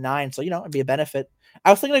 8, 9, so it'd be a benefit. I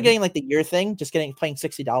was thinking of getting like the year thing, just paying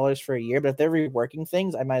 $60 for a year. But if they're reworking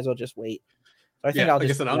things, I might as well just wait. So I think I'll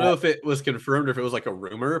just. I don't know if it was confirmed or if it was like a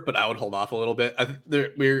rumor, but I would hold off a little bit.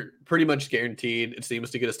 We're pretty much guaranteed. It seems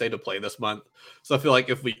to get a state of play this month, so I feel like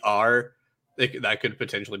if we are, that could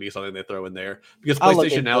potentially be something they throw in there because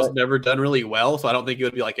PlayStation Now has never done really well. So I don't think it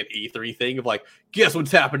would be like an E3 thing of like, guess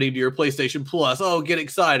what's happening to your PlayStation Plus? Oh, get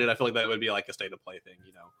excited! I feel like that would be like a state of play thing.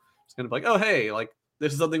 It's kind of like, oh hey, like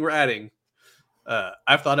this is something we're adding.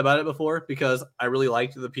 I've thought about it before because I really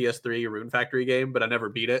liked the PS3 Rune Factory game, but I never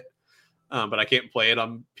beat it. But I can't play it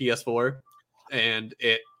on PS4, and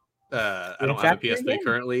I don't have a PS3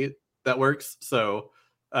 currently that works. So,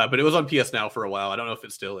 but it was on PS Now for a while. I don't know if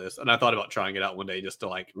it still is, and I thought about trying it out one day just to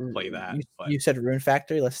like play that. You said Rune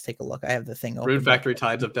Factory. Let's take a look. I have the thing open. Rune Factory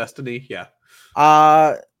Tides of Destiny. Yeah.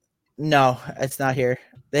 No, it's not here.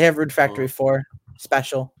 They have Rune Factory 4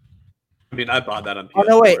 special. I mean, I bought that on PS4. Oh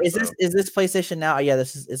no, wait, is this PlayStation Now? Yeah,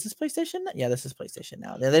 is this PlayStation? Yeah, this is PlayStation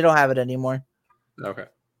Now. They don't have it anymore. Okay.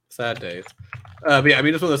 Sad days. But yeah, I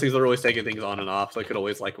mean, it's one of those things that are always taking things on and off, so it could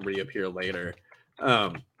always like reappear later.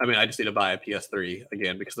 I mean, I just need to buy a PS3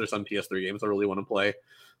 again because there's some PS3 games I really want to play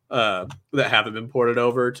that haven't been ported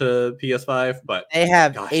over to PS5. But they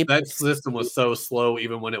have that system was so slow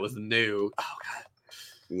even when it was new. Oh god.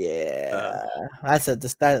 Yeah,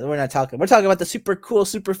 we're not talking. We're talking about the super cool,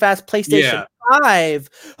 super fast PlayStation 5.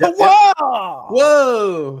 Yep,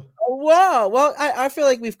 Whoa! Well, I feel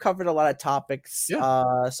like we've covered a lot of topics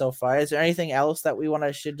so far. Is there anything else that we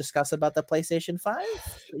should discuss about the PlayStation 5?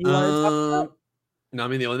 You want to talk about? No, I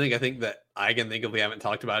mean the only thing I think that I can think of we haven't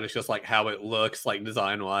talked about is just like how it looks, like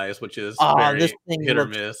design wise, which is very hit or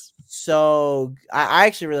miss. So I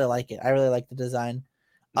actually really like it. I really like the design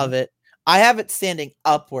of it. I have it standing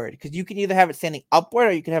upward because you can either have it standing upward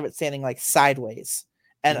or you can have it standing like sideways.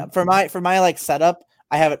 And for my like setup,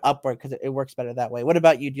 I have it upward because it works better that way. What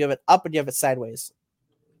about you? Do you have it up or do you have it sideways?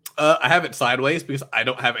 I have it sideways because I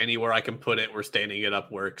don't have anywhere I can put it where standing it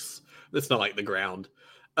up works. It's not like the ground.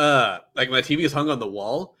 Like my TV is hung on the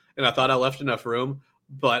wall, and I thought I left enough room,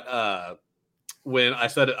 but when I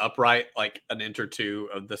set it upright, like an inch or two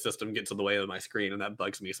of the system gets in the way of my screen, and that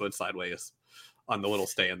bugs me, so it's sideways on the little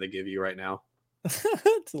stand they give you right now.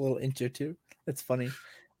 It's a little inch or two. That's funny.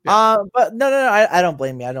 Yeah. But no, I don't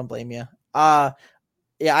blame you. Yeah,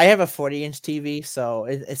 I have a 40-inch TV, so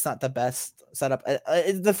it's not the best setup.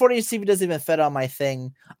 The 40-inch TV doesn't even fit on my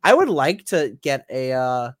thing. I would like to get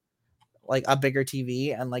a bigger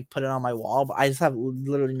TV and like put it on my wall, but I just have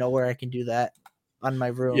literally nowhere I can do that. on my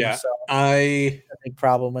room. Yeah, So I a big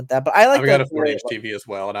problem with that. But I like I've got a the 4-inch TV as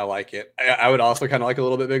well, and I like it. I would also kind of like a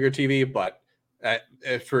little bit bigger TV, but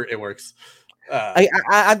it works.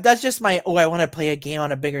 that's just my I want to play a game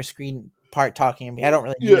on a bigger screen part talking to me. I don't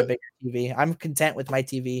really need Yeah. a bigger TV. I'm content with my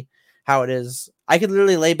TV how it is. I could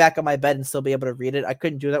literally lay back on my bed and still be able to read it. I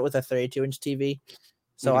couldn't do that with a 32-inch TV.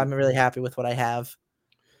 So I'm really happy with what I have.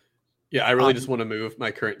 Yeah, I really just want to move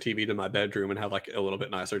my current TV to my bedroom and have like a little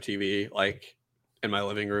bit nicer TV, like in my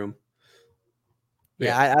living room.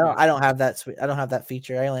 Yeah, I don't have that. I don't have that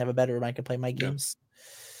feature. I only have a bedroom. I can play my games.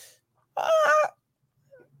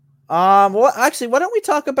 Well, actually, why don't we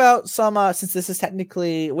talk about some? Since this is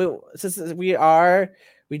technically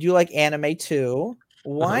we do like anime too.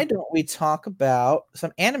 Why don't we talk about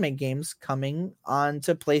some anime games coming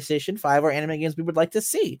onto PlayStation 5 or anime games we would like to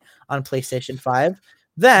see on PlayStation 5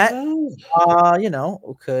 that could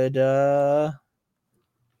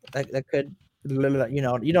that could you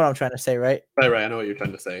know what I'm trying to say, right? Right. I know what you're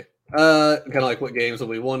trying to say. Kind of like what games will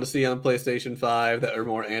we want to see on PlayStation 5 that are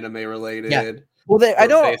more anime related? Yeah. Well, I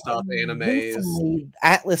don't. Based off animes.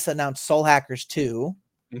 Atlas announced Soul Hackers 2.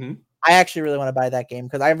 Mm-hmm. I actually really want to buy that game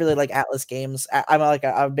because I really like Atlas games. I'm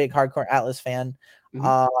a big hardcore Atlas fan.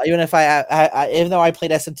 Mm-hmm. Even if even though I played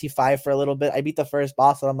SMT5 for a little bit, I beat the first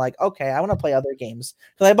boss, and I'm like, okay, I want to play other games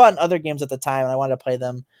because I bought other games at the time and I wanted to play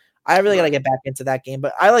them. I really got to get back into that game,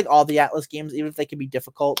 but I like all the Atlas games, even if they can be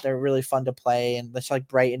difficult. They're really fun to play, and they're like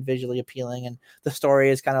bright and visually appealing, and the story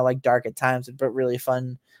is kind of like dark at times, but really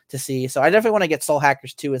fun to see. So I definitely want to get Soul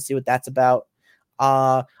Hackers 2 and see what that's about.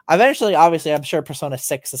 Eventually, obviously, I'm sure Persona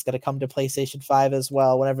 6 is going to come to PlayStation 5 as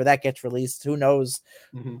well. Whenever that gets released, who knows?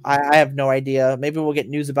 Mm-hmm. I have no idea. Maybe we'll get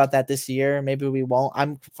news about that this year. Maybe we won't.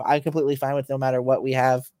 I'm completely fine with no matter what we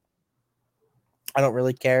have. I don't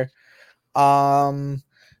really care.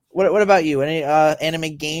 What about you? Any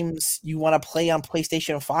anime games you want to play on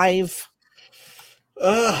PlayStation 5?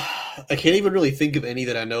 I can't even really think of any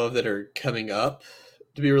that I know of that are coming up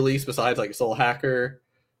to be released besides like Soul Hacker.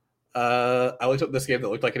 I looked up this game that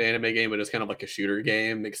looked like an anime game, but it's kind of like a shooter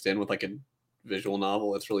game mixed in with like a visual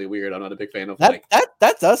novel. It's really weird. I'm not a big fan of that.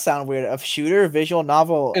 That does sound weird. A shooter visual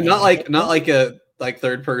novel, and not like a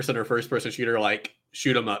third person or first person shooter, like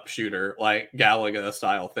shoot 'em up shooter, like Galaga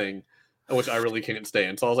style thing, which I really can't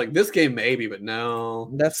stand. So I was like, this game maybe, but no.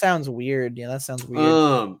 That sounds weird. Yeah, that sounds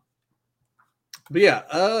weird. But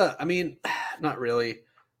yeah, I mean, not really.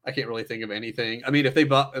 I can't really think of anything. I mean, if they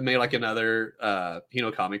made like another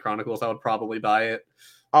Hinokami Chronicles, I would probably buy it.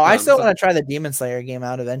 Oh, I still want to try the Demon Slayer game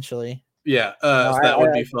out eventually. Yeah, so that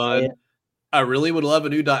would be fun. I really would love a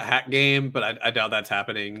new .hack game, but I doubt that's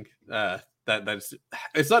happening.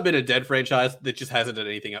 It's not been a dead franchise that just hasn't done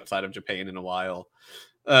anything outside of Japan in a while.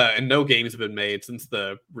 And no games have been made since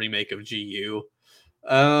the remake of GU.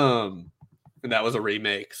 And that was a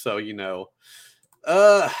remake, so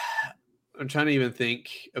I'm trying to even think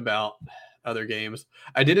about other games.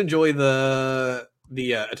 I did enjoy the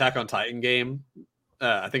Attack on Titan game.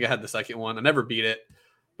 I think I had the second one. I never beat it,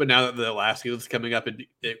 but now that the last season is coming up,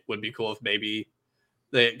 it would be cool if maybe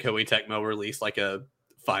Koei Tecmo released like a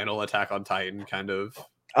final Attack on Titan kind of.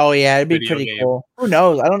 Oh yeah, it'd be pretty cool. Who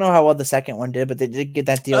knows? I don't know how well the second one did, but they did get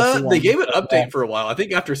that DLC. They gave an update for a while. I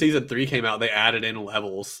think after season 3 came out, they added in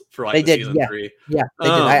levels for like season 3. Yeah, they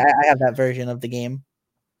did. I have that version of the game.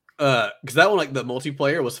 Because that one, like the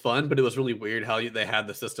multiplayer was fun, but it was really weird how they had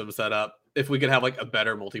the system set up. If we could have like a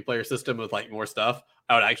better multiplayer system with like more stuff,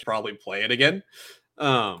 I would actually probably play it again.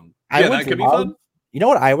 That could be fun. You know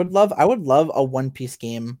what I would love? I would love a One Piece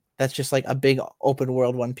game that's just like a big open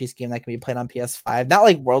world One Piece game that can be played on PS5. Not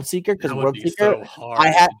like World Seeker, because World Seeker,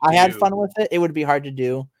 I had fun with it. It would be hard to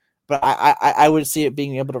do, but I would see it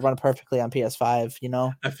being able to run perfectly on PS5. You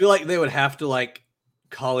know, I feel like they would have to like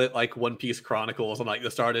call it like One Piece Chronicles, and like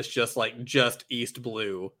the start is just East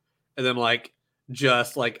Blue, and then like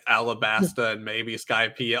just like Alabasta and maybe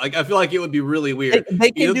Skypiea. Like I feel like it would be really weird.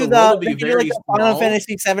 They can do the Final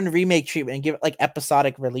Fantasy VII remake treatment and give it like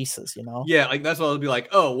episodic releases. You know? Yeah, like that's what it would be like.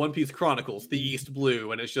 Oh, One Piece Chronicles, the East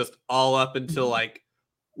Blue, and it's just all up until like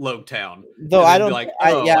Logtown. Though I don't,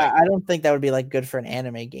 I don't think that would be like good for an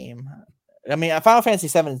anime game. I mean, Final Fantasy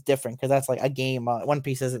VII is different because that's like a game. One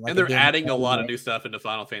Piece isn't like. And they're adding a lot of new stuff into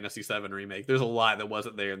Final Fantasy VII remake. There's a lot that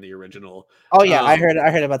wasn't there in the original. Oh yeah, I heard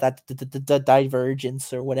about that. The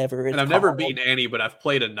Divergence or whatever. And I've never beaten any, but I've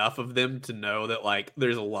played enough of them to know that like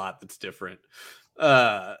there's a lot that's different.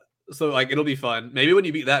 So like it'll be fun. Maybe when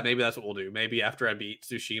you beat that, maybe that's what we'll do. Maybe after I beat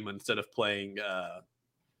Tsushima, instead of playing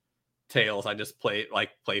Tales, I just play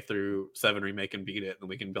through 7 Remake and beat it, and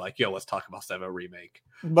we can be like, yo, let's talk about 7 Remake.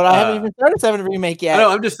 But I haven't even started 7 Remake yet. I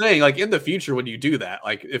know, I'm just saying, like, in the future when you do that,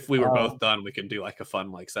 like, if we were both Oh. done, we can do like a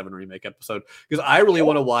fun like 7 Remake episode, because I really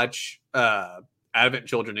want to watch Advent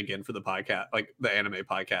Children again for the podcast, like the anime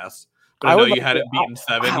podcast. But I know you hadn't beaten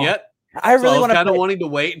 7 yet. I really want to kind of wanting to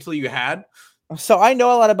wait until you had. So I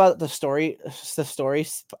know a lot about the story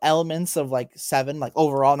elements of like 7, like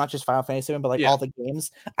overall, not just Final Fantasy 7, but like all the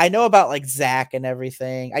games. I know about like Zack and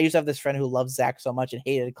everything. I used to have this friend who loved Zack so much and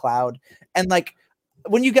hated Cloud. And like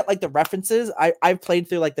when you get like the references, I've played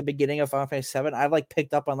through like the beginning of Final Fantasy 7. I've like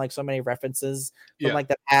picked up on like so many references from like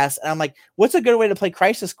the past. And I'm like, what's a good way to play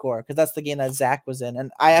Crisis Core? Because that's the game that Zack was in.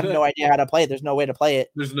 And I have no idea how to play it. There's no way to play it.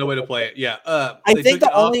 There's no way to play it. Yeah. I think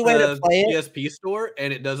the only way to play it PSP store,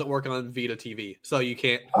 and it doesn't work on Vita TV. So you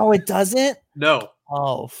can't. Oh, it doesn't? No.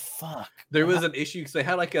 Oh, fuck. There was an issue because they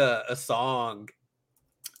had like a song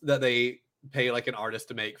that they pay like an artist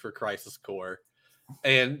to make for Crisis Core.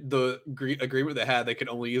 And the agreement they had, they could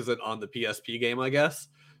only use it on the PSP game, I guess.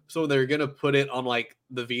 So they're going to put it on like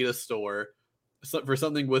the Vita store. So for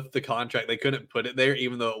something with the contract, they couldn't put it there,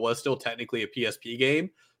 even though it was still technically a PSP game,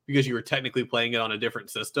 because you were technically playing it on a different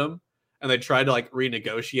system. And they tried to like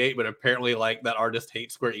renegotiate, but apparently like that artist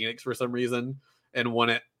hates Square Enix for some reason and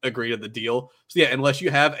wouldn't agree to the deal. So yeah, unless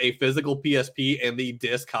you have a physical PSP and the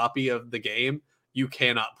disc copy of the game, you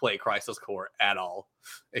cannot play Crisis Core at all.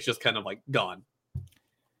 It's just kind of like gone.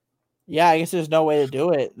 Yeah, I guess there's no way to do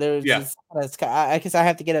it. I guess I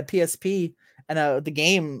have to get a PSP and the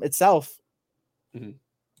game itself. Mm-hmm.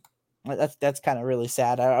 That's kind of really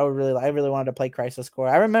sad. I really wanted to play Crisis Core.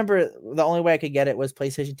 I remember the only way I could get it was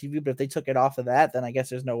PlayStation TV, but if they took it off of that, then I guess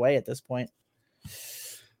there's no way at this point.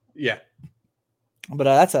 Yeah. But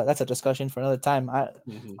that's a discussion for another time. How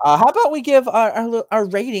about we give our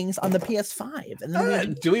ratings on the PS5? And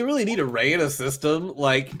then do we really need to rate a system?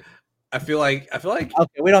 Like, I feel like okay,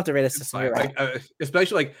 we don't have to rate a system. Right. Like,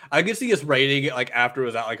 especially like I could see us rating it like after it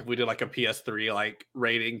was out, like if we did like a PS3 like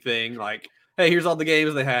rating thing, like hey, here's all the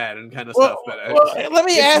games they had and kind of stuff. But let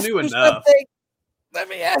me ask you something. Let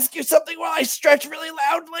me ask you something while I stretch really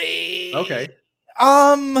loudly. Okay.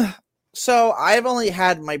 So I've only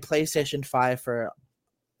had my PlayStation 5 for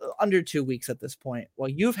under 2 weeks at this point. Well,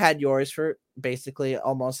 you've had yours for basically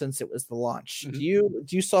almost since it was the launch. Mm-hmm.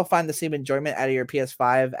 Do you still find the same enjoyment out of your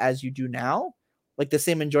PS5 as you do now? Like the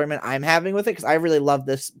same enjoyment I'm having with it? Because I really love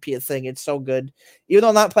this PS thing. It's so good. Even though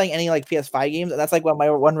I'm not playing any like PS5 games, and that's like my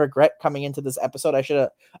one regret coming into this episode. I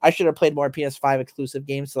should have played more PS5 exclusive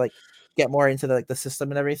games to like get more into the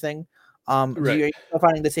system and everything. Are you still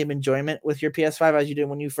finding the same enjoyment with your PS5 as you did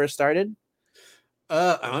when you first started?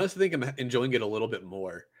 I honestly think I'm enjoying it a little bit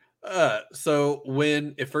more. So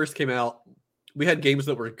when it first came out, we had games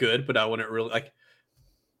that were good, but I wouldn't really like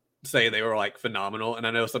say they were like phenomenal. And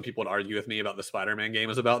I know some people would argue with me about the Spider-Man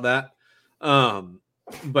games about that.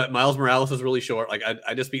 But Miles Morales is really short. Like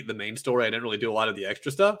I just beat the main story. I didn't really do a lot of the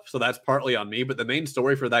extra stuff. So that's partly on me, but the main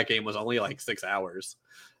story for that game was only like 6 hours.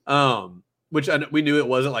 Which we knew it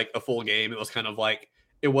wasn't like a full game. It was kind of like,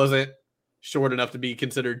 it wasn't short enough to be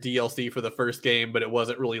considered DLC for the first game, but it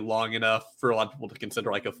wasn't really long enough for a lot of people to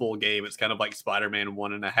consider like a full game. It's kind of like Spider-Man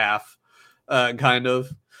 1.5, kind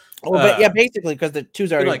of. Well, but yeah, basically because the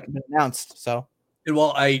 2's already been announced. So, and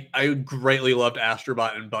while I greatly loved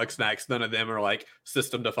Astrobot and Bugsnax, none of them are like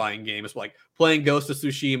system-defying games. Like playing Ghost of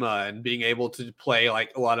Tsushima and being able to play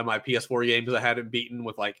like a lot of my PS4 games I hadn't beaten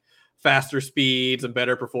with like faster speeds and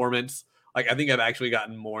better performance. Like, I think I've actually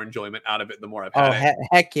gotten more enjoyment out of it the more I've had it.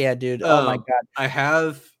 Heck yeah, dude. Oh, my God. I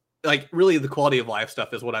have, like, really the quality of life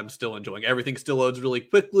stuff is what I'm still enjoying. Everything still loads really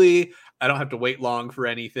quickly. I don't have to wait long for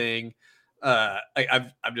anything.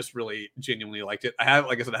 I've just really genuinely liked it.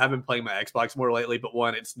 Like I said, I have been playing my Xbox more lately, but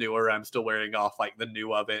one, it's newer. I'm still wearing off, like, the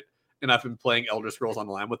new of it. And I've been playing Elder Scrolls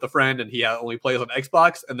Online with a friend, and he only plays on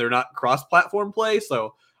Xbox, and they're not cross-platform play,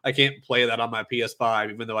 so I can't play that on my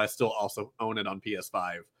PS5, even though I still also own it on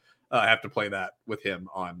PS5. I have to play that with him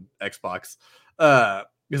on Xbox.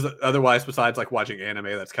 Because otherwise, besides like watching anime,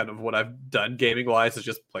 that's kind of what I've done gaming wise, is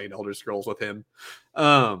just playing Elder Scrolls with him.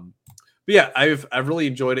 But yeah, I've really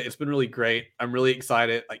enjoyed it. It's been really great. I'm really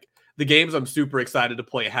excited. Like the games I'm super excited to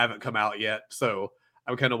play haven't come out yet, so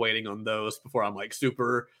I'm kind of waiting on those before I'm like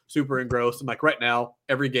super engrossed. I'm like, right now,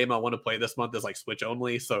 every game I want to play this month is like Switch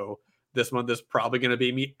only, so this month is probably going to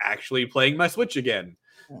be me actually playing my Switch again.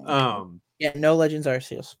 Yeah, no Legends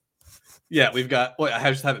Arceus. Yeah, we've got. Well, I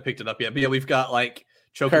just haven't picked it up yet, but yeah, we've got like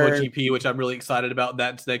Chocobo GP, which I'm really excited about.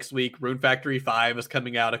 That's next week. Rune Factory 5 is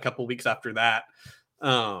coming out a couple weeks after that.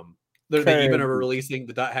 They even are releasing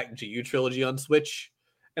the Dot Hack GU trilogy on Switch,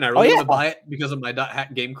 and I really want to buy it because of my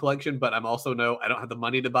 .hack game collection, but I'm also I don't have the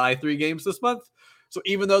money to buy 3 games this month. So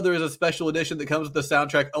even though there is a special edition that comes with the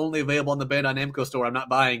soundtrack only available on the Bandai Namco store, I'm not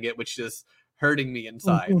buying it, which is hurting me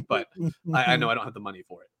inside. But I know I don't have the money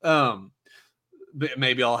for it. But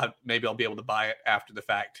maybe I'll be able to buy it after the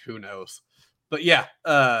fact. Who knows? But yeah,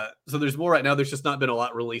 so there's more right now. There's just not been a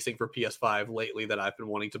lot releasing for PS5 lately that I've been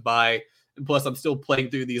wanting to buy. And plus, I'm still playing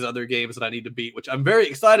through these other games that I need to beat, which I'm very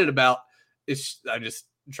excited about. I'm just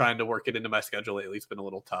trying to work it into my schedule lately. It's been a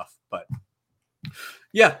little tough. But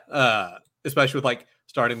yeah, especially with like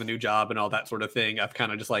starting the new job and all that sort of thing. I've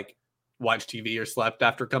kind of just like watched TV or slept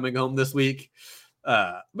after coming home this week.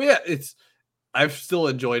 But yeah, I've still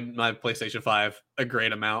enjoyed my PlayStation 5 a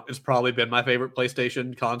great amount. It's probably been my favorite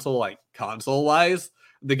PlayStation console, like console-wise.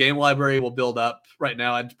 The game library will build up. Right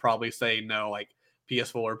now, I'd probably say no, like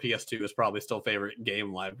PS4 or PS2 is probably still favorite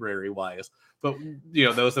game library-wise. But,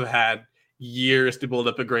 those have had years to build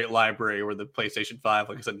up a great library, where the PlayStation 5,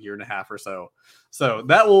 like I said, a year and a half or so. So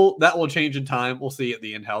that will change in time. We'll see at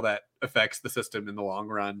the end how that affects the system in the long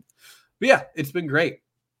run. But yeah, it's been great.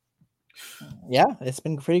 Yeah, it's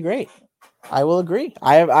been pretty great. I will agree.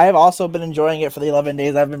 I have also been enjoying it for the 11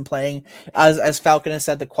 days I've been playing. As Falcon has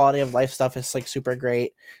said, the quality of life stuff is like super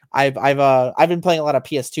great. I've been playing a lot of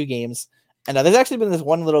PS2 games, and there's actually been this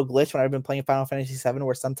one little glitch when I've been playing Final Fantasy VII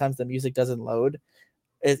where sometimes the music doesn't load.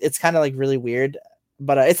 It's kind of like really weird,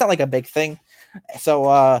 but it's not like a big thing.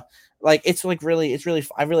 So it's really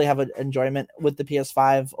I really have an enjoyment with the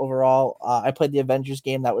PS5 overall. I played the Avengers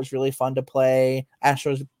game. That was really fun to play.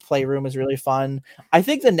 Astro's Playroom is really fun. I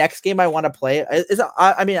think the next game I want to play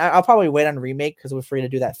I'll probably wait on Remake because we're free to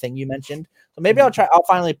do that thing you mentioned. So maybe I'll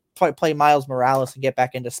finally play Miles Morales and get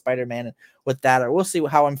back into Spider-Man with that, or we'll see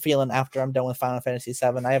how I'm feeling after I'm done with Final Fantasy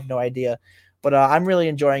VII. I have no idea, but I'm really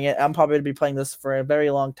enjoying it. I'm probably going to be playing this for a very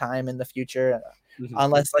long time in the future.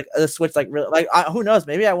 Unless like the Switch, like really, like who knows?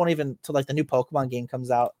 Maybe I won't even till like the new Pokemon game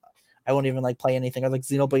comes out. I won't even like play anything, or like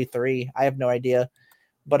Xenoblade 3. I have no idea.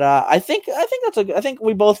 But I think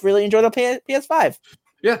we both really enjoy the PS5.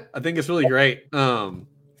 Yeah, I think it's really great.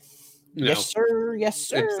 Yes, sir.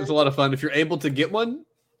 It's a lot of fun. If you're able to get one,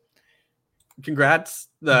 congrats.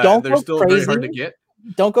 Don't they're go still crazy. very hard to get.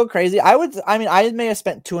 Don't go crazy. I may have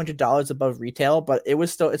spent $200 above retail, but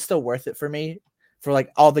it's still worth it for me for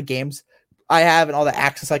like all the games I have and all the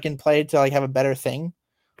access I can play to like have a better thing.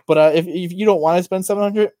 But if you don't want to spend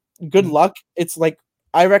 $700, good luck. It's like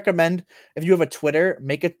I recommend if you have a Twitter,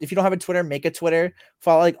 if you don't have a Twitter, make a Twitter.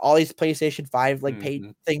 Follow like all these PlayStation 5 like paid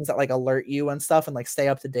things that like alert you and stuff, and like stay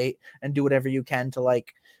up to date and do whatever you can to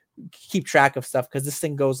like keep track of stuff, because this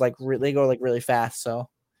thing goes like really fast. So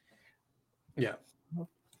yeah.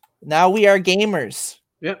 Now we are gamers.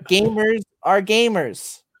 Yeah. Gamers are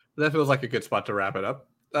gamers. That feels like a good spot to wrap it up.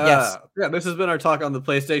 Yes. Yeah, this has been our talk on the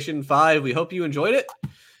PlayStation 5. We hope you enjoyed it.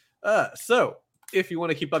 So if you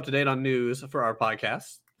want to keep up to date on news for our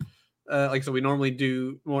podcast, like so we normally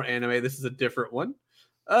do more anime. This is a different one.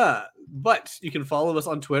 But you can follow us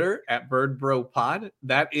on Twitter at BirdBroPod.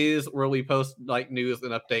 That is where we post like news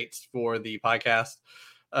and updates for the podcast.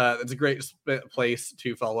 It's a great place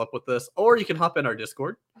to follow up with us. Or you can hop in our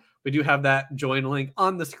Discord. We do have that join link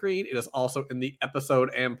on the screen. It is also in the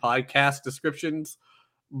episode and podcast descriptions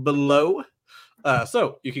below.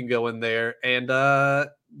 So you can go in there and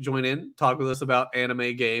join in, talk with us about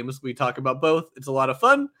anime games. We talk about both. It's a lot of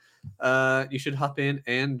fun. You should hop in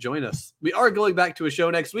and join us. We are going back to a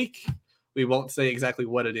show next week. We won't say exactly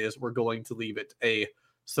what it is. We're going to leave it a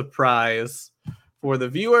surprise for the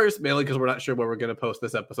viewers, mainly because we're not sure where we're going to post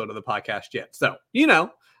this episode of the podcast yet. So,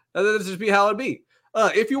 this just be how it'd be.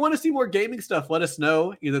 If you want to see more gaming stuff, let us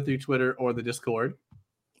know either through Twitter or the Discord.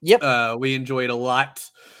 Yep. We enjoyed a lot.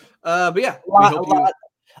 But yeah, a lot.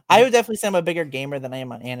 I would definitely say I'm a bigger gamer than I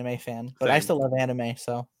am an anime fan, but I still love anime.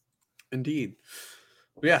 So, indeed.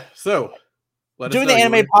 Yeah. So, doing the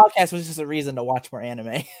anime podcast was just a reason to watch more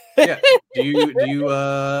anime. Yeah. Do you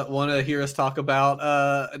want to hear us talk about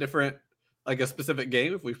a specific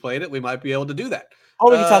game? If we've played it, we might be able to do that. Oh,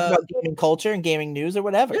 we can talk about gaming culture and gaming news or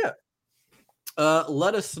whatever. Yeah.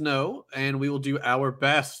 Let us know, and we will do our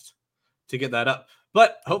best to get that up.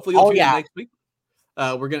 But hopefully, you'll tune in next week.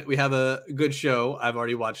 We have a good show. I've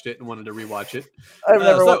already watched it and wanted to rewatch it. I've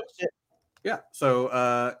never watched it. Yeah,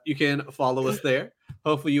 so you can follow us there.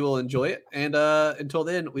 Hopefully, you will enjoy it. And until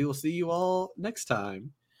then, we will see you all next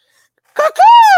time. Cuckoo!